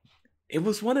 It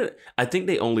was I think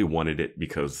they only wanted it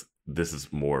because this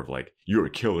is more of like, you're a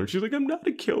killer. And she's like, I'm not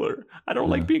a killer. I don't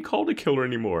like being called a killer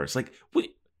anymore. It's like,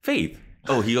 wait, Faith.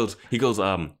 Oh, he goes,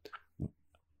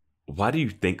 why do you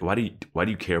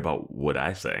care about what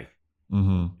I say?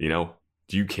 Mm-hmm.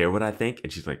 Do you care what I think?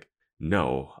 And she's like,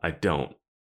 no, I don't.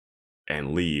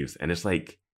 And leaves. And it's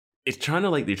like, it's trying to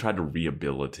like, they tried to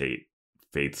rehabilitate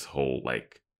Faith's whole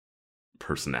like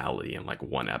personality in like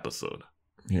one episode.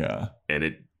 Yeah.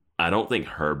 And I don't think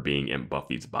her being in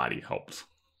Buffy's body helps.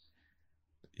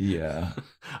 Yeah.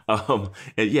 And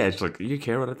yeah, it's like, you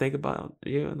care what I think about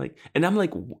you? Like, and I'm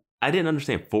like, I didn't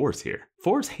understand Forrest here.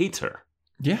 Forrest hates her.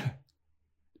 Yeah.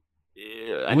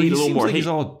 I need a little more hate. He's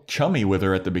all chummy with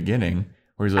her at the beginning,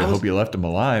 where he's like, I hope you left him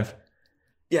alive.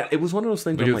 Yeah, it was one of those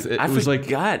things where I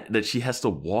forgot that she has to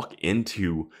walk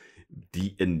into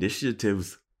the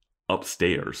initiatives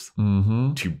upstairs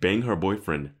to bang her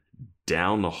boyfriend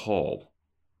down the hall.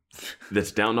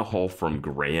 That's down the hall from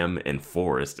Graham and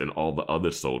Forrest and all the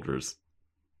other soldiers.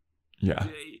 Yeah.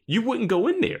 You wouldn't go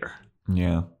in there.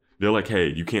 Yeah. They're like, hey,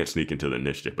 you can't sneak into the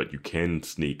initiative, but you can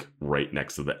sneak right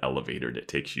next to the elevator that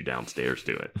takes you downstairs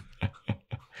to it.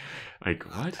 Like,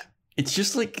 what? It's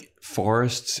just like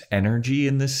Forrest's energy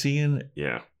in this scene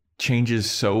changes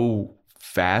so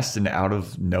fast and out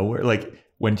of nowhere. Like,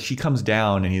 when she comes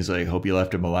down and he's like, hope you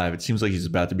left him alive, it seems like he's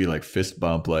about to be like fist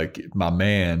bump, like, my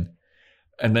man.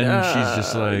 And then she's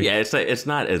just like... Yeah, it's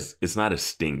not as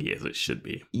stingy as it should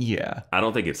be. Yeah. I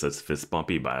don't think it's as fist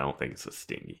bumpy, but I don't think it's as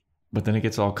stingy. But then it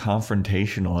gets all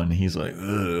confrontational and he's like,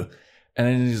 ugh. And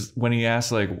then when he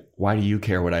asks, like, why do you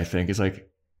care what I think? It's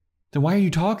like, then why are you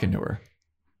talking to her?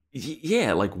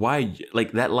 Yeah, like, why?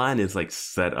 Like, that line is, like,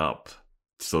 set up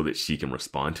so that she can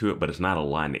respond to it, but it's not a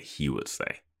line that he would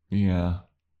say. Yeah.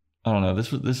 I don't know.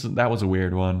 That was a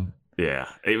weird one. Yeah.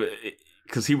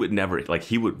 Because he would never, like,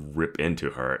 he would rip into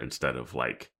her instead of,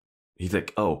 like, he's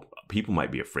like, oh, people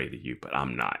might be afraid of you, but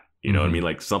I'm not. You know what I mean?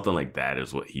 Like, something like that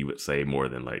is what he would say more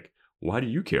than, like, why do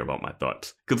you care about my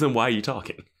thoughts? Because then why are you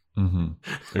talking?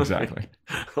 Exactly.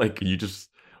 Like,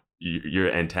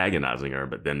 you're antagonizing her,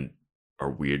 but then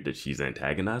are weird that she's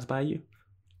antagonized by you?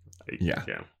 Like, yeah.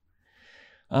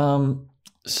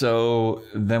 So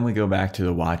then we go back to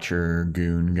the Watcher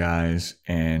goon guys,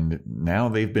 and now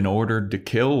they've been ordered to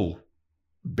kill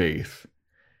Faith.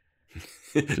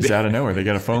 Just out of nowhere, they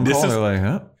got a phone call. They're like,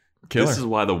 huh? Kill her. This is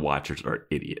why the Watchers are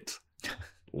idiots.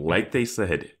 Like they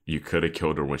said, you could have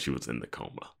killed her when she was in the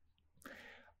coma.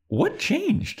 What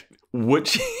changed? What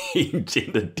changed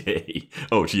in the day?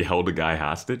 Oh, she held a guy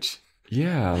hostage?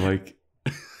 Yeah, like,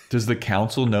 does the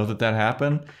council know that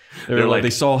happened? They're like, they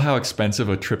saw how expensive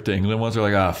a trip to England was. They're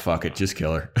like, ah, fuck it, just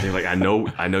kill her. They're like, I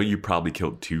know you probably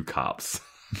killed 2 cops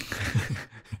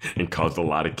and caused a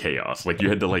lot of chaos. Like, you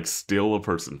had to, like, steal a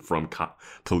person from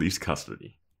police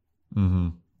custody.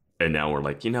 And now we're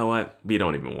like, you know what? We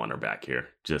don't even want her back here.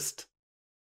 Just,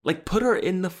 like, put her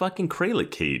in the fucking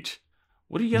Kralik cage.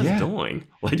 What are you guys doing?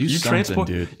 Like,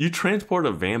 you transport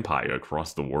a vampire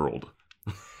across the world.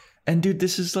 And dude,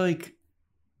 this is like,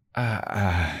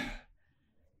 I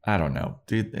don't know,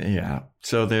 dude. Yeah.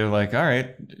 So they're like, all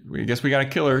right, I guess we gotta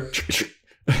kill her.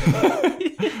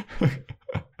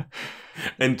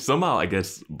 And somehow, I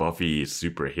guess Buffy's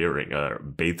super hearing,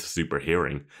 Baith's super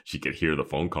hearing, she could hear the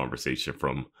phone conversation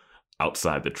from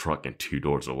outside the truck and 2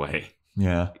 doors away.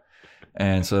 Yeah.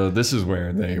 And so this is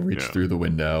where they reach Yeah. through the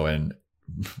window, and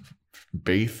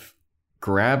Baith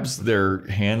grabs their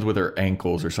hands with her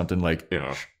ankles or something, like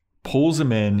Yeah. pulls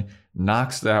them in,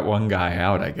 knocks that one guy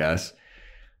out, I guess,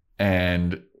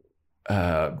 and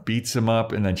beats him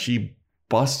up. And then she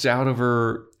busts out of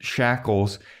her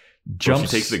shackles, Well, jumps.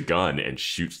 she takes the gun and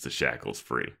shoots the shackles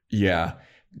free. Yeah.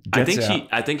 I Gets think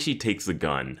out. she takes the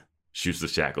gun, shoots the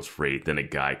shackles free, then a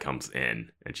guy comes in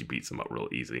and she beats him up real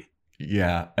easy.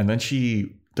 Yeah. And then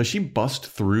does she bust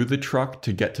through the truck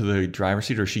to get to the driver's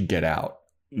seat, or she get out?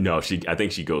 No, I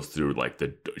think she goes through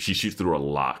she shoots through a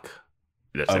lock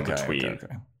that's in between, Okay.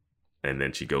 and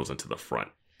then she goes into the front.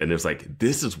 And it's like,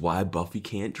 this is why Buffy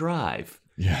can't drive.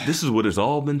 Yeah. This is what it's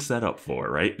all been set up for,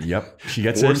 right? Yep. She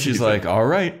gets Four in. She's seasons. like, all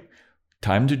right,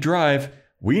 time to drive.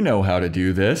 We know how to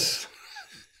do this.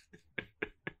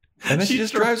 And then she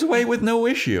just drives away with no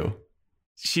issue.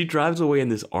 She drives away in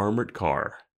this armored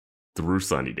car through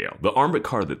Sunnydale. The armored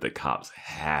car that the cops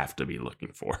have to be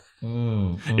looking for.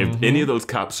 If any of those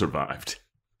cops survived,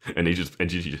 and she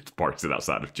just parks it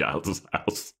outside of Giles'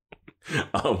 house.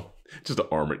 Just an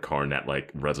armored car in that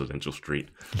like residential street.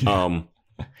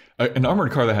 An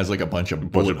armored car that has like a bunch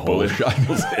of bullet holes.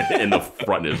 And the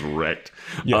front is wrecked.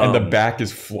 Yeah, and the back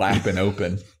is flapping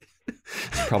open.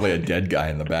 Probably a dead guy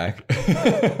in the back.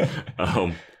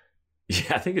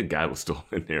 Yeah, I think a guy was still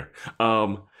in there.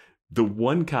 The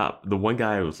one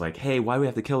guy was like, "Hey, why do we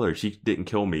have to kill her? She didn't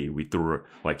kill me. We threw her.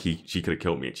 Like she could have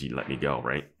killed me and she let me go,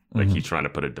 right? Like he's trying to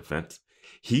put a defense.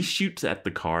 He shoots at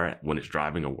the car when it's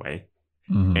driving away,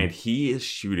 and he is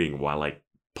shooting while like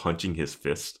punching his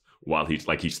fist while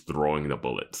he's throwing the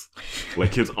bullets.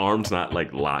 Like his arm's not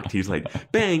like locked. He's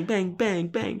like bang, bang, bang,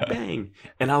 bang, bang.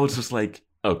 And I was just like,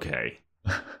 okay,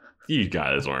 you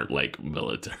guys aren't like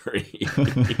military.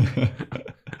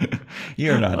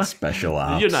 You're not special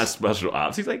ops. You're not special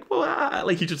ops. He's like, well,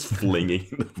 like he's just flinging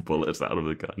the bullets out of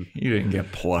the gun. You didn't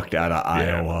get plucked out of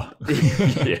Iowa.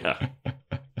 Yeah.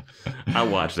 I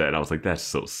watched that and I was like, that's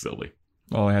so silly.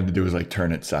 All I had to do was like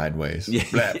turn it sideways. Yeah.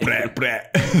 Blah, blah,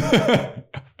 blah.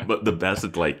 But the best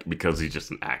is like, because he's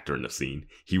just an actor in the scene,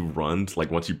 he runs,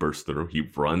 like once she bursts through, he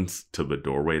runs to the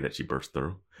doorway that she burst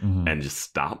through and just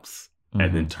stops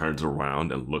and then turns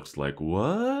around and looks like,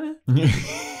 what?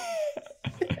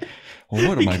 Well,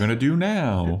 what am I going to do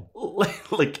now?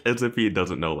 Like as if he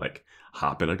doesn't know, like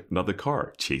hop in another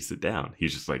car, chase it down.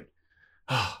 He's just like,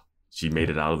 oh, she made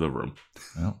it out of the room.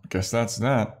 Well, I guess that's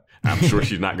that. I'm sure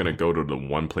she's not going to go to the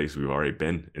one place we've already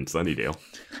been in Sunnydale.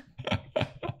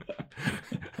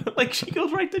 Like she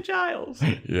goes right to Giles.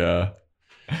 Yeah.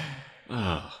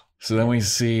 Oh. So then we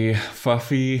see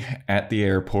Fuffy at the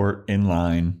airport in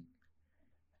line,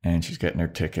 and she's getting her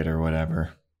ticket or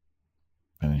whatever.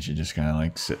 And then she's just kind of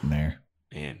like sitting there.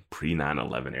 Man, pre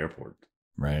 9/11 airport.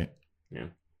 Right. Yeah.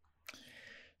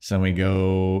 So then we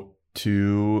go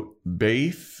to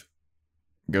Baith,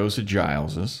 goes to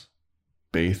Giles's.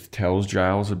 Baith tells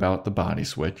Giles about the body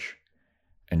switch.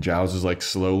 And Giles is like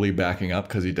slowly backing up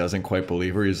because he doesn't quite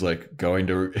believe her. He's like going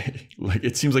to, like,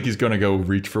 it seems like he's going to go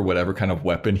reach for whatever kind of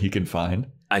weapon he can find.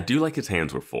 I do like his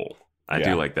hands were full. I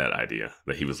Yeah. do like that idea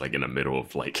that he was like in the middle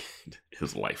of like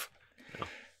his life.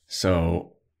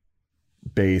 So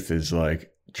Baith is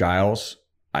like, Giles,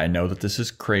 I know that this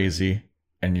is crazy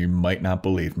and you might not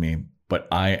believe me, but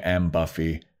I am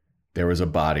Buffy. There was a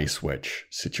body switch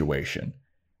situation.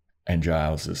 And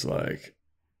Giles is like,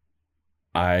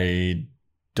 I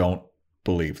don't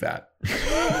believe that.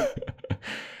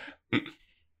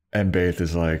 And Baith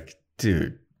is like,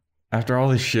 dude, after all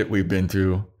this shit we've been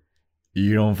through,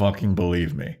 you don't fucking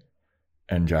believe me.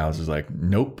 And Giles is like,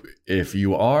 nope. If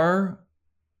you are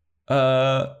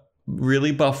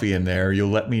really Buffy in there, you'll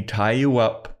let me tie you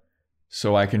up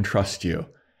so I can trust you.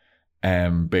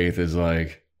 And Baith is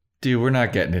like, dude, we're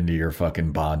not getting into your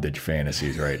fucking bondage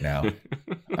fantasies right now.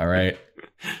 All right?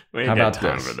 We ain't How got about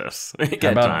time this? for this. We ain't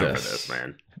How got about time this? for this,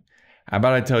 man. How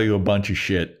about I tell you a bunch of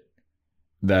shit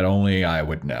that only I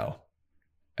would know?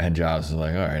 And Giles is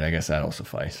like, all right, I guess that'll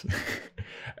suffice.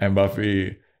 And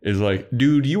Buffy is like,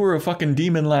 dude, you were a fucking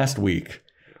demon last week.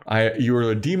 You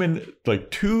were a demon like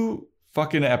 2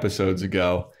 fucking episodes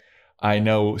ago. I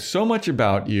know so much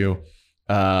about you.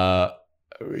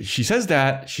 She says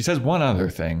that. She says one other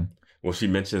thing. Well, she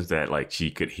mentions that like she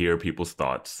could hear people's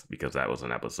thoughts because that was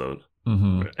an episode.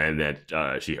 Mm-hmm. And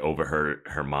that she overheard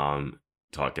her mom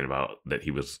talking about that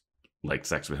he was like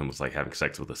sex with him was like having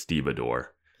sex with a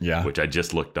stevedore. Yeah. Which I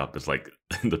just looked up. It's like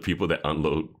the people that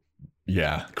unload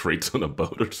Yeah. crates on a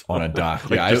boat or something. On a dock.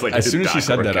 Like, Yeah. just like as a soon as she dock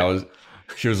said or a that, ca-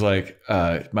 she was like,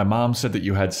 my mom said that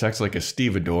you had sex like a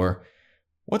stevedore.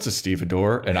 What's a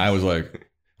stevedore? And I was like,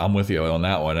 I'm with you on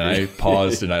that one. And I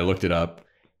paused and I looked it up.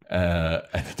 And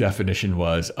the definition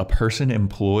was a person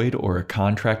employed or a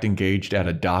contract engaged at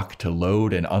a dock to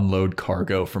load and unload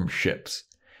cargo from ships.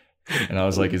 And I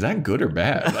was like, is that good or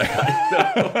bad?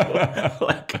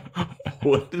 Like,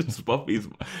 what is Buffy's?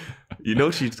 You know,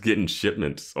 she's getting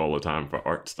shipments all the time for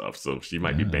art stuff, so she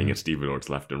might be banging stevedores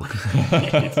left and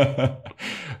right.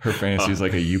 Her fantasy is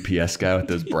like a UPS guy with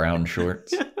those brown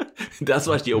shorts. That's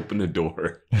why she opened the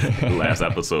door. The last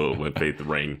episode when Faith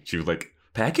rang, she was like,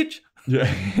 "Package." Yeah.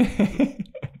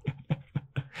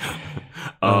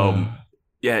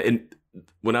 Yeah, and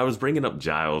when I was bringing up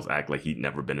Giles act like he'd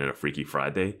never been in a Freaky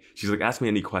Friday, she's like, ask me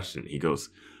any question. He goes,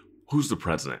 who's the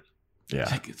president? Yeah.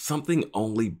 It's like, it's something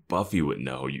only Buffy would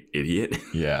know, you idiot.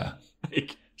 Yeah.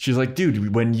 Like, She's like,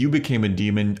 dude, when you became a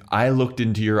demon, I looked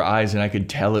into your eyes and I could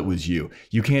tell it was you.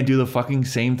 You can't do the fucking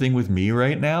same thing with me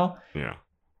right now? yeah.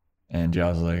 And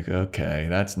Giles was like, okay,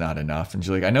 that's not enough. And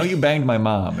she's like, I know you banged my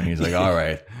mom. And he's like, all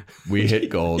right, we hit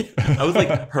gold. I was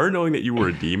like, her knowing that you were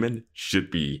a demon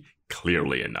should be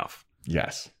clearly enough.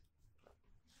 Yes.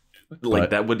 Like, But-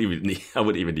 that wouldn't even need, I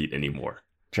wouldn't even need any more.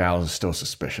 Giles is still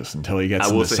suspicious until he gets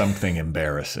I will into say- something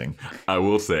embarrassing. I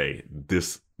will say,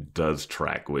 this does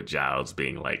track with Giles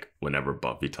being like, whenever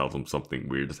Buffy tells him something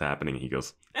weird is happening, he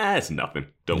goes, it's nothing.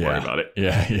 Don't worry about it.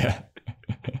 Yeah, yeah.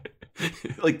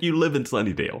 Like, you live in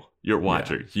Sunnydale. You're a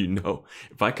watcher. You know,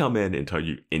 if I come in and tell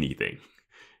you anything,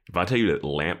 if I tell you that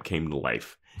Lamp came to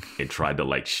life and tried to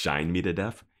like shine me to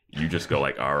death, you just go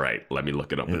like, all right, let me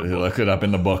look it up in You the book. look it up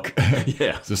in the book.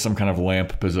 Yeah. Is this some kind of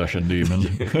lamp possession demon?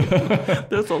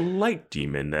 There's a light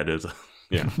demon that is,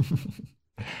 yeah.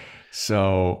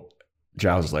 So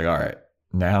Giles is like, all right,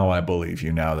 now I believe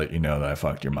you now that you know that I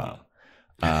fucked your mom.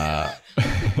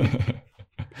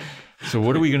 So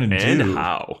what are we going to do? And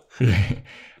how?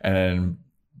 And then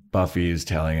Buffy is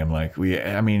telling him like,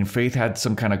 Faith had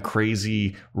some kind of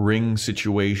crazy ring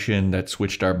situation that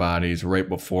switched our bodies right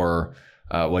before,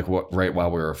 right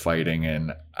while we were fighting.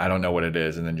 And I don't know what it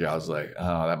is. And then Giles is like,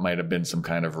 oh, that might have been some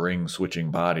kind of ring switching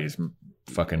bodies.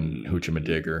 Fucking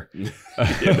hoochamadigger.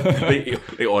 Yeah,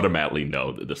 they automatically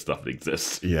know that this stuff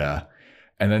exists. Yeah.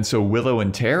 And then so Willow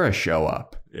and Tara show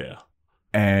up. Yeah.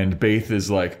 And Faith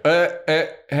is like,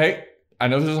 hey, I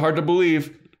know this is hard to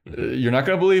believe. You're not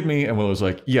going to believe me. And Willow's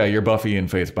like, yeah, you're Buffy in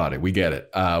Faith's body. We get it.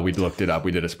 We looked it up.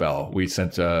 We did a spell. We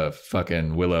sent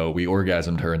fucking Willow. We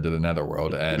orgasmed her into the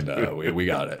netherworld, and we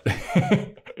got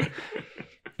it.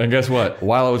 And guess what?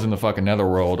 While I was in the fucking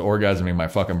netherworld orgasming my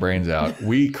fucking brains out,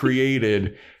 we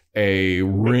created a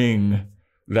ring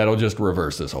that'll just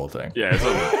reverse this whole thing. Yeah,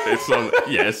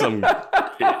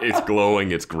 it's glowing,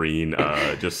 it's green.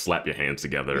 Just slap your hands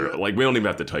together. Like, we don't even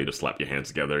have to tell you to slap your hands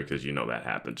together because you know that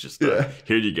happens. Just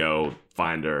here you go,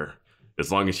 find her.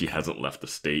 As long as she hasn't left the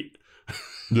state,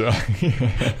 Yeah.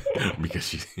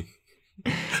 because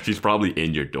she's probably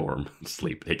in your dorm,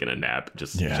 sleep, taking a nap.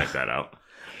 Just check that out.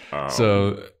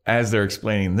 So as they're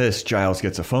explaining this, Giles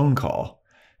gets a phone call,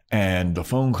 and the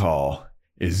phone call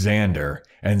is Xander,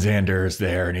 and Xander is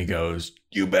there, and he goes,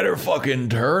 you better fucking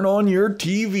turn on your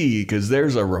TV because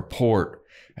there's a report.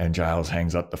 And Giles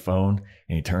hangs up the phone,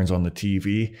 and he turns on the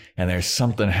TV, and there's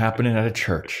something happening at a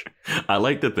church. I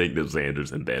like to think that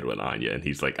Xander's in bed with Anya, and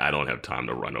he's like, I don't have time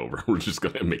to run over. We're just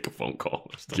going to make a phone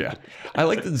call. Yeah. I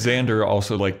like that Xander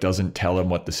also like doesn't tell him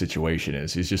what the situation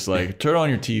is. He's just like, turn on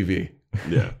your TV.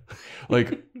 Yeah.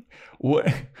 Like, what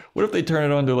if they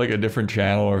turn it on to like a different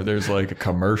channel, or there's like a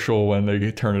commercial when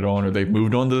they turn it on, or they've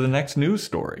moved on to the next news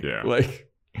story? Yeah. Like,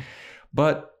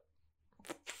 but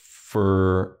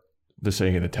for the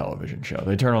sake of the television show,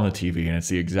 they turn on the TV and it's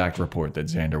the exact report that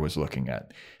Xander was looking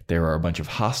at. There are a bunch of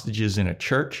hostages in a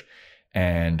church,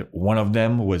 and one of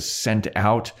them was sent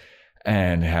out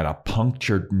and had a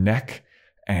punctured neck.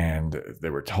 And they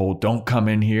were told, don't come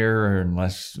in here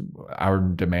unless our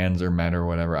demands are met or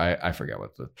whatever. I forget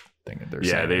what the thing that they're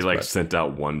saying. Yeah, they is, like but, sent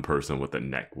out one person with a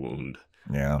neck wound.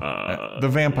 yeah. The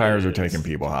vampires are yes. taking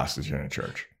people hostage in a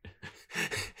church.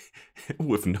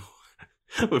 with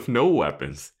no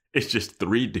weapons. It's just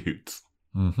 3 dudes.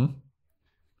 Mm-hmm.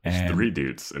 It's And 3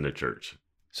 dudes in a church.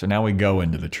 so now we go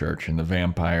into the church, and the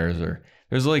vampires are,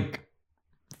 there's like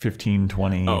 15,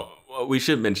 20. Oh, well, we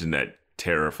should mention that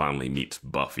Tara finally meets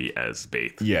Buffy as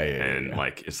Faith. Yeah. And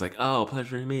like, it's like, oh,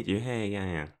 pleasure to meet you. Hey,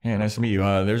 yeah. Yeah, nice to meet you.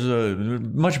 There's a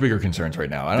much bigger concerns right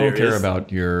now. I don't There care is-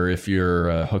 about if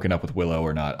you're hooking up with Willow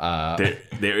or not.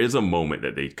 There is a moment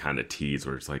that they kind of tease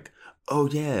where it's like, oh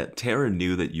yeah, Tara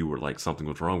knew that you were like something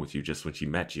was wrong with you just when she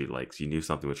met you. Like she knew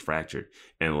something was fractured,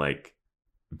 and like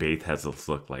Baith has this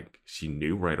look like she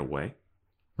knew right away.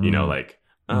 You know, like,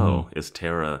 oh, is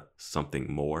Tara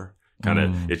something more? Kind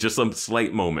of, it's just some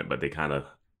slight moment, but they kind of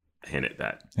hinted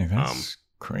that. Hey, that's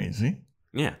crazy.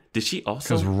 Yeah. Did she also?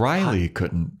 Because Riley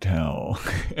couldn't tell,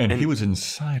 and he was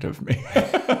inside of me.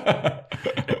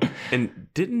 And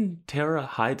didn't Tara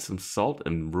hide some salt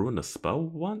and ruin a spell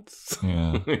once?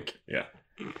 Yeah. Yeah.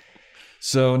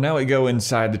 So now we go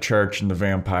inside the church, and the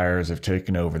vampires have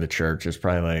taken over the church. There's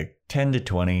probably like 10 to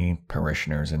 20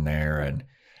 parishioners in there, and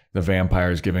the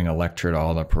vampire's giving a lecture to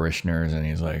all the parishioners, and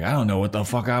he's like, I don't know what the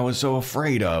fuck I was so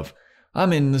afraid of.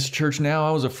 I'm in this church now.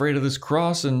 I was afraid of this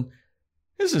cross, and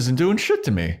this isn't doing shit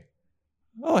to me.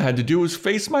 All I had to do was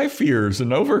face my fears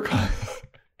and overcome.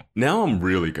 Now I'm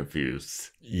really confused.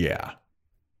 Yeah.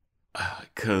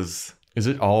 Because... Is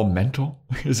it all mental?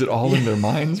 Is it all in their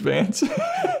minds, Vance?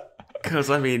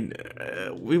 Because, I mean,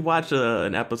 we watched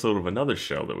an episode of another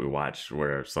show that we watched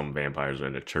where some vampires are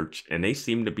in a church, and they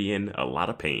seem to be in a lot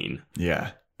of pain.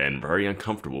 Yeah. And very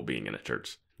uncomfortable being in a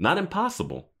church. Not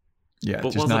impossible. Yeah,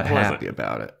 but just not pleasant. happy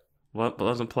about it. Well, but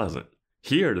wasn't pleasant.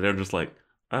 Here, they're just like,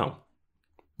 oh.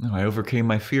 No, I overcame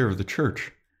my fear of the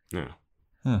church. Yeah.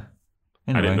 Huh.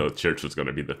 Anyway. I didn't know church was going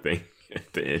to be the thing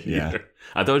at the end either.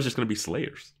 I thought it was just going to be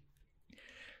slayers.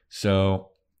 So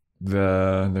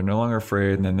they're no longer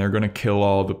afraid, and then they're going to kill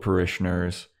all the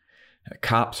parishioners.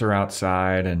 Cops are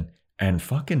outside, and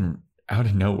fucking out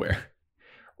of nowhere,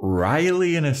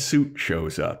 Riley in a suit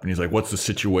shows up, and he's like, what's the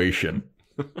situation?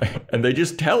 And they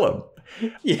just tell him.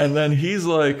 Yeah. And then he's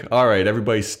like, all right,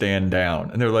 everybody stand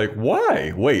down. And they're like,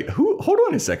 why? Wait, hold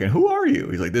on a second. Who are you?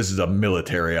 He's like, this is a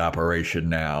military operation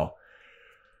now.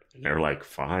 And they're like,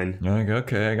 fine. I'm like,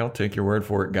 okay, I'll take your word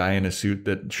for it. Guy in a suit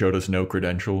that showed us no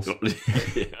credentials.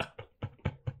 Yeah.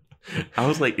 I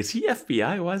was like, is he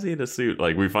FBI? Why is he in a suit?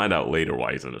 Like, we find out later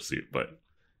why he's in a suit, but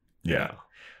yeah.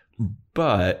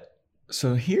 But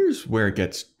so here's where it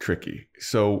gets tricky.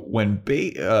 So when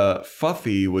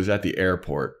Fuffy was at the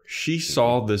airport, she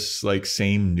saw this like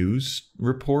same news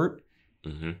report,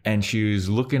 and she was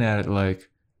looking at it like,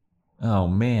 oh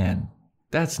man,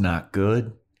 that's not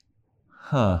good.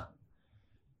 Huh.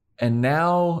 And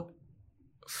now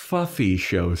Fuffy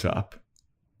shows up,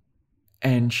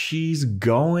 and she's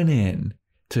going in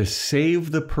to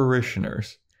save the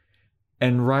parishioners.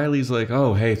 And Riley's like,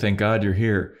 oh, hey, thank God you're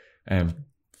here. And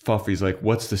Fuffy's like,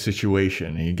 what's the situation?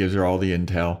 And he gives her all the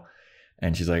intel.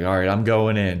 And she's like, all right, I'm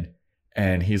going in.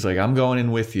 And he's like, I'm going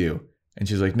in with you. And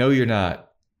she's like, no, you're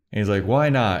not. And he's like, why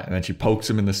not? And then she pokes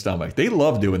him in the stomach. They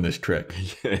love doing this trick.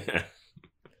 Yeah.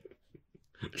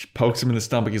 She pokes him in the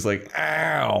stomach. He's like,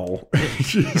 ow.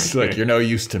 She's like, you're no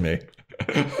use to me.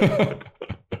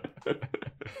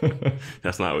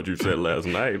 That's not what you said last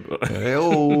night.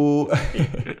 Oh.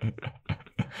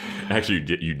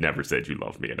 Actually, you never said you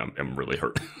love me, and I'm really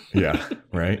hurt. Yeah,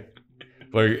 right?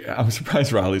 Like, I'm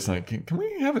surprised Riley's like, can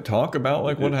we have a talk about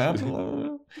like what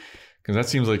happened? Because that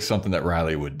seems like something that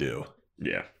Riley would do.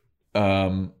 Yeah.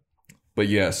 But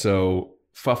yeah, so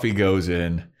Fuffy goes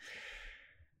in,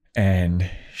 and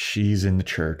she's in the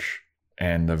church,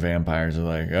 and the vampires are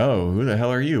like, oh, who the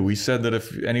hell are you? We said that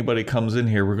if anybody comes in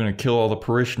here, we're going to kill all the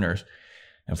parishioners.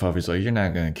 And Fuffy's like, you're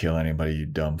not going to kill anybody, you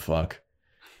dumb fuck.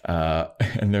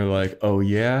 And they're like, oh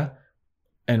yeah?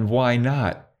 And why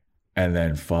not? And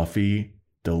then Fuffy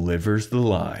delivers the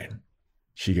line.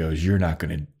 She goes, you're not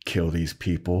going to kill these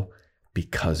people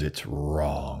because it's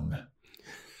wrong.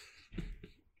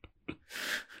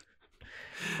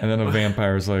 And then the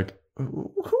vampire's like,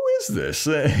 who is this?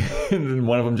 And then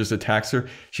one of them just attacks her.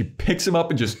 She picks him up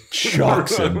and just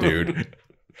chokes him, dude.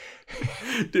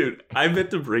 Dude, I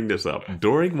meant to bring this up.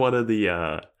 During one of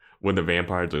the, when the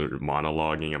vampires are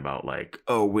monologuing about like,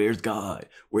 oh, where's God?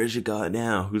 Where's your God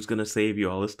now? Who's going to save you?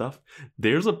 All this stuff.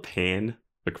 There's a pan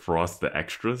across the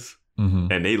extras,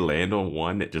 and they land on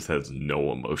one that just has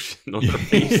no emotion on her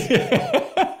face.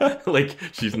 Like,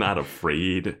 she's not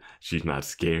afraid. She's not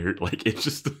scared. Like, it's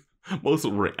just most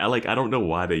of it. Like, I don't know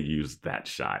why they used that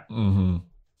shot.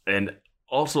 And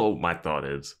also, my thought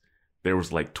is, there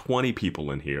was like 20 people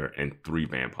in here and 3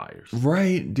 vampires.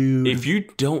 Right, dude. If you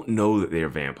don't know that they're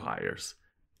vampires,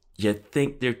 you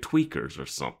think they're tweakers or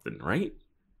something, right?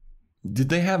 Did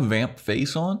they have vamp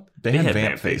face on? They had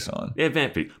vamp face on. They had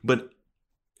vamp face. But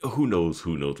who knows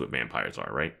what vampires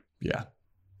are, right? Yeah.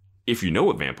 If you know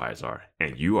what vampires are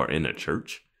and you are in a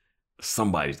church,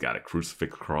 somebody's got a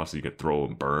crucifix cross you can throw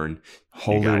and burn.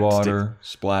 Holy water,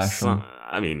 splash them.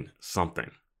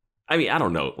 Something. I mean, I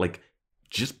don't know. Like,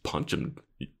 just punch them.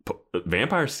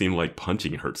 vampires seem like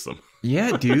punching hurts them.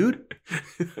 Yeah, dude.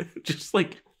 Just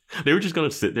like they were just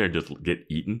gonna sit there and just get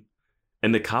eaten.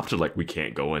 And the cops are like, we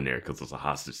can't go in there because it's a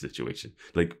hostage situation.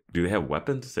 Like, do they have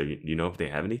weapons? So you know if they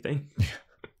have anything?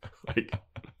 Like,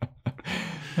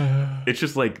 it's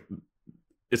just like,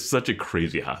 it's such a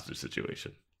crazy hostage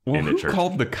situation Well, in a who church.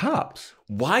 called the cops?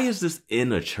 Why is this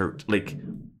in a church? Like,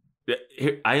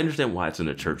 I understand why it's in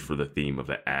a church for the theme of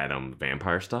the Adam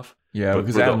vampire stuff. Yeah, But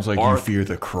because for the Adam's like, arc- you fear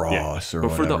the cross or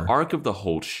But for whatever. the arc of the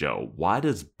whole show, why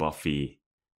does Buffy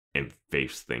and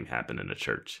Faith's thing happen in a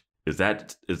church? Is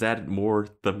that more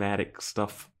thematic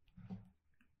stuff?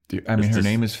 Dude, I mean, it's her just-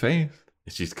 name is Faith.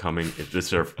 Is she's coming? Is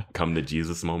this her come to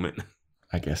Jesus moment?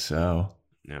 I guess so.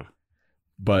 No.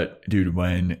 But dude,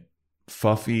 when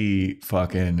Fuffy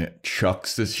fucking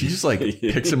chucks this, she just like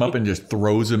picks him up and just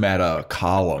throws him at a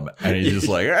column, and he's just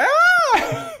like,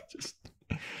 ah! Just,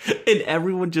 And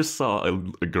everyone just saw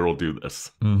a girl do this.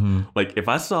 mm-hmm. Like, if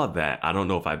I saw that, I don't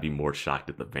know if I'd be more shocked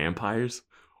at the vampires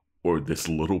or this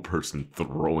little person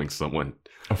throwing someone.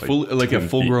 A full 10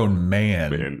 full grown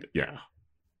man. And yeah.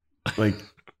 Like,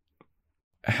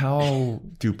 how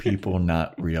do people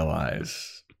not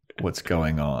realize what's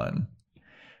going on?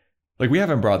 Like, we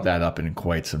haven't brought that up in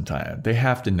quite some time. They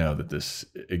have to know that this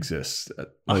exists. A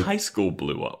Like, high school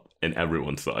blew up and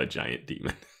everyone saw a giant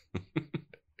demon.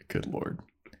 good Lord.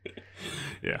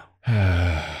 Yeah.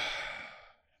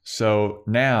 So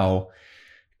now,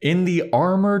 in the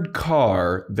armored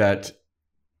car that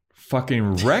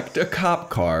fucking wrecked a cop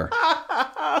car.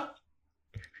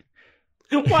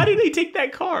 Why did they take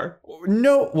that car?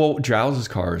 No, well, Giles'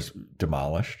 car is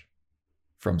demolished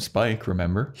from Spike,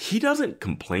 remember? He doesn't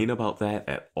complain about that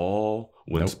at all.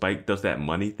 When Nope. Spike does that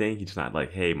money thing, he's not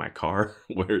like, hey, my car,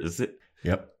 where is it?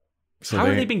 Yep. So How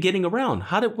have they been getting around?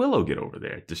 How did Willow get over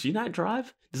there? Does she not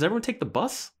drive? Does everyone take the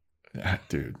bus?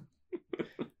 Dude.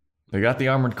 They got the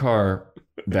armored car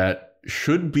that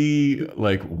should be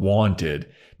like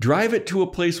wanted. Drive it to a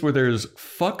place where there's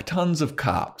fuck tons of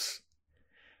cops.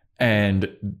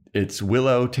 And it's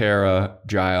Willow, Tara,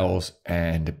 Giles,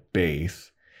 and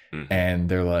Baith. Mhm. And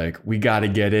they're like, we got to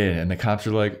get in. And the cops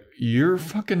are like, you're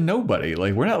fucking nobody.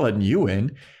 Like, we're not letting you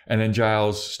in. And then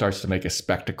Giles starts to make a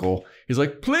spectacle. He's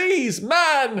like, please,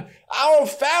 man, our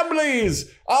families,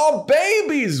 our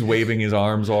babies, waving his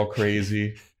arms all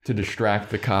crazy to distract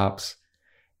the cops.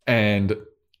 And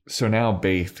so now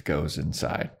Baith goes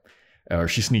inside, or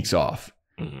she sneaks off,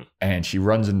 Mhm. and she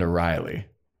runs into Riley.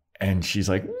 And she's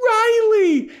like,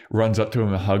 Riley! Runs up to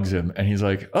him and hugs him. And he's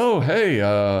like, oh, hey,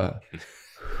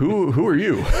 who are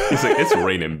you? He's like, it's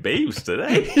raining babes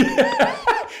today.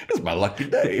 It's my lucky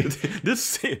day.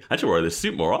 I should wear this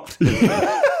suit more often.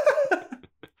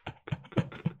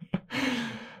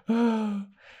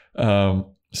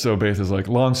 So Baith is like,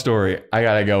 long story, I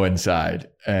gotta go inside.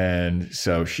 And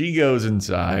so she goes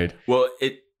inside. Well,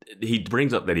 he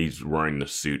brings up that he's wearing the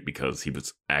suit because he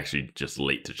was actually just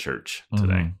late to church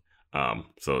today.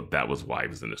 So that was why he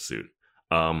was in the suit.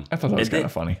 I thought that was kind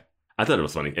of funny. I thought it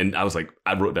was funny. And I was like,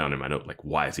 I wrote down in my note, like,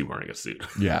 why is he wearing a suit?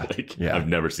 Yeah. Like, Yeah. I've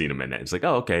never seen him in that. It's like,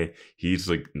 oh, okay. He's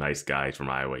like nice guy. He's from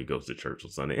Iowa. He goes to church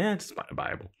on Sunday. Yeah, it's a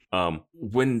Bible.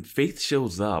 When Faith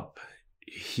shows up,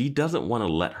 he doesn't want to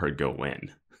let her go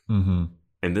in. Mm-hmm.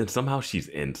 And then somehow she's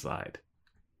inside.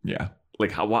 Yeah.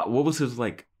 Like, what was his,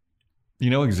 like, You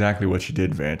know exactly what she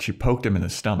did, Vance. She poked him in the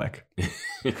stomach.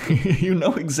 You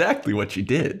know exactly what she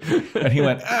did. And he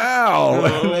went, ow!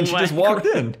 And then she just walked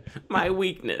in. my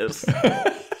weakness.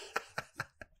 I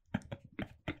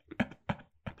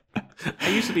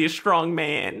used to be a strong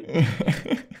man.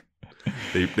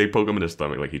 They poke him in the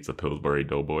stomach like he's a Pillsbury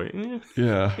Doughboy.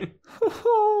 Yeah.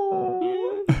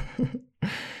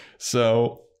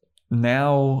 So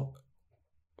now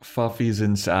Fuffy's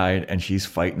inside and she's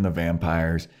fighting the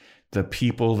vampires. The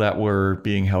people that were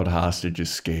being held hostage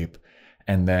escape.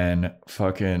 And then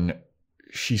fucking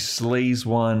she slays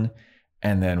one.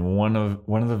 And then one of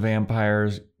the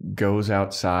vampires goes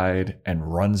outside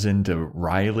and runs into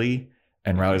Riley.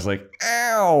 And Riley's like,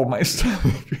 ow, my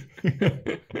stomach.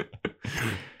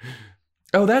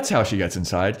 Oh, that's how she gets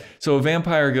inside. So a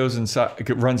vampire goes inside,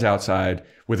 runs outside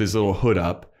with his little hood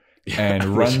up and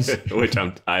runs. Which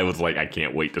I was like, I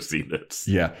can't wait to see this.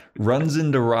 Yeah, runs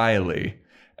into Riley.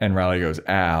 And Riley goes,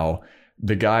 ow.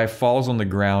 The guy falls on the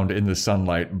ground in the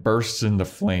sunlight, bursts into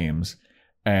flames.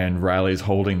 And Riley's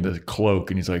holding the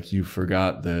cloak and he's like, you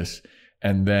forgot this.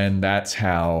 And then that's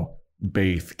how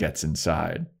Baith gets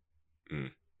inside.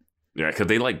 Yeah, because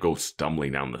they like go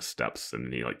stumbling down the steps and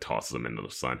then he like tosses them into the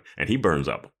sun and he burns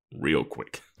up real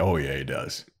quick. Oh, yeah, he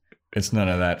does. It's none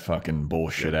of that fucking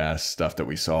bullshit ass stuff that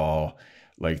we saw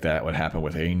like that would happen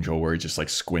with Angel, where he just like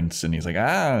squints and he's like,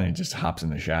 and he just hops in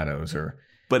the shadows. Or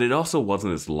But it also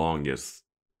wasn't as long as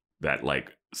that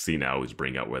like scene I always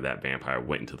bring up where that vampire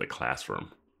went into the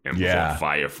classroom and was on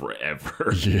fire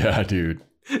forever. Yeah, dude.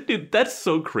 Dude, that's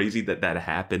so crazy that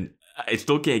happened. I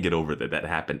still can't get over that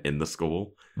happened in the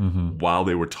school while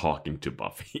they were talking to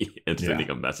Buffy and sending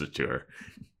a message to her.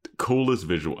 Coolest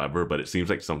visual ever, but it seems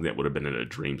like something that would have been in a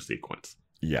dream sequence.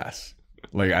 Yes.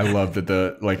 Like, I love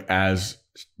that as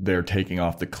they're taking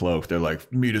off the cloak, they're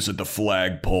like, meet us at the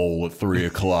flagpole at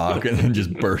 3:00 and then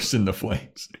just burst into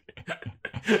flames.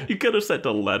 You could have sent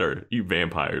a letter, you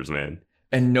vampires, man.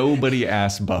 And nobody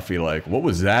asked Buffy, like, what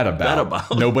was that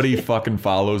about? Nobody fucking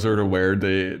follows her to where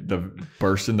the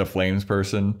burst into flames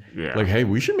person. Yeah. Like, hey,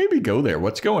 we should maybe go there.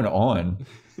 What's going on?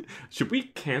 Should we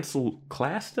cancel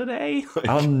class today?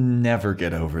 I'll never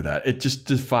get over that. It just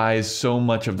defies so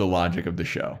much of the logic of the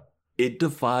show. It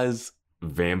defies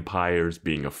vampires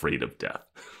being afraid of death.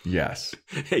 Yes.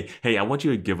 Hey, I want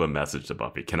you to give a message to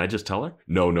Buffy. Can I just tell her?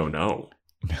 No. No.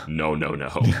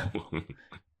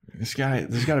 There's got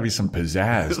to be some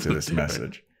pizzazz to this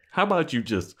message. How about you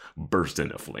just burst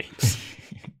into flames?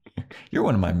 You're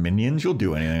one of my minions. You'll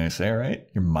do anything I say, right?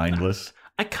 You're mindless.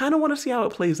 I kind of want to see how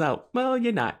it plays out. Well,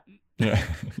 you're not. Yeah.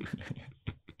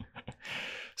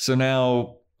 So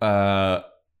now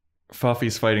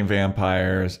Buffy's fighting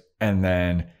vampires, and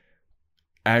then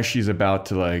as she's about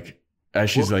to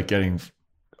getting...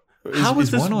 How is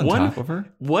this one on top of her?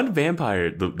 One vampire,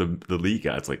 the lead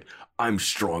guy, it's like, I'm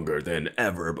stronger than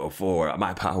ever before.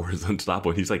 My power is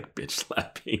unstoppable. He's like bitch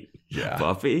slapping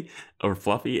Buffy or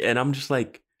Fluffy. And I'm just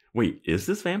like, wait, is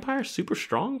this vampire super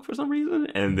strong for some reason?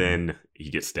 And then he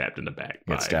gets stabbed in the back.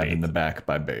 In the back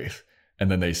by Baith.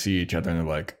 And then they see each other and they're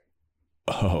like,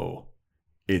 oh,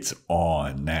 it's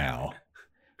on now.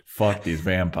 Fuck these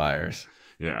vampires.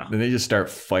 Yeah. Then they just start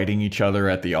fighting each other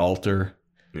at the altar.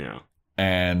 Yeah.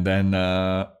 And then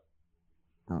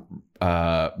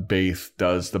Baith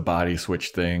does the body switch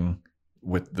thing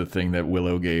with the thing that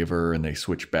Willow gave her, and they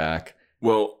switch back.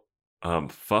 Well,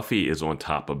 Fluffy is on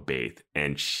top of Baith,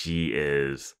 and she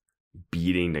is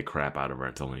beating the crap out of her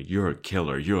and telling her, you're a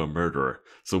killer, you're a murderer.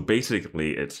 So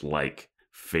basically, it's like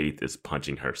Faith is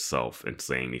punching herself and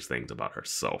saying these things about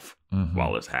herself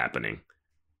while it's happening.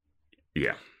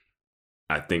 Yeah.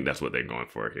 I think that's what they're going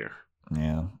for here.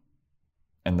 Yeah.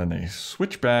 And then they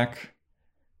switch back,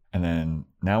 and then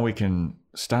now we can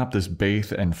stop this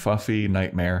Baith and Fluffy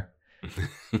nightmare.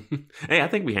 Hey, I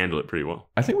think we handled it pretty well.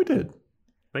 I think we did. I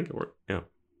think it worked, yeah.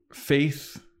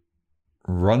 Faith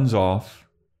runs off.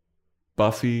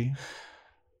 Buffy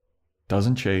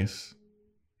doesn't chase.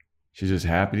 She's just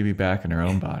happy to be back in her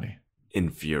own body.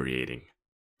 Infuriating.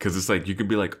 Because it's like, you could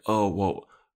be like, oh, well,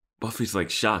 Buffy's like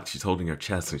shocked. She's holding her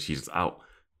chest and she's out.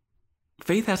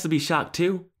 Faith has to be shocked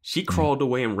too. She crawled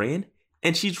away and ran,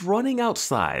 and she's running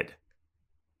outside.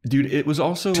 Dude, it was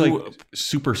also like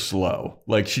super slow.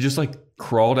 Like she just like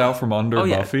crawled out from under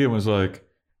Buffy and was like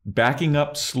backing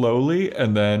up slowly,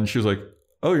 and then she was like,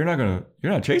 "Oh, you're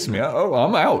not chasing me. Oh,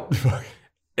 I'm out."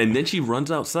 And then she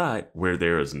runs outside where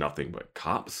there is nothing but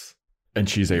cops. And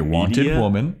she's a wanted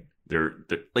woman. They're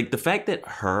like the fact that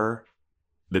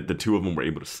the two of them were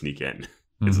able to sneak in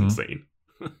is insane.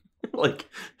 Like,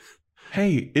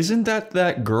 hey, isn't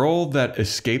that girl that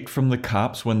escaped from the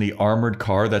cops when the armored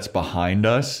car that's behind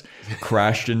us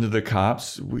crashed into the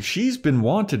cops? She's been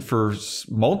wanted for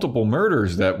multiple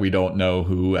murders that we don't know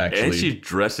who actually... And she's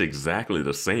dressed exactly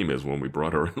the same as when we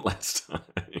brought her in last time.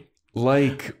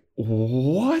 Like,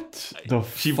 what the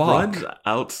fuck? She runs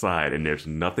outside and there's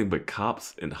nothing but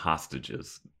cops and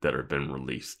hostages that have been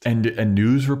released. And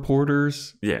news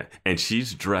reporters. Yeah, and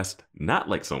she's dressed not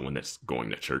like someone that's going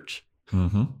to church.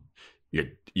 Mm-hmm.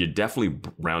 You're definitely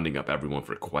rounding up everyone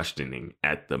for questioning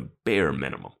at the bare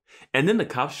minimum. And then the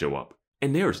cops show up,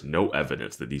 and there's no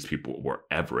evidence that these people were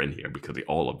ever in here because they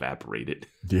all evaporated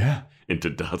into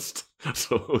dust.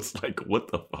 So it's like,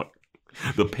 what the fuck?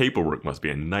 The paperwork must be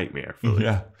a nightmare for this.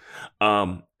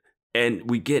 Yeah. And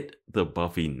we get the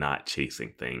Buffy not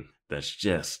chasing thing. That's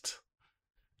just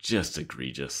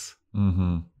egregious.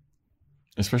 Mm-hmm.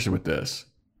 Especially with this.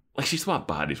 Like, she swapped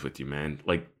bodies with you, man.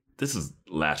 Like, this is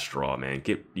last straw, man.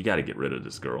 You got to get rid of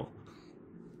this girl.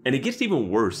 And it gets even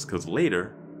worse because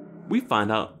later we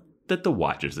find out that the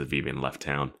Watchers have even left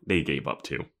town. They gave up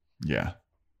too. Yeah.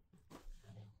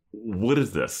 What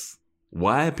is this?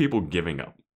 Why are people giving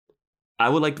up?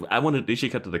 They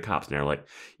should cut to the cops and they're like,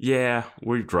 yeah,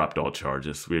 we dropped all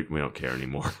charges. We don't care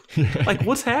anymore. Like,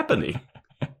 what's happening?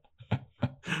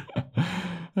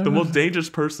 The most dangerous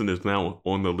person is now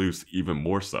on the loose, even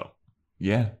more so.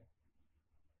 Yeah.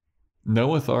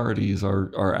 No authorities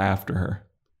are after her.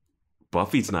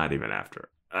 Buffy's not even after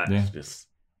her. Yeah. Just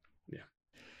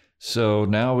So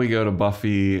now we go to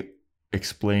Buffy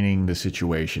explaining the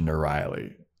situation to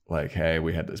Riley. Like, hey,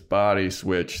 we had this body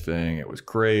switch thing. It was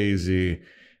crazy.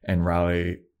 And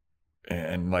Riley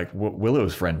and like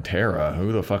Willow's friend Tara,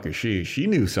 who the fuck is she? She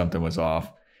knew something was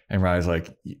off. And Riley's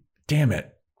like, damn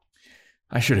it.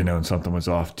 I should have known something was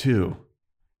off too.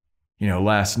 You know,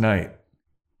 last night.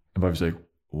 And Buffy's like,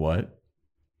 what?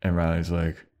 And Riley's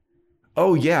like,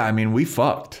 oh yeah, I mean, we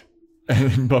fucked.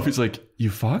 And Buffy's like, you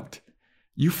fucked?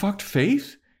 You fucked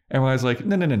Faith? And I was like,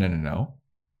 no.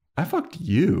 I fucked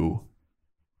you.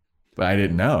 But I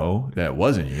didn't know that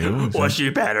wasn't you. Was she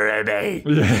better than me?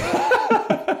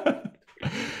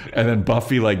 And then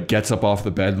Buffy like gets up off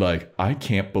the bed like, I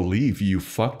can't believe you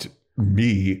fucked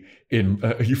me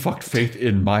you fucked Faith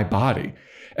in my body.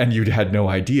 And you had no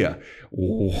idea.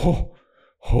 Whoa.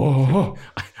 Whoa.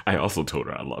 I also told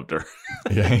her I loved her.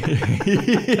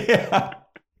 Yeah.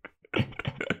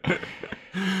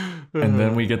 And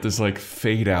then we get this like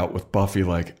fade out with Buffy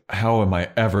like, how am I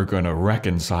ever going to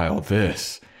reconcile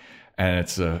this? And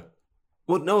it's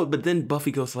well, no, but then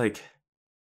Buffy goes like,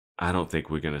 I don't think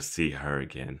we're going to see her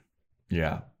again.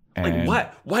 yeah. Like, And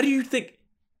what? Why do you think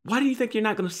you're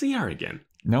not going to see her again?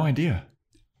 no idea.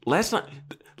 Last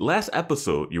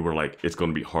episode, you were like, it's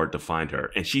going to be hard to find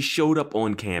her. And she showed up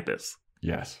on campus.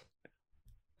 Yes.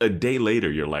 A day later,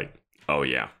 you're like, oh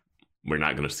yeah, we're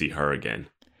not going to see her again.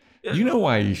 You know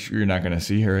why you're not going to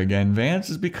see her again, Vance,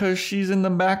 is because she's in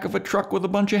the back of a truck with a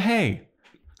bunch of hay.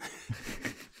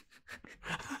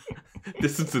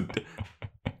 This is a...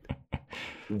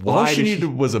 All Why she did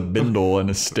needed was a bindle and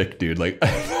a stick, dude. Like,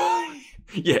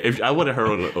 Yeah, if I wanted her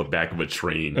on the back of a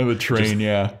train. of a train,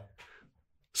 yeah.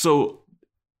 So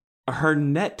her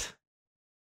net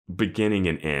beginning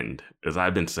and end, as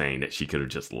I've been saying, that she could have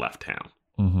just left town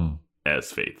Mm-hmm.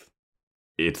 as Faith.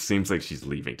 It seems like she's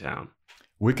leaving town.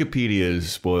 Wikipedia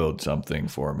has spoiled something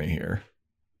for me here.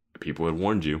 People had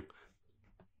warned you.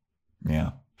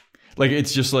 Yeah. Like,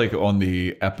 it's just like on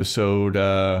the episode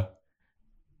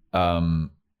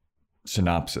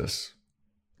synopsis.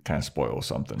 Kind of spoil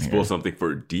something here. Spoil something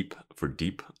for deep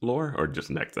lore, or just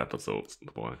next episode's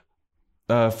boy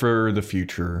For the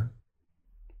future.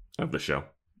 of the show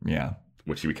Yeah.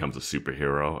 when she becomes a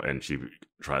superhero and she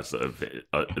tries to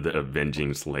the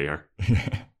avenging Slayer,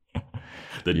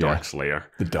 the Yeah. Dark Slayer.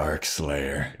 The Dark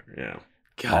Slayer. Yeah,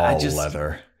 God, All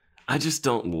leather. I just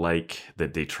don't like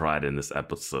that they tried in this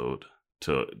episode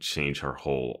to change her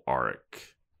whole arc.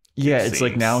 Yeah, It it's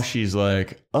like seems. now she's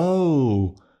like,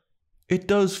 oh, it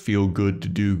does feel good to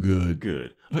do good.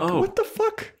 Good. Like, Oh, what the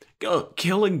fuck?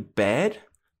 killing bad?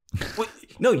 What?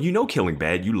 No, you know killing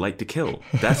bad. You like to kill.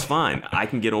 That's fine. I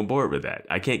can get on board with that.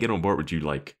 I can't get on board with you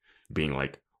like being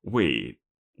like, wait,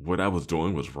 what I was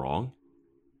doing was wrong.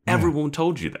 Yeah. Everyone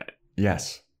told you that.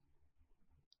 Yes.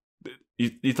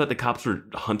 You thought the cops were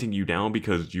hunting you down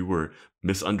because you were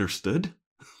misunderstood?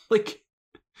 Like,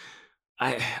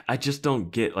 I just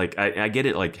don't get, like, I get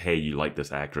it, like, hey, you like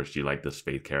this actress, you like this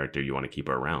Faith character, you want to keep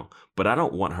her around. But I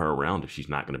don't want her around if she's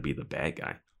not going to be the bad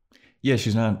guy. Yeah,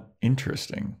 she's not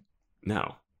interesting.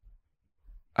 No.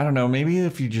 I don't know. Maybe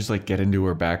if you just like get into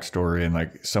her backstory and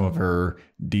like some of her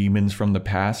demons from the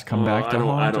past come back to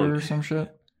haunt her or some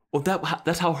shit. Well,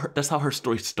 that's how her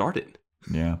story started.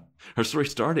 Yeah. Her story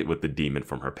started with the demon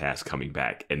from her past coming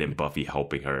back, and then Buffy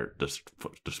helping her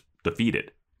defeat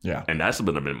it. Yeah. And that's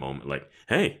been a moment like,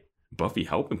 hey, Buffy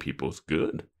helping people is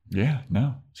good. Yeah.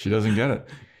 No, she doesn't get it.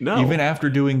 No. Even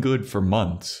after doing good for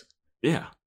months. Yeah.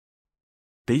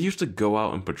 They used to go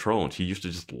out and patrol, and she used to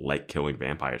just like killing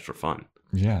vampires for fun.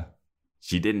 Yeah.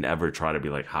 She didn't ever try to be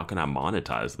like, how can I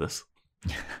monetize this?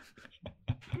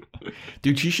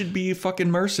 Dude, she should be a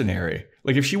fucking mercenary.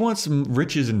 Like, if she wants some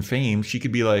riches and fame, she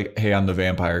could be like, hey, I'm the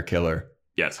vampire killer.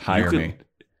 Yes. Hire me.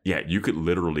 Yeah, you could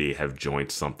literally have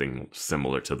joined something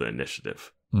similar to the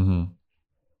Initiative.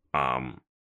 Mm-hmm.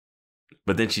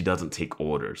 But then she doesn't take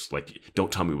orders. Like,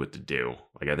 don't tell me what to do.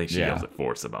 Like, I think she yells at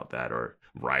Forrest about that, or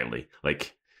Riley.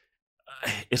 Like,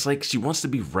 it's like she wants to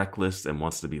be reckless and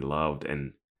wants to be loved.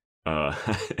 And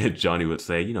Johnny would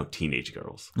say, teenage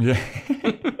girls. Yeah.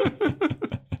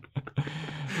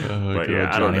 But good yeah, old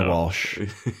I don't Johnny know. Walsh.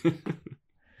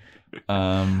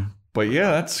 But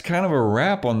yeah, that's kind of a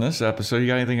wrap on this episode. You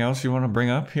got anything else you want to bring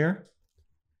up here?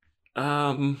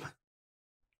 Yeah,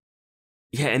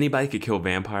 anybody could kill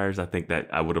vampires. I think that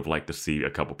I would have liked to see a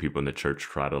couple people in the church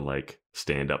try to like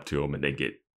stand up to them and then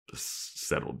get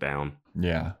settled down.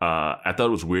 Yeah. I thought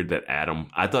it was weird that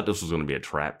I thought this was going to be a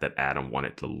trap, that Adam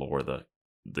wanted to lure them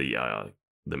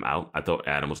out. I thought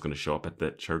Adam was going to show up at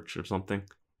that church or something.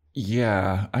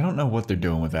 Yeah, I don't know what they're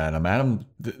doing with Adam.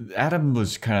 Adam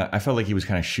was kind of. I felt like he was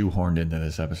kind of shoehorned into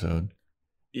this episode.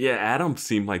 Yeah, Adam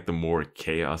seemed like the more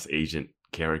chaos agent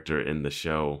character in the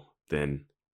show than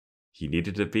he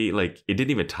needed to be. Like, it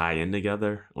didn't even tie in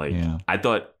together. Like, Yeah. I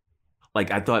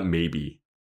thought maybe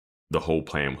the whole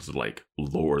plan was to like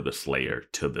lure the Slayer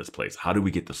to this place. How do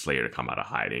we get the Slayer to come out of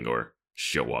hiding or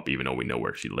show up, even though we know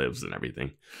where she lives and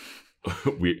everything?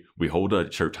 we hold a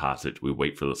church hostage. We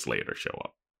wait for the Slayer to show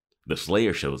up. The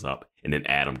Slayer shows up, and then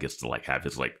Adam gets to like have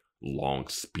his like long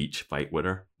speech fight with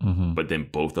her. Mm-hmm. But then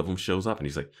both of them shows up, and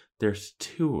he's like, "There's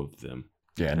two of them."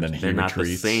 Yeah, and then he They're not the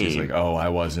retreats. He's same. like, "Oh, I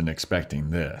wasn't expecting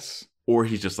this." Or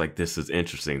he's just like, "This is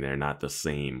interesting. They're not the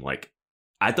same." Like,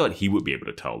 I thought he would be able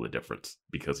to tell the difference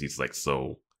because he's like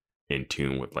so in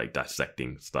tune with like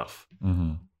dissecting stuff.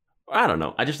 Mm-hmm. I don't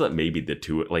know. I just thought maybe the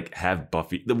two like have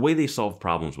Buffy. The way they solve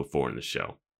problems before in the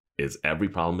show is every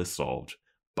problem is solved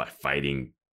by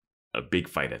fighting a big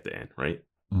fight at the end, right?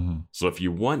 Mm-hmm. So if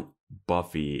you want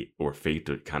Buffy or Faith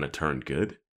to kind of turn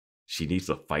good, she needs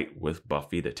to fight with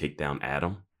Buffy to take down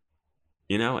Adam.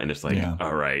 You know? And it's like, Yeah.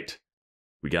 all right,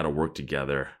 we got to work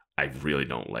together. I really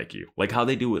don't like you. Like how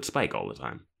they do with Spike all the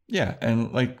time. Yeah,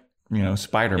 and like, you know,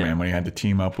 Spider-Man Yeah. when he had to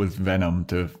team up with Venom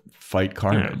to fight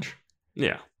Carnage.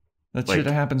 Yeah. That Like- shit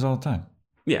happens all the time.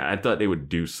 Yeah, I thought they would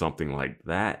do something like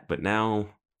that, but now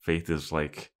Faith is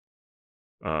like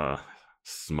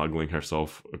smuggling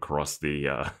herself across the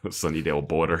Sunnydale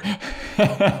border.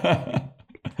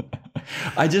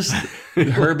 I just,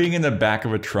 her being in the back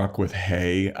of a truck with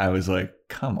hay, I was like,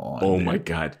 come on. Oh dude. my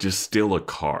god, just steal a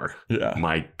car. Yeah.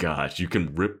 My gosh, you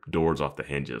can rip doors off the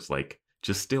hinges. Like,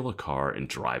 just steal a car and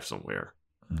drive somewhere.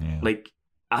 Yeah. Like,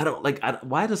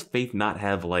 why does Faith not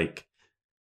have like,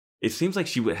 it seems like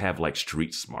she would have like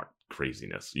street smart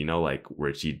craziness, you know, like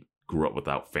where she grew up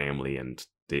without family and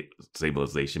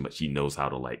stabilization, but she knows how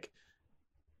to like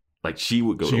she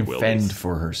would go She to can Willie's. fend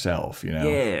for herself, you know?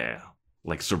 Yeah.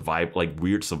 Like survive, like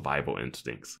weird survival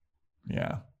instincts.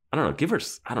 Yeah. I don't know. Give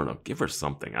her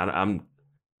something. I don't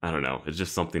know. It's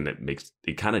just something that makes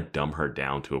it kind of dumb her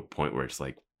down to a point where it's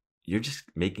like, you're just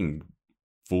making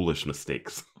foolish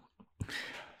mistakes.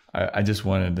 I just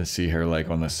wanted to see her like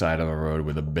on the side of a road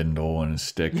with a bindle and a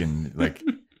stick and like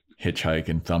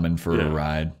hitchhiking, thumbing for Yeah. a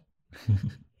ride.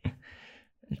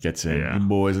 He gets in. Yeah. You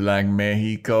boys like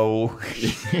Mexico.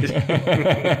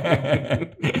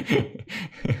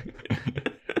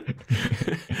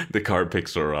 The car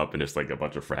picks her up and it's like a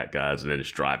bunch of frat guys and then it's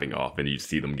driving off and you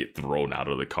see them get thrown out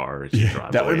of the car and she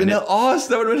drives That would have away. been awesome.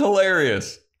 That would have been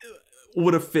hilarious.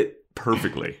 Would have fit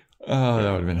perfectly. Oh, that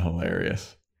would have been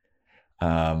hilarious.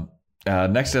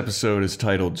 Next episode is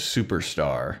titled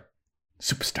Superstar.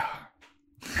 Superstar.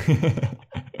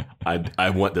 I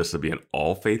want this to be an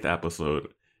all Faith episode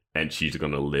and she's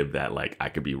gonna live that like I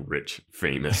could be rich,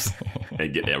 famous,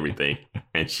 and get everything.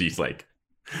 And she's like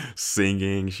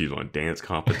singing, she's on dance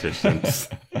competitions.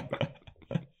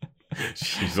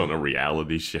 She's on a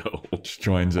reality show. She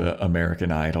joins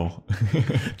American Idol.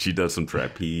 She does some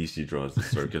trapeze. She draws the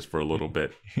circus for a little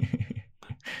bit.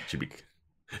 She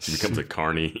becomes a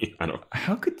carny. I don't.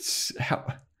 How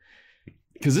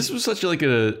because this was such like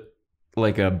a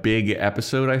big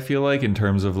episode, I feel like, in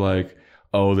terms of like,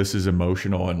 oh, this is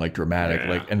emotional and like dramatic. Yeah.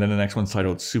 Like, and then the next one's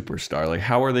titled Superstar. Like,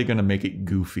 how are they going to make it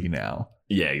goofy now?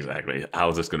 Yeah, exactly. How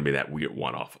is this going to be that weird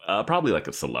one-off? Probably like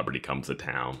a celebrity comes to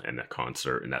town and a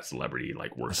concert, and that celebrity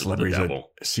like worships the Celebrity's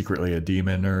devil. secretly a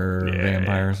demon or a Yeah,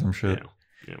 vampire or some shit.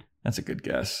 Yeah. That's a good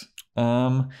guess.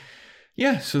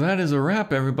 Yeah, so that is a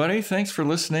wrap, everybody. Thanks for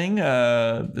listening.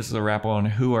 This is a wrap on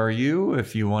Who Are You?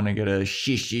 If you want to get a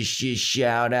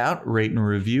shout out, rate and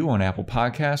review on Apple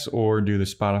Podcasts or do the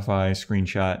Spotify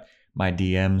screenshot my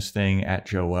DMs thing at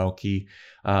Joe Welke.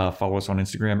 Follow us on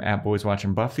Instagram at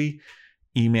BoysWatchingBuffy.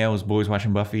 Email is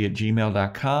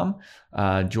boyswatchingbuffy@gmail.com.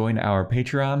 Join our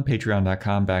Patreon,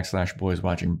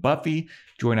 patreon.com/boyswatchingbuffy.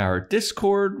 Join our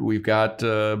Discord. We've got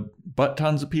butt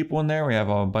tons of people in there. We have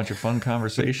a bunch of fun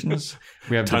conversations.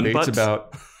 We have Ton debates butts?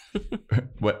 about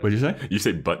what did you say? You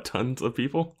say butt tons of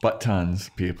people? Butt tons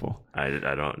of people. I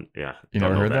don't. Yeah. You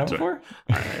don't never know heard that term.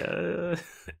 before?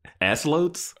 Ass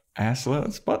loads. Ass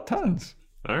loads, butt tons.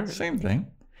 All right. Same thing.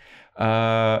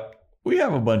 We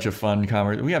have a bunch of fun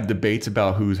conversations. We have debates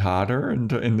about who's hotter in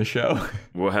the show.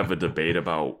 We'll have a debate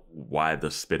about why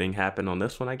the spitting happened on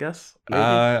this one, I guess. Maybe?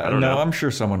 I don't know. I'm sure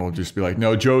someone will just be like,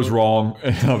 "No, Joe's wrong,"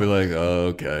 and I'll be like, oh,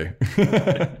 "Okay."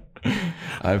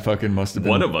 I fucking must have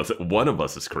been One of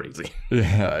us is crazy.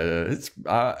 Yeah, it's.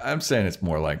 I'm saying it's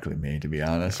more likely me, to be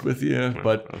honest with you,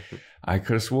 but I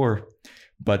could have swore.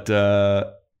 But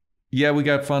yeah, we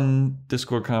got fun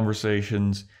Discord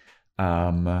conversations.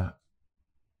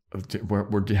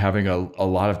 we're having a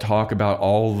lot of talk about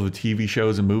all the TV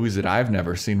shows and movies that I've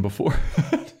never seen before.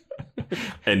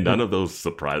 And none of those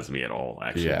surprised me at all,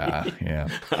 actually. Yeah.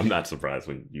 I'm not surprised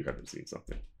when you haven't seen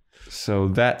something. So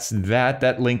that's that.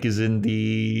 That link is in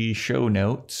the show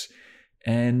notes.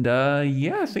 And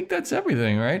I think that's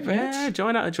everything, right, Vance? Yeah,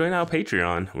 join our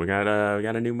Patreon. We got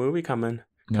a new movie coming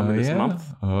this month.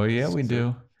 Oh yeah, we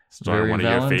do. Starring Very one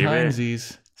of your favorite,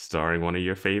 Valentine's-ies. starring one of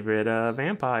your favorite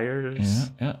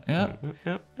vampires. Yeah.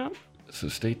 Yep. So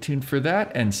stay tuned for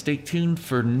that, and stay tuned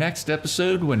for next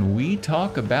episode when we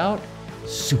talk about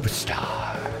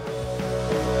Superstar.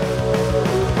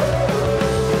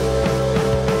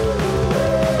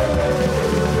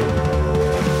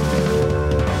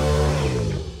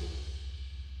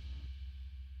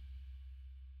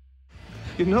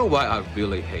 You know why I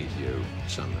really hate you,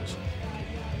 Summers?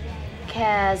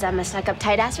 'Cause I'm a stuck-up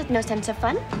tight ass with no sense of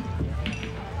fun.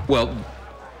 Well,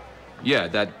 yeah,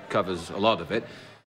 that covers a lot of it.